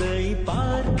போவதை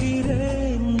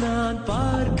பார்க்கிறேன் நான்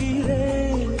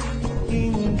பார்க்கிறேன்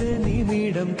இந்த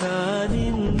நிமிடம் தான்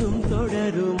இன்னும்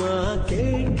தொடருமா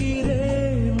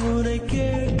கேட்கிறேன் உன்னை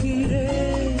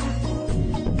கேட்கிறேன்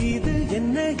இது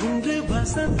என்ன இன்று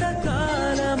வசந்த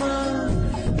காலமா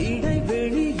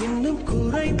இடைவெளி இன்னும்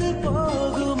குறைந்து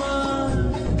போகுமா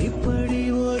இப்படி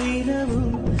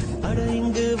ஓரிரவும் அட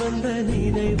இங்கு வந்த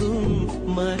நினைவும்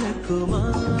மறக்குமா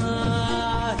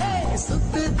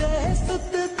சுத்துதே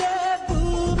சுத்துதே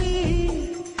பூமி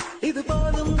இது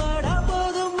போதும் மாடா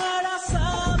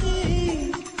சாமி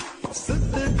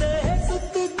சுத்துதே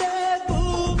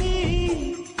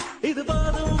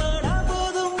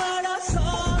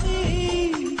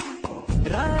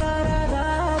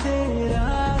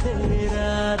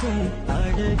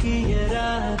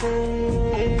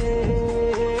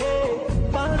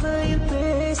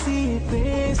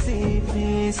பேசி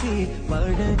பேசி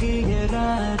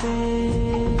பழகியராதே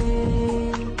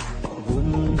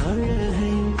உன்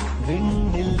அழகை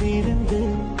விண்ணில் இருந்து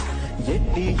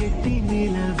எட்டி எட்டி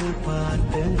நிலவு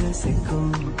பார்த்து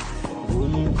ரசிக்கும்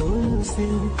உன்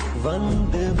கோசில்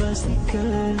வந்து வசிக்க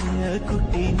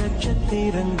குட்டி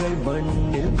நட்சத்திரங்கள்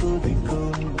மண்ணில்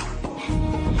குதிக்கும்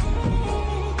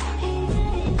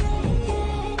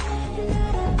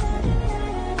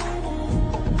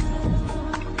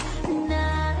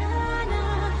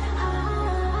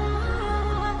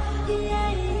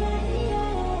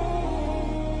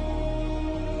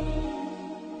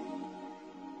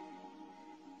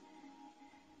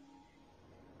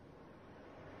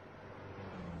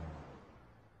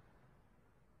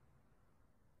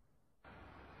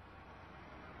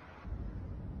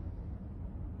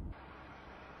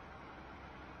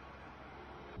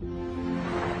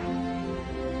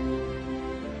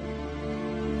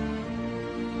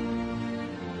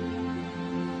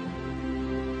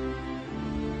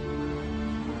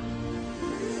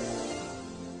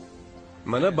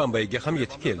Mana Bombayga ham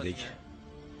yetib keldik.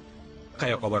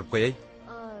 Qayoqqa borib qo'yay?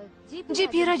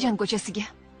 GP Rajan ko'chasiga.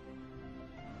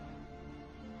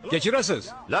 Kechirasiz.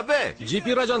 Labbay. GP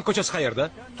Rajan ko'chasi qayerda?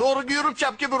 To'g'riga yurib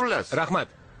chapga burilasiz. Rahmat.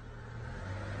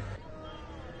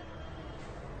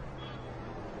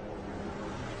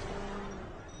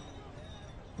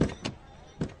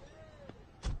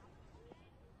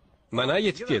 Mana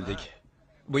yetib keldik.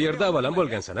 Bu yerda avvalan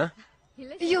bo'lgansan-a?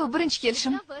 Yo'q, birinchi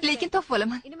kelishim, lekin topib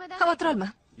olaman. Xavotir olma.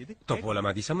 Topib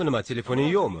olaman deysanmi, nima telefoning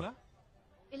yo'qmi?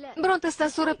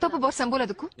 Birontasidan so'rab topib borsam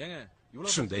bo'ladi-ku.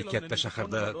 Shunday katta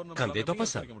shaharda qanday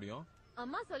topasan?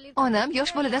 Onam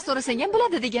yosh boladan so'rasang ham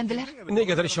bo'ladi degandilar.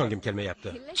 Negadir ishongim kelmayapti.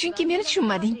 Chunki meni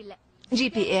tushunmading.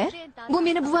 GPR bu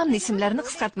meni buvamning ismlarini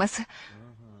qisqartmasi.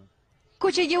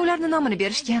 Ko'chaga ularning nomini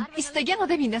berishgan. Istagan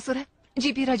odamingdan so'ra.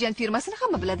 GP Rajan firmasini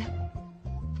hamma biladi.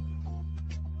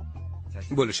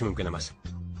 Bo'lishi mumkin emas.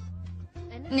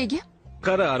 Nega?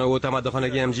 Qara, ana u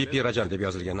tamaddixonaga ham GP Rajan deb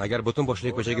yozilgan. Agar butun boshli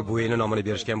ko'chaga buvayni nomini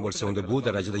berishgan bo'lsa, unda bu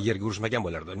darajada yerga urishmagan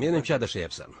bo'lardi. Menimcha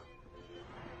adashayapsan.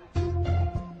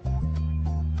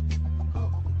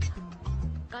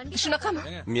 Shunaqami?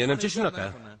 Menimcha shunaqa.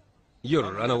 Yur,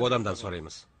 ana u odamdan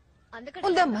so'raymiz.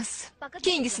 Undan emas,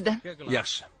 keyingisidan.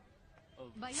 Yaxshi.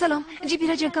 Salom, GP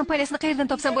Rajan kompaniyasini qayerdan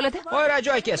topsam bo'ladi? Voy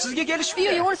Rajo aka, sizga kelishib.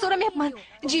 Yo'q, uni so'ramayapman.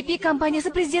 GP kompaniyasi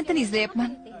prezidentini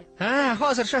izlayapman. Ha,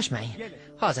 hozir shoshmang.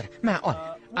 Hozir, men ol.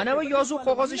 Ana bu yozuv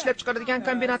qog'oz ishlab chiqaradigan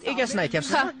kombinat egasini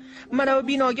aytyapsizmi? Mana bu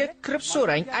binoga kirib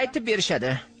so'rang, aytib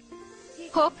berishadi.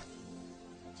 Xo'p.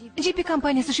 GP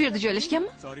kompaniyasi shu yerda joylashganmi?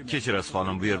 Kechirasiz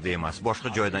xonim, bu yerda emas, boshqa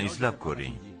joydan izlab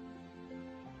ko'ring.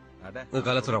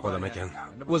 G'alatiroq odam ekan.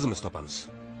 O'zimiz topamiz.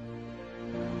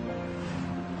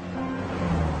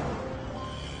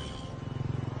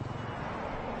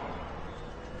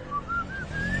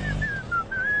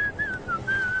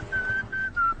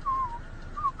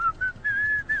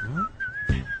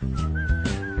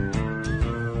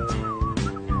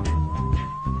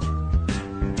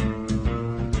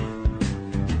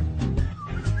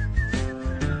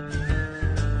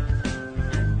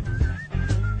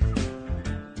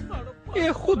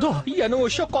 Xudo, yana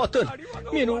o'sha qotil.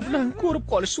 Meni u bilan ko'rib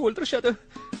qolishni o'ldirishadi.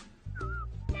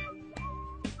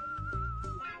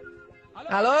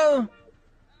 Alo?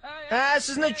 Ha,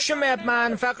 sizni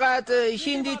tushunmayapman, faqat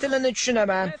hindi tilini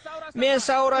tushunaman. Men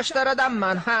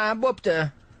Saurashtradanman. Ha, bo'pti.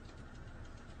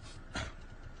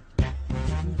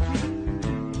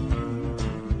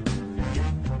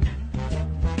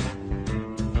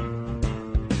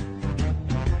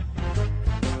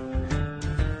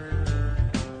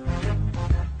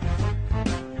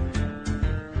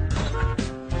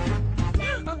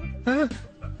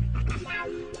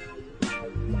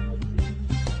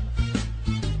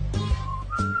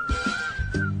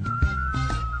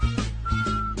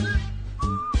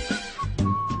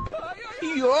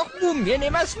 Yo'q, bu men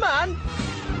emasman.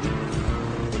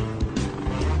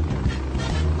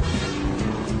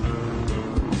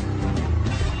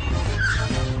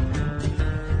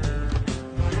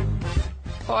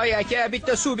 Hoy aka,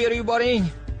 bitta suv berib yuboring.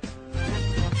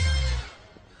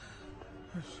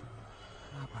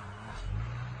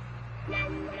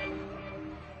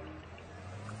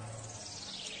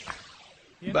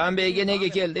 Bombayga nega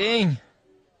kelding?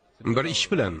 Bir ish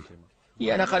bilan.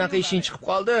 Yana qanaqa ishing chiqib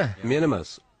qoldi? Men emas.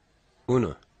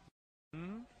 Uni.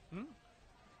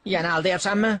 Yana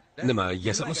aldayapsanmi? Nima,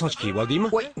 yasama soch kiyib oldingmi?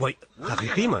 Voy,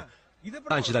 haqiqiymi?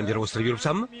 Anchadan beri o'stirib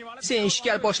yuribsanmi? Sen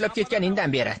ishga boshlab ketganingdan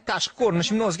beri tashqi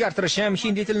ko'rinishimni o'zgartirishim,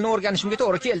 hindi tilini o'rganishimga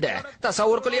to'g'ri keldi.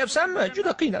 Tasavvur qilyapsanmi?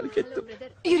 Juda qiynalib ketdim.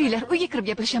 Yuringlar, uyga kirib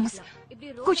gaplashamiz.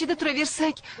 Ko'chada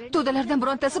turaversak, to'dalardan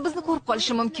birontasi bizni ko'rib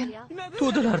qolishi mumkin.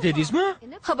 To'dalar dedingizmi?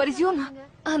 Xabaringiz yo'qmi?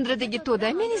 Andradagi to'da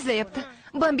meni izlayapti.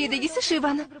 Bambedagisi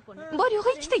Shivani. Bor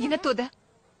yo'g'i ikkitagina to'da.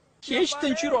 Hech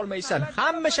tinch yurolmaysan.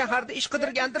 Hamma shaharda ish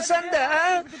qidirgandirsan-da.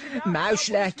 Men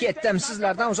ushla ketdim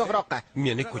sizlardan uzoqroqqa.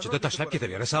 Meni ko'chada tashlab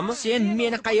ketaverasanmi? Sen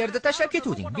meni qayerda tashlab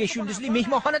ketuvding? 5 yulduzli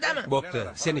mehmonxonadami? Bo'pti,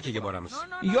 senikiga boramiz.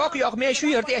 Yo'q, men shu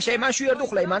yerda yashayman, shu yerda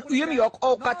uxlayman. Uyim yo'q,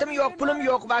 ovqatim yo'q, pulim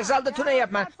yo'q, vokzalda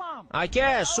tunayapman. Aka,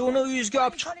 suvni uyingizga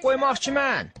olib chiqib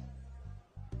qo'ymoqchiman.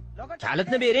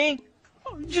 Kalitni bering.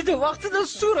 Juda vaqtida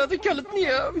so'radi kalitni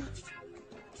ham.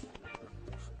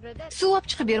 Suv olib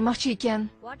chiqib bermoqchi ekan.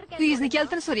 Uyingizni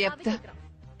kalitini so'rayapti.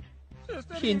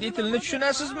 Hindi tilini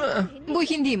tushunasizmi? Bu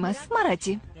hindi emas,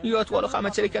 marati. Yotvoli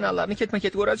hammachilik kanallarni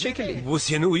ketma-ket ko'radi shekilli. Bu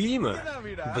seni uyingmi?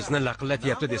 Bizni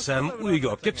laqillatyapti desam, uyiga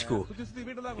olib ketdi-ku.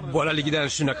 Bolaligidan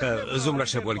shunaqa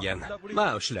zumrasha bo'lgan. Ma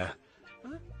ushla.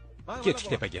 Ketdik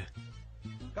tepaga.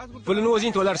 Pulini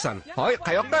o'zing to'larsan. Hoy,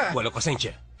 qayoqqa? Bo'la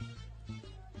qolsang-chi.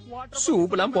 Suv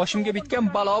bilan boshimga bitgan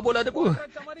balo bo'ladi bu.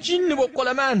 Jinni bo'lib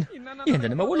qolaman. Endi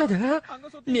nima bo'ladi, ha?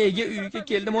 Nega uyga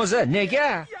keldim o'zi? Nega?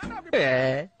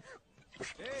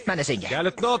 Mana senga.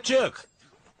 Kalitni olib chiq.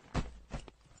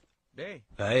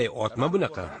 Hey, otma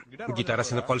bunaqa. Gitara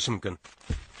sinib qolishi mumkin.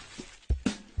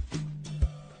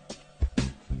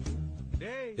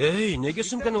 Ey, nega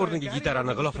sumkani o'rniga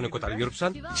gitarani g'ilofini ko'tarib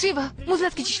yuribsan? Shiva,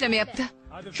 muzlatkich ishlamayapti.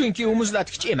 Chunki u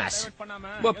muzlatkich emas.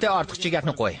 Bo'pti, ortiqcha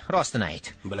gapni qo'y. Rostini ayt.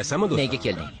 Bilasanmi do'stim? Nega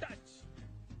kelding?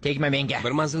 Tegma menga.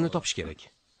 Bir manzilni topish kerak.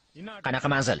 Qanaqa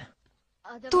manzil?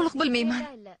 To'liq bilmayman.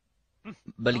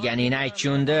 Bilganingni ayt-chi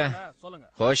unda.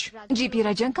 Xo'sh. GP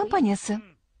Rajan kompaniyasi.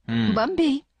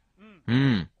 Bombay.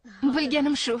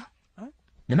 Bilganim shu.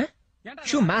 Nima?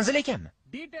 Shu manzil ekanmi?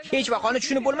 Hech vaqoni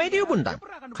tushunib bo'lmaydi-yu bundan.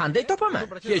 Qanday topaman?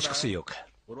 Hech qisi yo'q.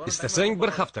 Istasang bir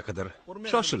hafta qidir.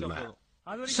 Shoshilma.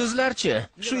 Sizlarchi?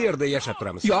 Shu yerda yashab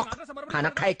turamiz. Yo'q. Qani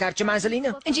qaytarchi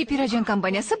manzilingni? GP Rajan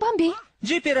kompaniyasi Bombay.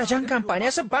 GP Rajan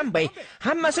kompaniyasi Bombay.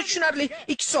 Hammasi tushunarli.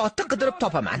 2 soatda qidirib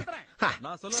topaman. Ha,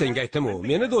 Senga aytdim-ku,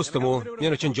 meni do'stim-u,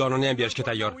 men uchun jonini ham berishga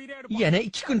tayyor. yana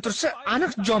 2 kun tursa,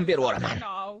 aniq jon berib o'raman.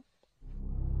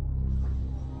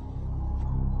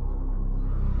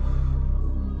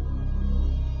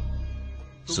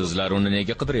 Sizlar uni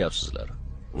nega qidiryapsizlar?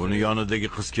 Uni yonidagi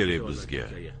qiz kerak bizga.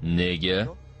 Nega?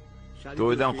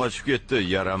 To'ydan qochib ketdi,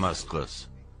 yaramas qiz.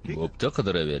 Bo'pti,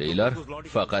 qidiraveringlar,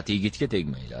 faqat yigitga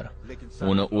tegmanglar.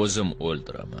 Uni o'zim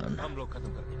o'ldiraman.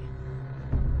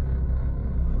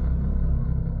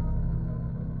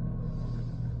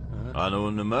 Ana u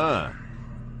nima?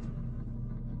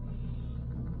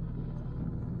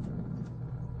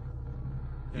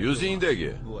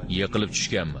 Yuzingdagi Yiqilib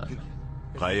tushganman.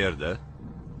 qayerda?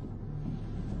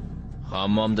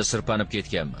 Hammomda sirpanib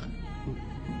ketganman.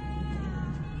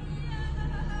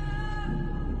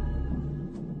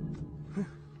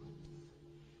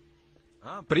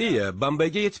 Priya,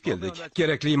 Bombayga yetib keldik.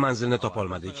 Kerakli manzilni topa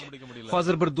olmadik.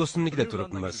 Hozir bir do'stimnikida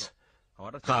turibmiz.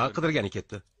 Ha, qidirgani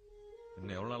ketdi.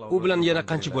 U bilan yana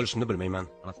qancha bo'lishini bilmayman,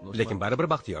 lekin baribir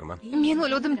baxtiyorman. Men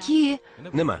o'yladimki,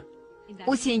 Nima?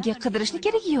 u senga qidirishni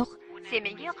keragi yo'q. Sen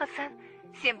menga yoqasan,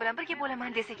 sen bilan birga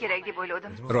bo'laman desa kerak deb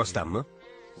o'yladim. Rostdanmi?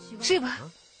 Shiva,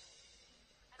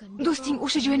 do'sting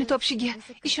o'sha joyni topishiga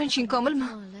ishonching komilmi?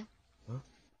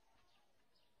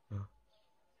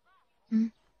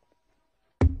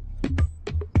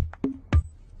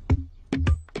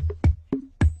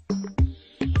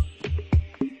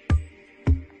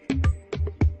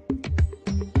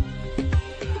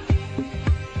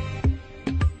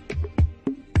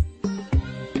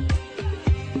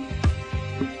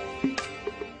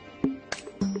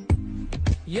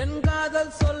 என்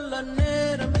காதல் சொல்ல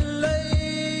நேரமில்லை,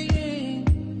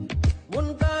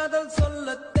 உன் காதல்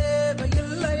சொல்ல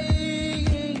தேவையில்லை,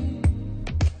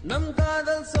 நம்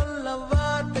காதல் சொல்ல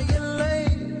வார்த்தை இல்லை,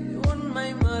 உண்மை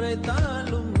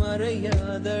மறைத்தாலும்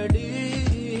மறையாதடி,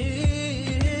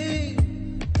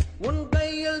 உன்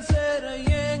கையில் சேர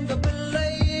ஏங்க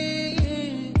பிள்ளை,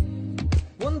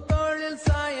 உன் தோளில்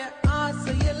சாய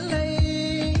ஆசை இல்லை,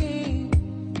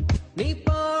 நீ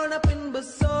போன பின்பு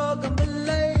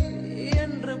சோகமில்லை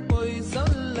என்று பொய்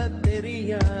சொல்ல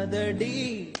தெரியாதடி,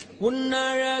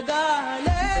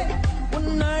 உன்னழகாலே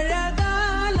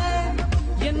உன்னழகாலே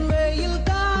என் வெயில்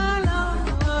காலம்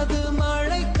அது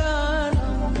மழை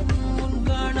காலம், உன்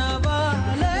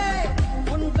கனவாலே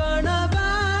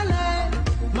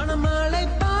மணமழை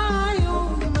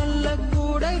பாயும் நல்ல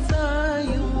கூடை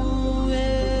சாயும்,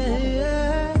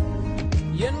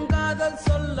 என் காதல்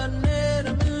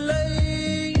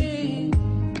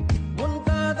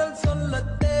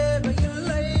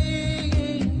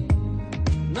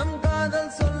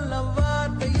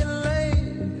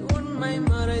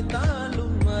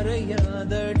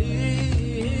மறையாதடி.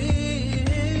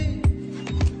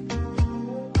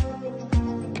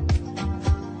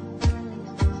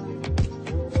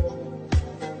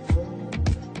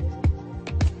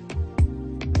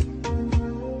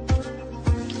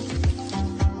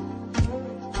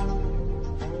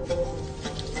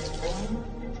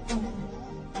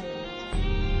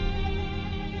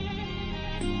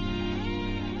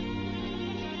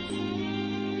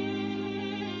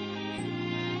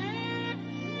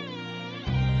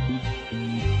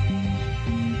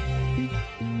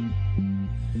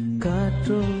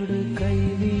 காற்றோடு கை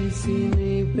வீசி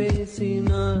நீ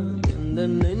பேசினான் எந்த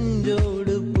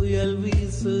நெஞ்சோடு புயல்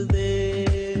வீசுதே.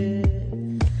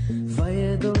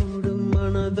 வயதோடும்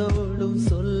மனதோடும்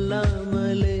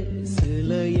சொல்லாமலே சில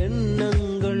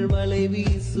எண்ணங்கள் வலை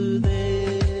வீசுதே.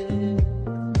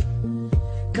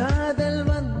 காதல்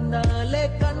வந்தாலே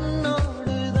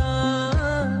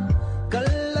கண்ணோடுதான்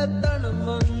கள்ளத்தனம்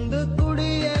வந்து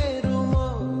குடியேறுமோ.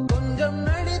 கொஞ்சம்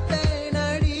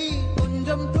நடித்தேனடி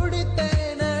கொஞ்சம்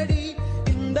துடித்தேனடி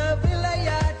இந்த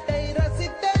விளையாட்டை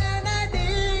ரசித்தேனடி.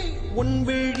 உன்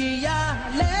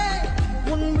விழியாலே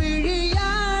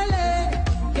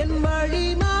என் வழி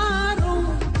மாறும்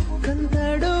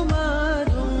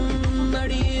கந்தடுமாறும்.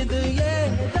 நடியது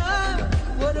ஏதா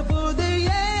ஒரு புது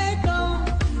ஏகம்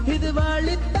இது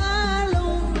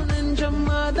வழித்தாலும் நெஞ்சம்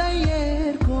அதை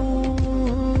ஏற்கும்.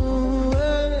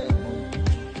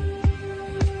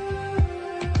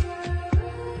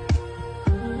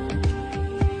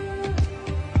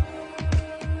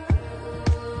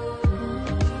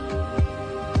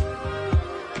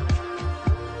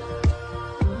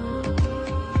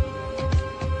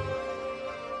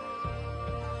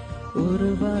 ஒரு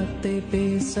வார்த்தை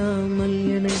பேசாமல்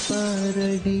என்னை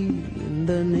பாரடி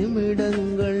இந்த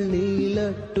நிமிடங்கள்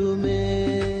நீளட்டுமே.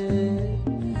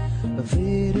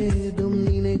 வேறேதும்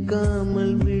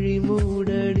நினைக்காமல் விழி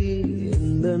மூடடி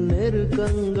இந்த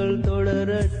நெருக்கங்கள்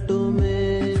தொடரட்டுமே.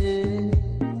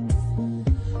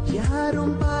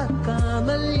 யாரும்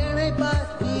பார்க்காமல் என்னை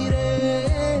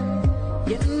பார்க்கிறேன்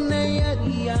என்னை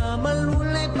அறியாமல்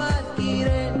உன்னை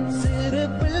பார்க்கிறேன். சிறு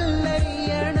பிள்ளை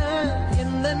என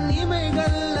எந்த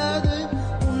இமைகள் அது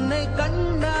உன்னை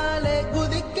கண்டாலே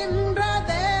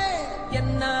குதிக்கின்றதே.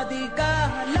 என்னாதி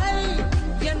காலை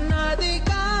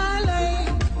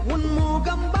உன்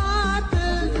முகம் பார்த்து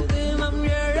தினம்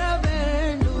எழ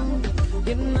வேண்டும்.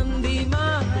 என் நந்தி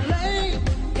மாலை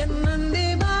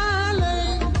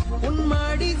உன்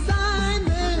மடி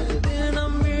சாய்ந்து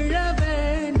தினம் விழ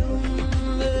வேண்டும்.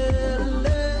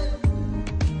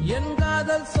 என்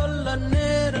காதல் சொல்ல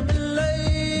நேரமில்லை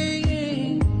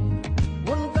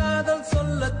உன் காதல்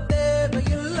சொல்ல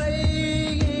தேவையில்லை.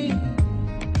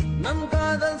 நம்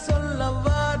காதல் சொல்ல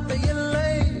வார்த்தை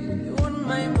இல்லை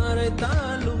உண்மை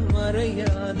மறைத்தாலும்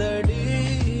மறையாதடி.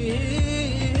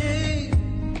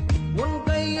 உன்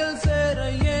கையில் சேர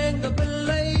ஏங்க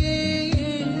பிள்ளை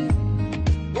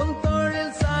உன்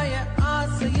தோளில் சாய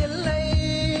ஆசை இல்லை.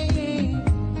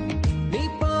 நீ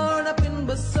போன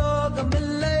பின்பு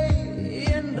சோகமில்லை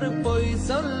என்று பொய்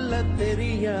சொல்ல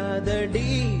தெரியாதடி.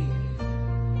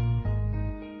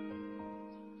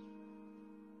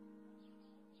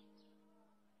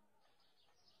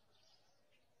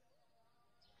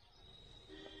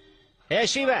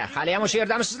 Shiva, hali ham o'sha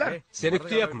yerdamisizlar? Seni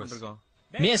kutyapmiz.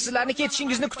 Men sizlarni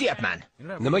ketishingizni kutyapman.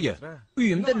 Nimaga?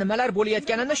 Uyimda nimalar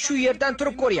bo'layotganini shu yerdan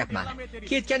turib ko'ryapman.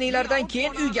 Ketganinglardan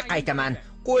keyin uyga qaytaman.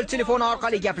 Qo'l telefoni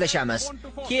orqali gaplashamiz.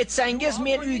 Ketsangiz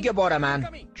men uyga boraman.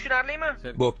 Tushunarlimi?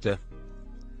 Bo'pti.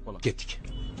 Ketdik.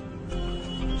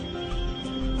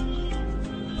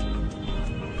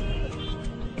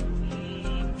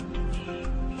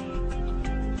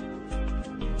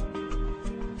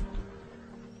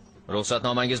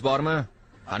 Ruxsatnomangiz bormi?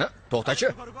 Ana, to'xtachi.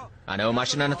 Ana u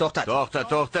mashinani to'xtat.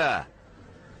 To'xta.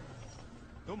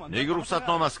 Nega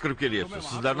ruxsatnomasi kirib kelyapsiz?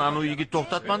 Sizlarni anu yigit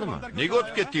to'xtatmadimi? Nega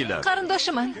o'tib ketdinglar?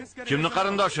 Qarindoshiman. Kimni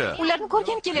qarindoshi? Ularni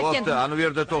ko'rgani kelayotgandim. Bo'pti, anu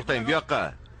yerda to'xtang, bu yoqqa.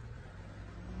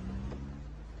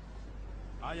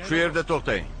 Shu yerda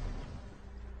to'xtang.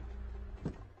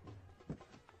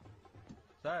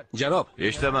 Janob,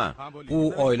 eshitaman. u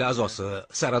oila a'zosi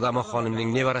Saradama xonimning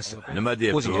nevarasi. Nima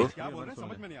deyapti u?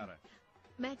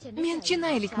 Men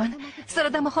Chinaylikman.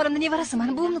 Saradama xonimning nevarasiman.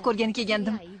 Buvimni ko'rgani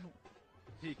kelgandim.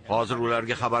 Hozir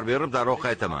ularga xabar berib darrov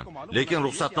qaytaman. Lekin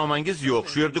ruxsatnomangiz yo'q,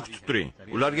 shu yerda kutib turing.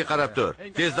 Ularga qarab tur.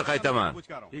 Tezda qaytaman.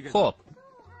 Xo'p.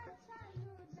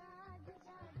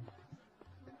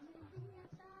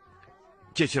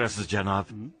 Kechirasiz janob.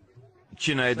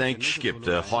 Chinaydan kishi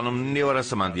kelibdi. Xonimning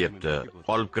nevarasiman deyapti.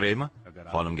 Olib kiraymi?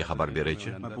 Xonimga xabar beraychi.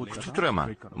 Kutib turaman.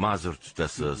 Ma'zur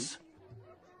tutasiz.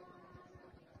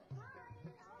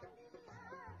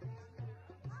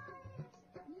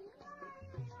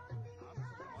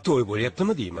 to'y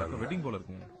bo'lyaptimi deyman.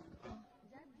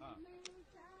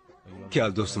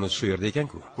 Kal do'stimiz shu yerda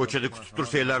ekan-ku. Ko'chada kutib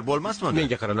tursanglar bo'lmasmidi?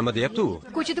 Menga qara nima deyapti u?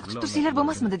 Ko'chada kutib tursanglar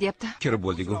bo'lmasmidi deyapti. Kirib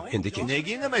bo'ldik-ku, endi ket.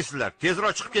 Nega indamaysizlar?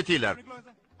 Tezroq chiqib ketinglar.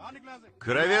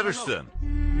 Kiraverishsin.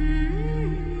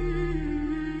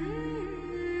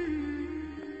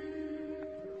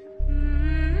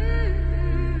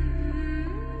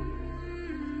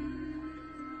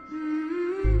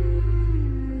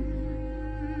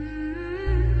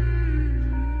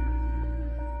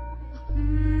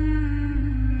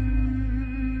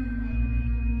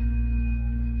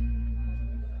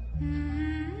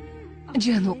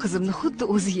 Janu qizimni xuddi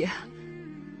o'ziga.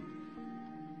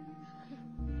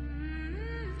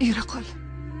 Yura qol.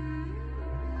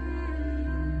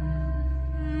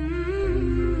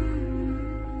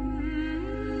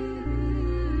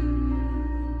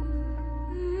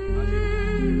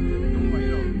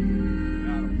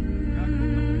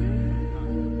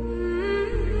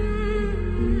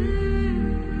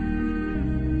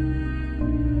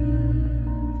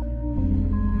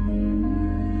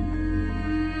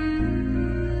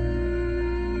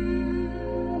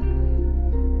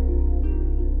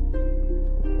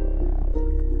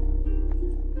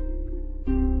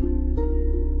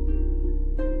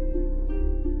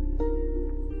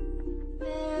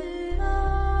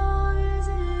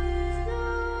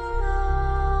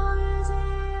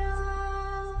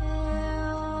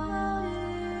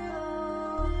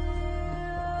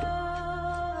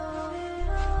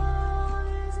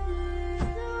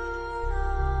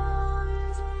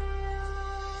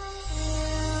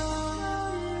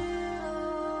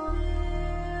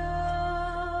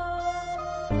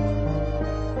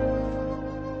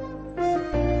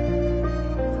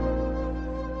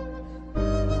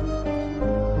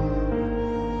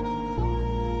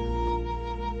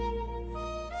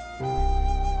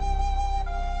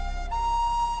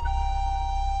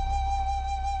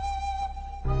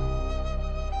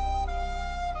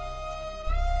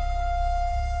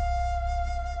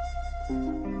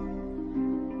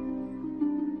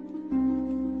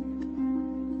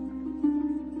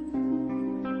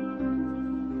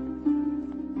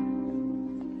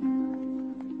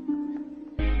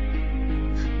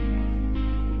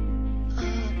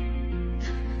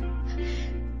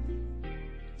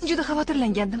 Juda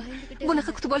xavotirlangandim.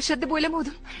 Bunaqa kutib olishadi deb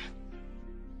o'ylamadim.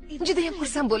 Juda ham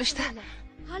xursand bo'lishdi.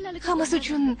 Hammasi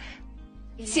uchun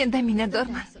sendan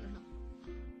minnatdorman.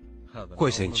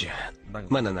 Qo'ysangchi.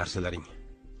 Mana narsalaring.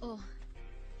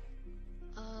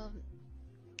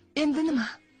 Endi nima?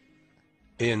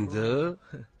 Endi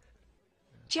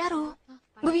Charu,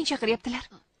 buving chaqiryaptilar.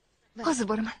 Hozir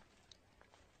boraman.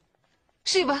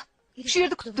 Shiva, shu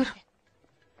yerda kutib tur.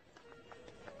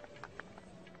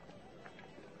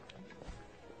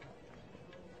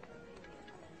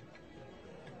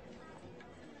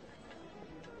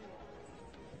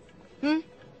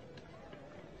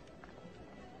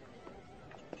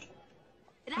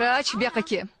 Rach, bu yoqqa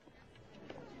kel.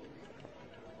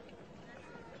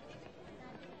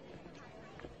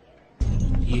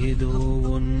 ஏதோ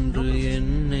ஒன்று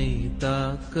என்னை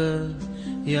தாக்க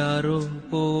யாரோ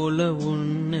போல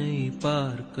உன்னை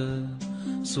பார்க்க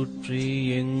சுற்றி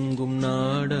எங்கும்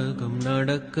நாடகம்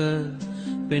நடக்க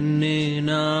பெண்ணே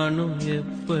நானும்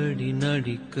எப்படி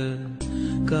நடிக்க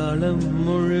காலம்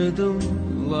முழுதும்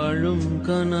வாழும்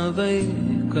கனவை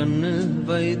கண்ணில்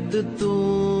வைத்து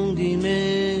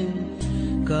தூங்கினேன்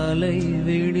காலை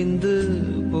விடிந்து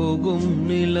போகும்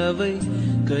நிலவை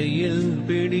கையில்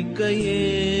பிடிக்க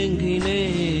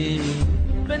ஏங்கினேன்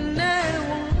பெண்ணே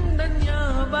உந்தன்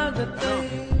ஞாபகத்தை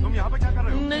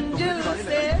நெஞ்சில்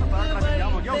சேர்த்து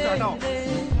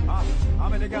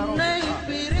உன்னை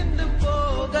பிரிந்து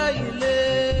போகையிலே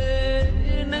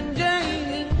நெஞ்சை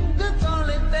இங்கு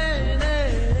தொலைத்தேனே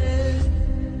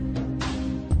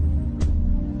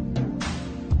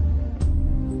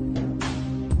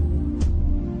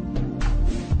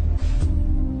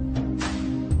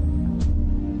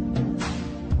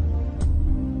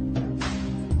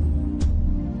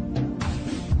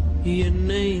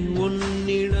என்னை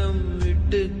உன்னிடம்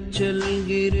விட்டு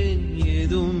செல்கிறேன்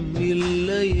ஏதும்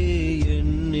இல்லையே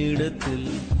என்னிடத்தில்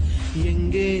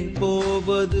எங்கே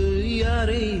போவது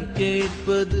யாரை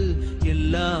கேட்பது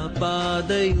எல்லா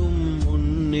பாதையும்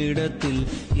உன்னிடத்தில்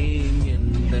ஏன்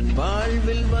எந்தன்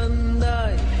வாழ்வில்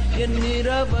வந்தாய் என்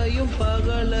இரவையும்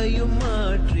பகலையும்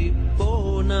மாற்றி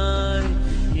போனாய்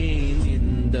ஏன்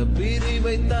இந்த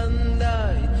பிரிவை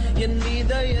தந்தாய் என்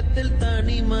இதயத்தில்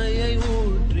தனிமையை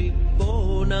ஊற்றி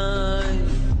போனாய்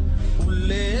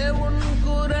உள்ளே உன்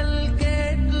குரல்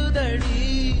கேட்குதடி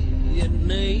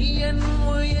என்னை என்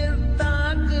உயிர்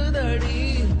தாக்குதடி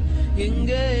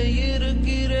எங்கே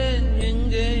இருக்கிறேன்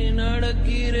எங்கே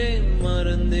நடக்கிறேன்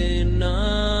மறந்தேன்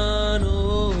நானோ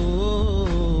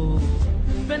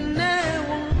பெண்ணே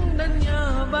உந்தன்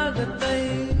ஞாபகத்தை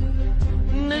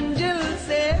நெஞ்சில்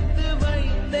சேர்த்து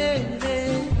வைத்தேனே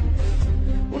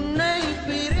உன்னை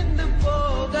பிரிந்து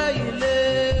போகையிலே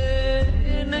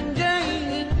நெஞ்சை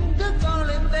இங்கு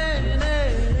தொலைத்தேனே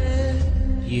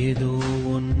ஏதோ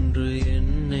ஒன்று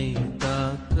என்னை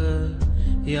தாக்க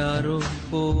யாரோ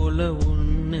போல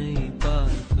உன்னை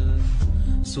பார்க்க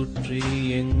சுற்றி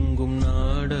எங்கும்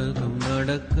நாடகம்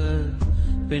நடக்க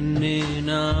பெண்ணே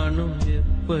நானும்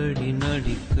எப்படி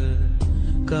நடிக்க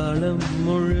காலம்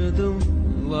முழுதும்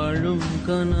வாழும்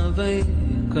கனவை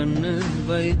கண்ணில்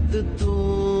வைத்து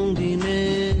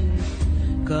தூங்கினேன்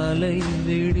காலை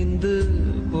விடிந்து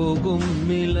போகும்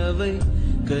நிலவை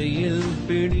கையில்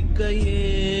பிடிக்க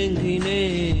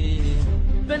ஏங்கினேன்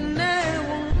பெண்ணே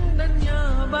உந்தன்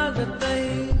ஞாபகத்தை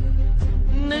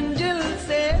நெஞ்சில்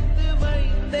சேர்த்து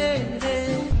வைத்தேனே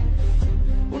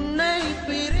உன்னை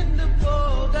பிரிந்து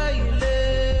போகையிலே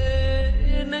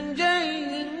நெஞ்சை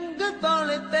இங்கு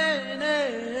தொலைத்தேனே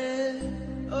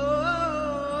ஓ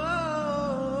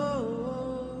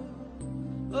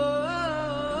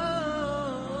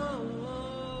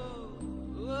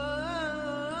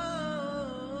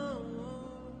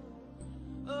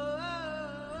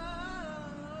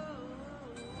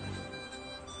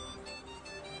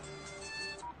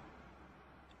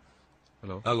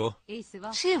Alo.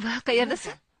 Shiva,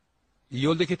 qayerdasan?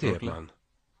 Yo'lda ketyapman.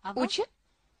 Uchi?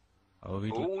 U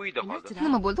uyda qoldi.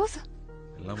 Nima bo'ldi o'zi?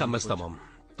 Hammasi tamom.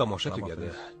 Tomosha tugadi.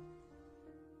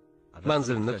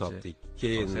 Manzilni topdik.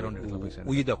 Keyin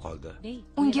uyida qoldi.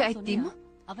 Unga aytdingmi?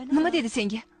 Nima dedi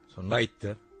senga? Aytdi.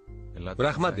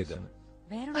 Rahmat dedi.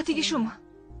 Atigi shumi?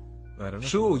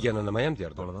 Shu yana nima ham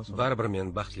derdi. Baribir men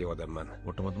baxtli odamman.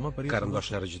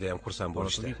 Qarindoshlari juda ham xursand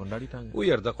bo'lishdi. U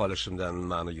yerda qolishimdan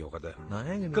ma'ni yo'q edi.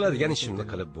 Qiladigan ishimni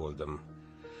qilib bo'ldim.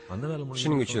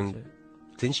 Shuning uchun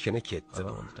tinchgina ketdim.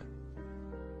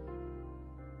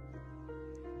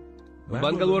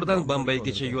 Bangalordan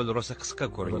Bombaygacha yo'l rosa qisqa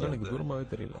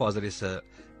ko'ringandi. Hozir esa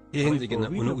endigina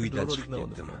uni uydan chiqib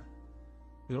ketdim.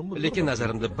 Lekin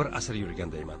nazarimda bir asr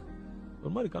yurgandayman.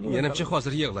 Menimcha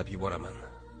hozir yig'lab yuboraman.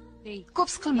 Ko'p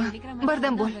siqilma,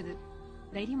 bardam bo'l.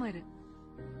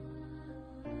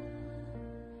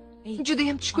 Juda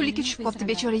ham tushkunlikka tushib qopti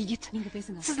bechora yigit.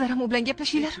 Sizlar ham u bilan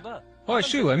gaplashinglar. Hoy,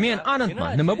 Shiva, men aniqman.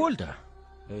 Nima bo'ldi?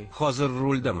 Hozir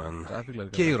ruldaman.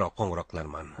 Keyinroq qo'ng'iroq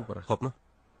qilaman. Xo'pmi?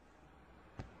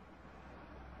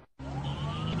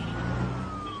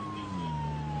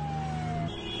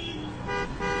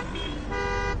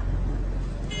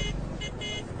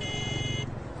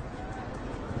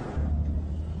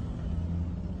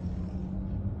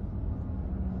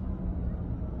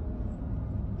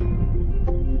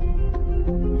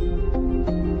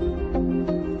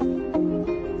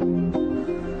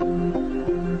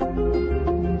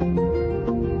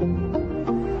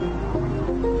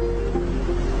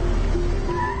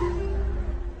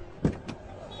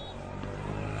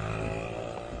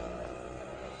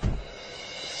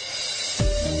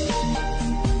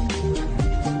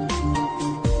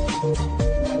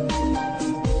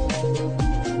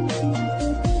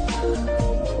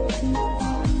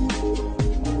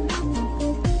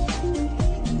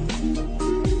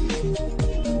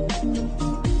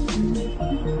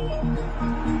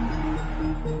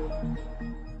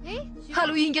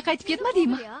 Hali uyingga qaytib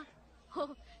ketmadingmi?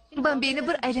 Bombeyni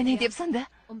bir aylanay debsan-da.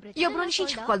 Yo biron ishing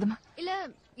chiqib qoldimi?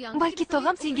 Balki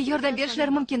tog'am senga yordam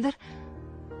berishlari mumkindir.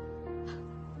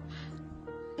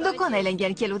 Do'kon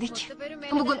aylangan keluvdik.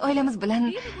 Bugun oilamiz bilan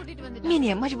meni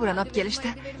ham majburan olib kelishdi.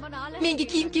 Menga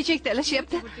kiyim-kechak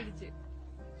talashyapti.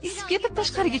 Isib ketib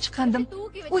tashqariga chiqqandim.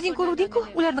 O'zing ko'ruvding-ku,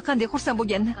 ularni qanday xursand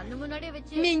bo'lganini.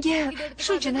 Menga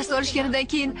shuncha narsa olishganidan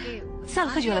keyin sal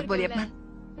xijolat bo'lyapman.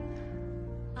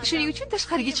 Shuning uchun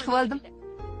tashqariga chiqib oldim.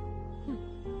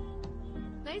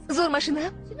 Zo'r mashina,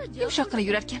 yumshoqqina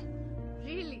yurar ekan.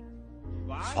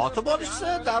 Sotib olishsa,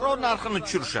 darrov narxini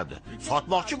tushirishadi.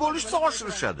 Sotmoqchi bo'lishsa,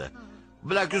 oshirishadi.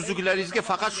 Bilak uzuklaringizga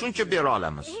faqat shuncha bera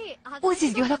olamiz.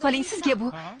 O'zingizga ola qoling, sizga bu.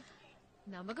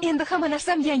 Endi hamma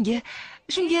narsam yangi.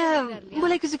 Shunga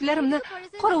bo'lak uzuklarimni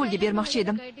qorovulga bermoqchi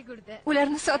edim.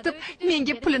 Ularni sotib,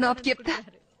 menga pulini olib kelibdi.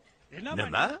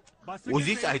 Nima?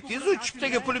 O'zingiz aytdingiz-ku,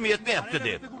 chiptaga pulim yetmayapti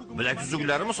deb. Bilak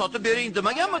uzuklarimni sotib bering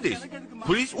demaganmi deysiz?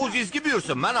 Pulingiz o'zingizga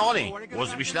buyursin, mana oling.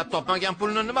 O'zim ishlab topmagan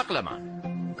pulni nima qilaman?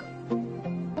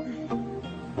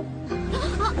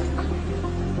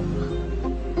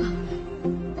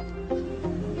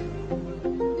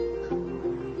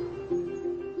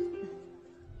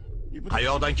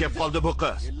 qayoqdan kelib qoldi bu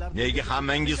qiz? Nega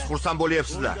hammangiz xursand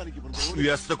bo'lyapsizlar? Qush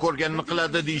uyasida ko'rganini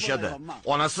qiladi deyshadi.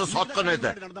 Onasi sotqin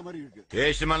edi.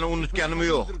 Hech nimani unutganim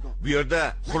yo'q. Bu yerda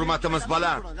hurmatimiz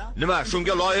baland. Nima,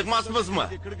 shunga loyiq emasmizmi?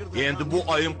 Endi bu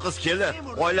oyim qiz kelib,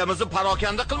 oilamizni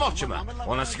parokanda qilmoqchimi?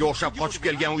 Onasiga o'xshab qochib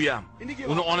kelgan u ham.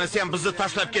 Uni onasi ham bizni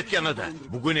tashlab ketgan edi.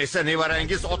 Bugun esa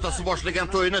nevarangiz otasi boshlagan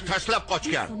to'yini tashlab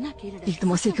qochgan.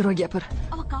 Iltimos sekinroq gapir.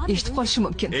 Eshitib qolishi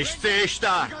mumkin.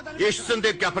 Eshitsin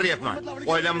deb gapiryapman.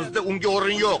 Oilamizda unga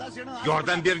o'rin yo'q.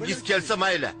 Yordam bergingiz kelsa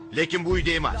mayli, lekin bu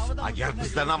uyda emas. Agar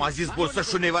bizdan ham aziz bo'lsa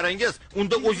shu nevarangiz,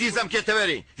 unda o'zingiz ham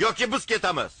ketavering yoki biz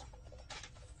ketamiz.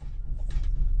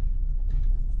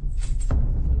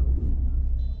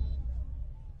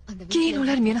 Keyin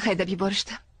ular meni haydab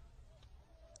yuborishdi.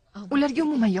 Ularga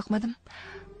umuman yoqmadim.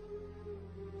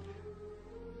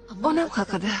 Onam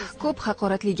haqida ko'p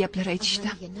haqoratli gaplar aytishdi.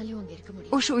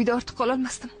 O'sha uyda ortiq qola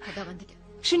olmasdim.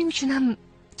 Shuning uchun ham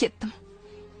ketdim.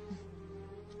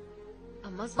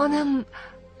 Onam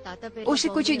o'sha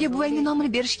ko'chaga buvangning nomini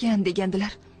berishgan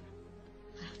degandilar.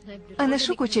 Ana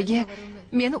shu ko'chaga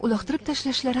meni uloqtirib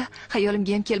tashlashlari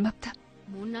xayolimga ham kelmabdi.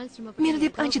 Meni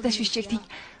deb ancha tashvish chekding.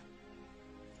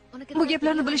 Bu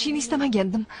gaplarni bilishingni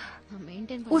istamagandim.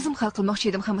 O'zim hal qilmoqchi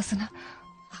edim hammasini.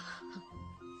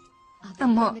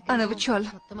 Ammo ana bu chol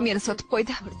meni sotib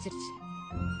qo'ydi.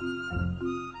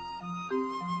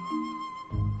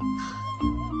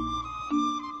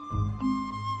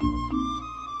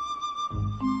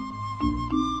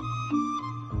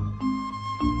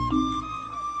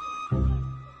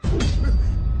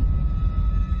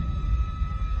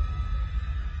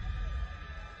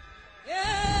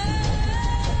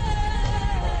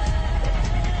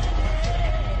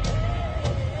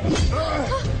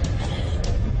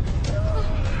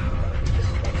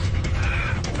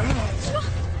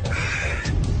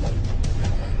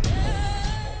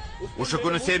 O'sha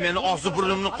kuni sen meni og'zi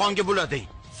burnimni qonga bulading.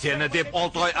 Seni deb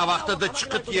 6 oy vaqtida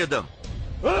chiqit yedim.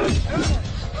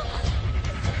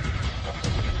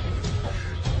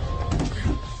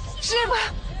 Shiva!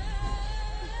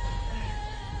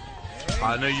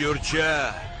 Qani yurchi.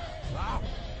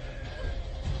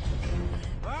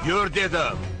 Yur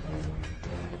dedim.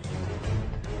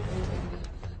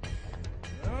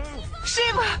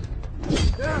 Shiva!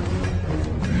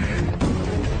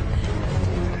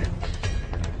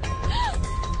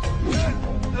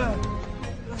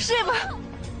 Shiva!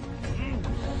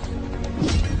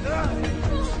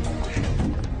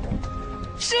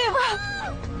 Shiva!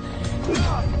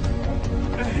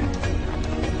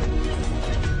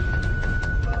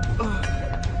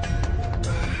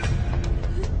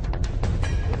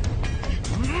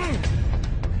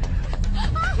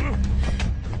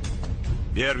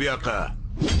 Ber bu yoqqa.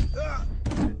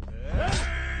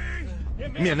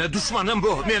 Meni dushmanim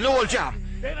bu, meni o'ljam.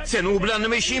 Sen u bilan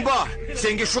nima ishing bor?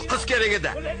 Senga shu qiz kerak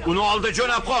edi. Uni oldi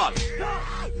jo'nab qol.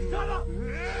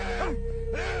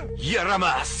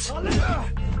 Yaramas.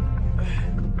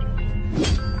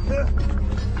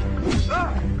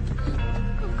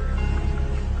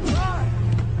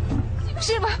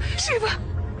 Shiva, Shiva.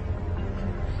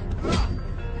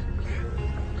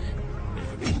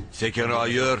 Sekinroq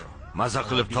yur, maza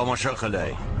qilib tomosha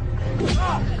qilay.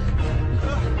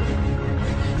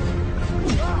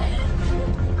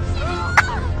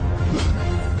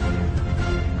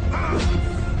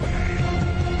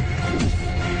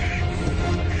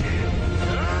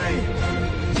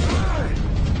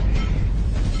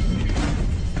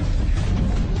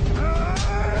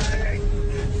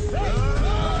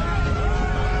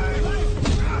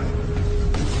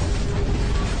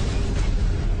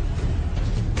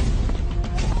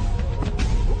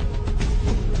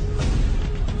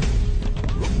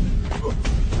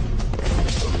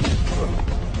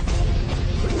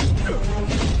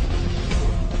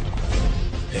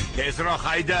 Tezroq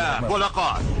hayda, bo'la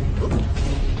qol.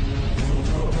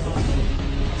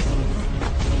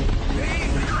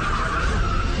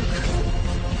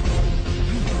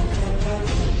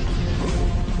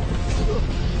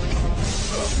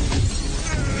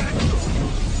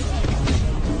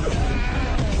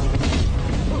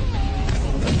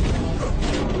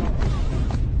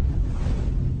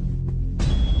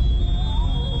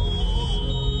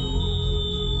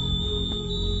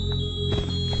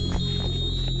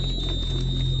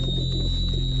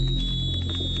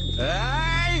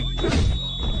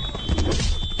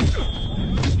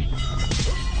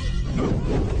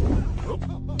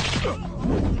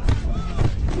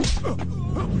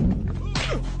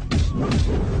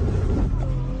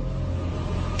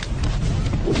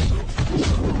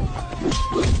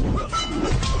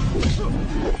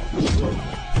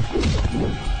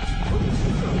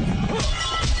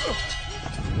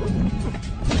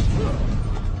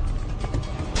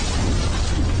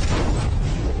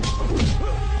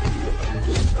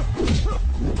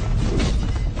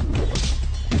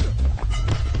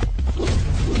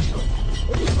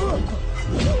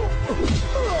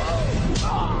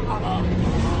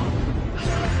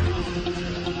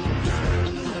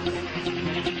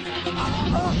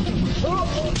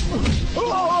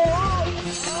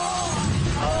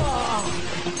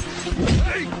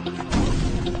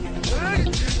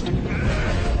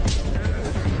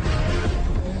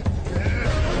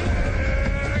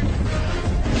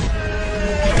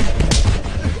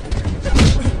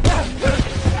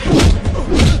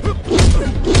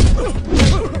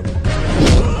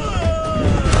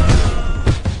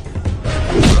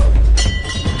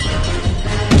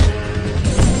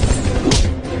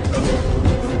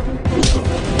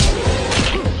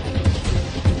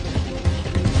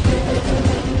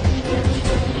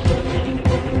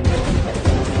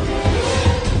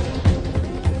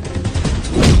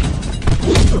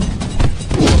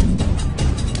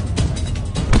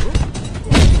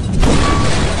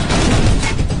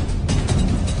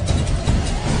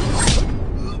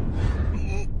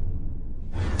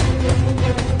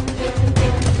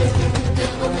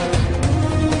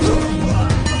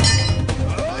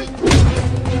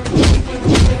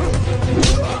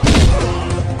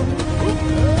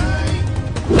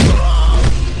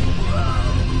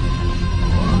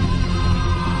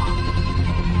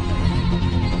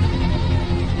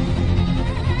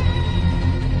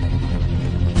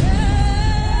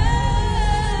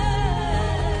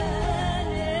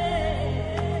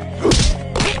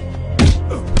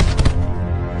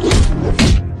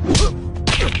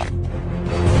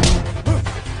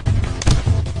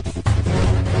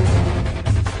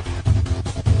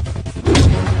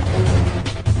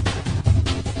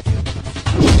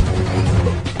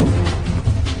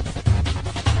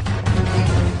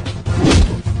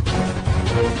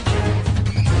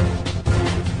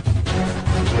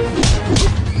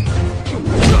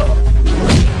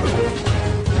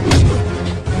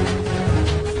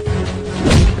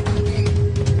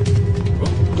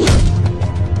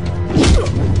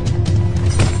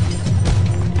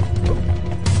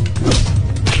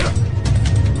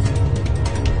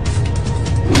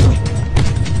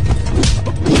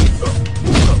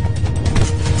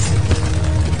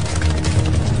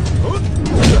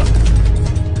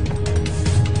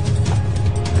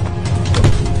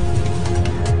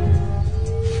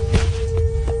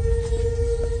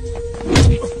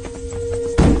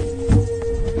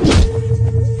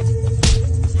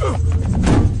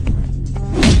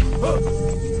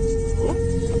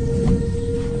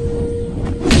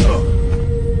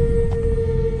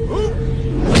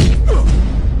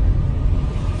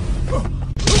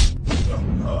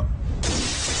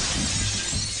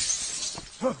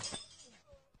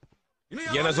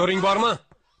 Yana zo'ring bormi?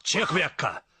 Chiq bu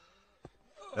yoqqa.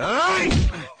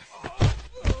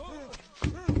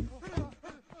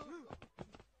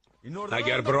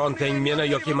 Agar birontang meni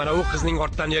yoki mana u qizning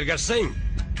ortidan ergashsang,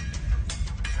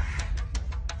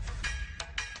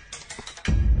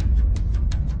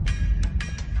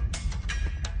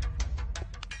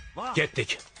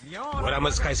 ketdik.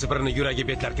 Ko'ramiz qaysi birini yuragi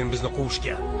betlarkin bizni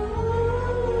quvishga.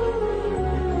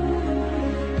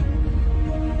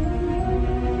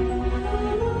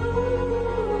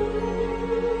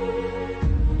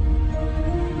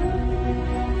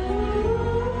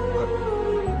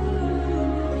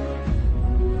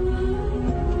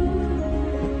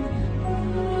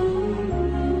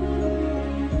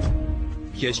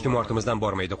 Hech kim ortimizdan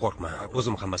bormaydi, qo'rqma.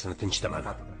 O'zim hammasini tinchitaman.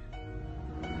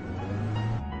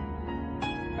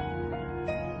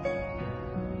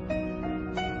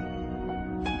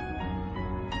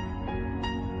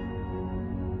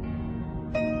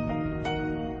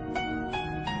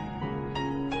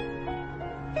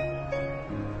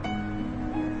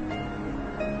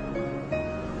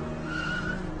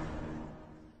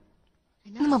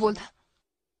 Nima bo'ldi?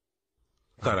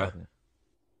 Qara.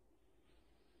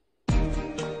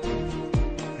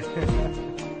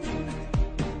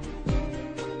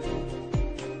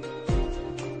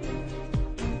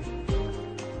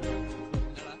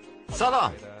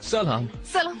 Salom. Salom.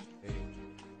 Salom.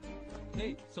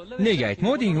 Nega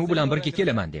aytmading u bilan birga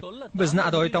kelaman deb? Bizni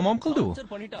adoyi tamom qildi u.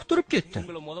 Quturib ketdi.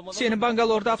 Seni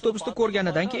Bangalorda avtobusda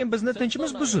ko'rganidan keyin bizni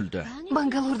tinchimiz buzildi.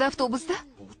 Bangalorda avtobusda?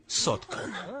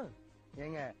 Sotqin.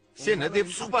 Seni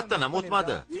deb suhbatdan ham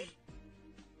o'tmadi.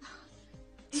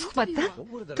 Suhbatdan?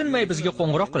 Tinmay bizga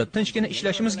qo'ng'iroq qilib, tinchgina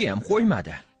ishlashimizga ham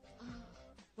qo'ymadi.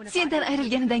 Sendan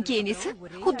ayrilganidan keyin esa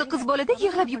xuddi qiz bolada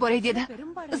yig'lab yuboray dedi.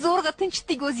 Zo'rg'a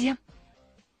tinchitdik o'zi ham.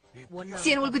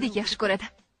 Seni o'lgudek yaxshi ko'radi.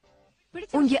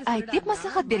 Unga ayt deb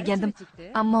maslahat bergandim,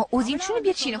 ammo o'zing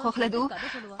tushunib yetishini xohladi u.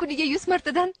 Kuniga 100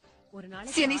 martadan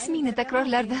seni ismingni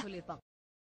takrorlardi.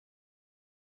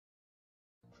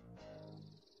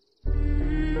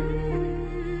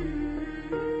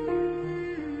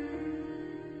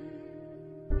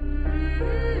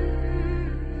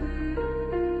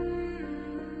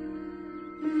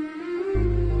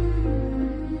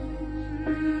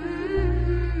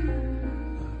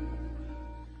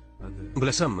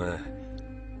 bilasanmi,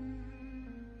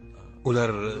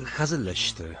 ular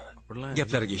hazillashishdi.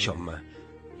 Gaplariga ishonma.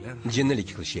 Jinnilik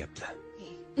qilishyapti.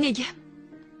 Nega?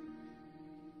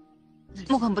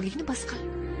 Mug'ombirlikni bas qil.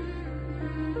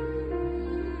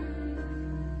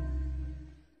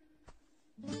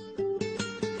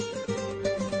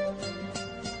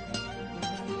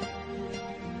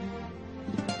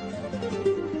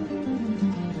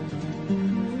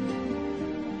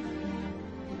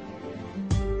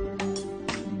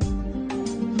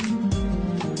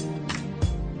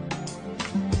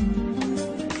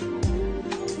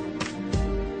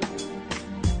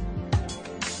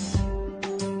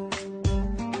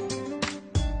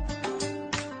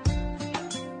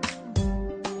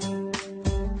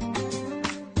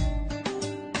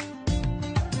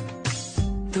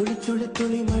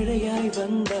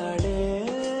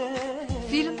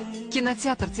 Film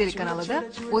kinoteatr telekanalida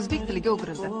o'zbek tiliga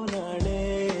o'girildi.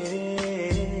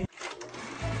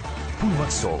 Pul va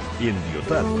hisob endi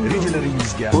yo'tal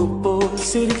rejalaringizga.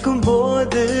 சிரிக்கும்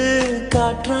போது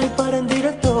காற்றாய் பறந்திட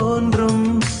தோன்றும்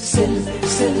செல்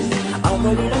செல்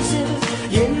அவளிடம் செல்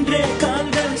என்றே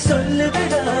கால்கள்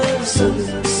சொல்லுதடா சொல்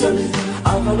சொல்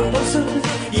அவளிடம் சொல்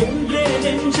என்றே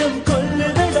நெஞ்சம்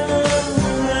கொல்லுதடா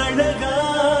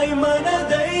அழகாய்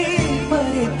மனதை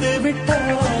பறித்து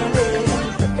விட்டாளே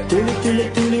துளி துளி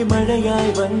துளி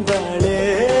மழையாய் வந்தாளே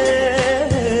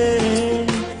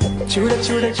சுட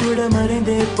சுட சுட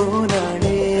மறைந்தே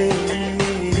போனாளே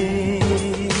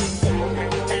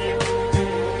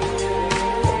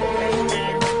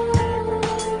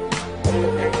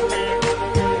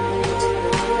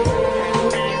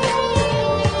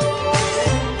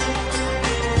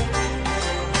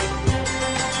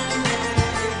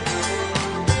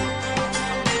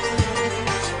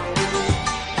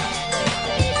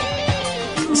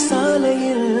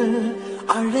சாலையில்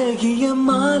அழகிய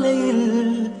மாலையில்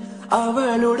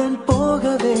அவளுடன்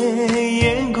போகவே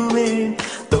ஏங்குவேன்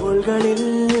தோள்களில்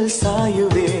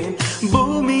சாயுவேன்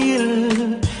பூமியில்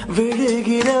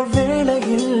விழுகிற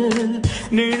வேளையில்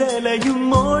நிழலையும்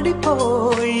ஓடி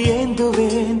போய்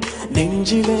ஏந்துவேன்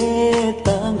நெஞ்சிலே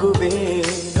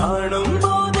தாங்குவேன் காணும்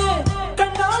போதே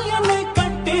கண்ணால் என்னை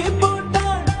கட்டி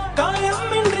போட்டாள்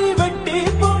காயமின்றி வெட்டி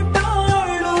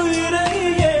போட்டாள் உயிரை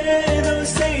ஏதோ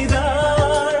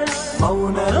செய்தாள்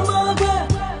மௌனமாக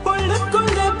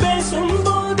உள்ளுக்குள்ளே பேசும்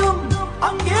போதும்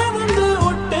அங்கே வந்து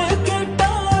விட்டு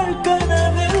கேட்டாள்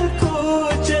கனவில்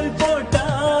கூச்சல்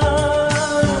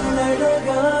போட்டாள்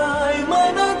அழகாய்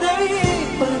மனதை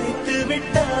பறித்து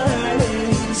விட்டாளே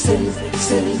செல்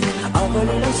செல்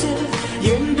அவளிடம் செல்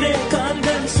என்றே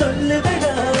கால்கள்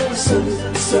சொல்லுதடா சொல்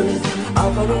சொல்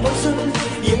அவளிடம் சொல்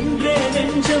என்றே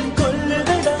நெஞ்சம்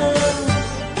கொல்லுதடா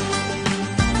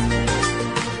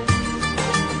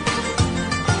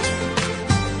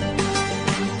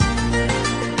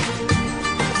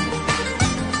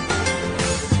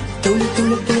துளி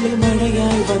துளி துளி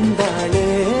மழையாய் வந்தாளே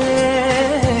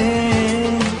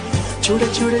சுட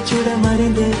சுட சுட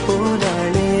மறைந்தே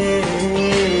போனாளே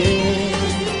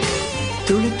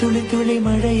துளி துளி துளி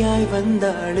மழையாய்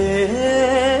வந்தாளே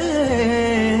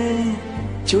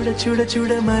சுட சுட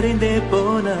சுட மறைந்தே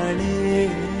போனாளே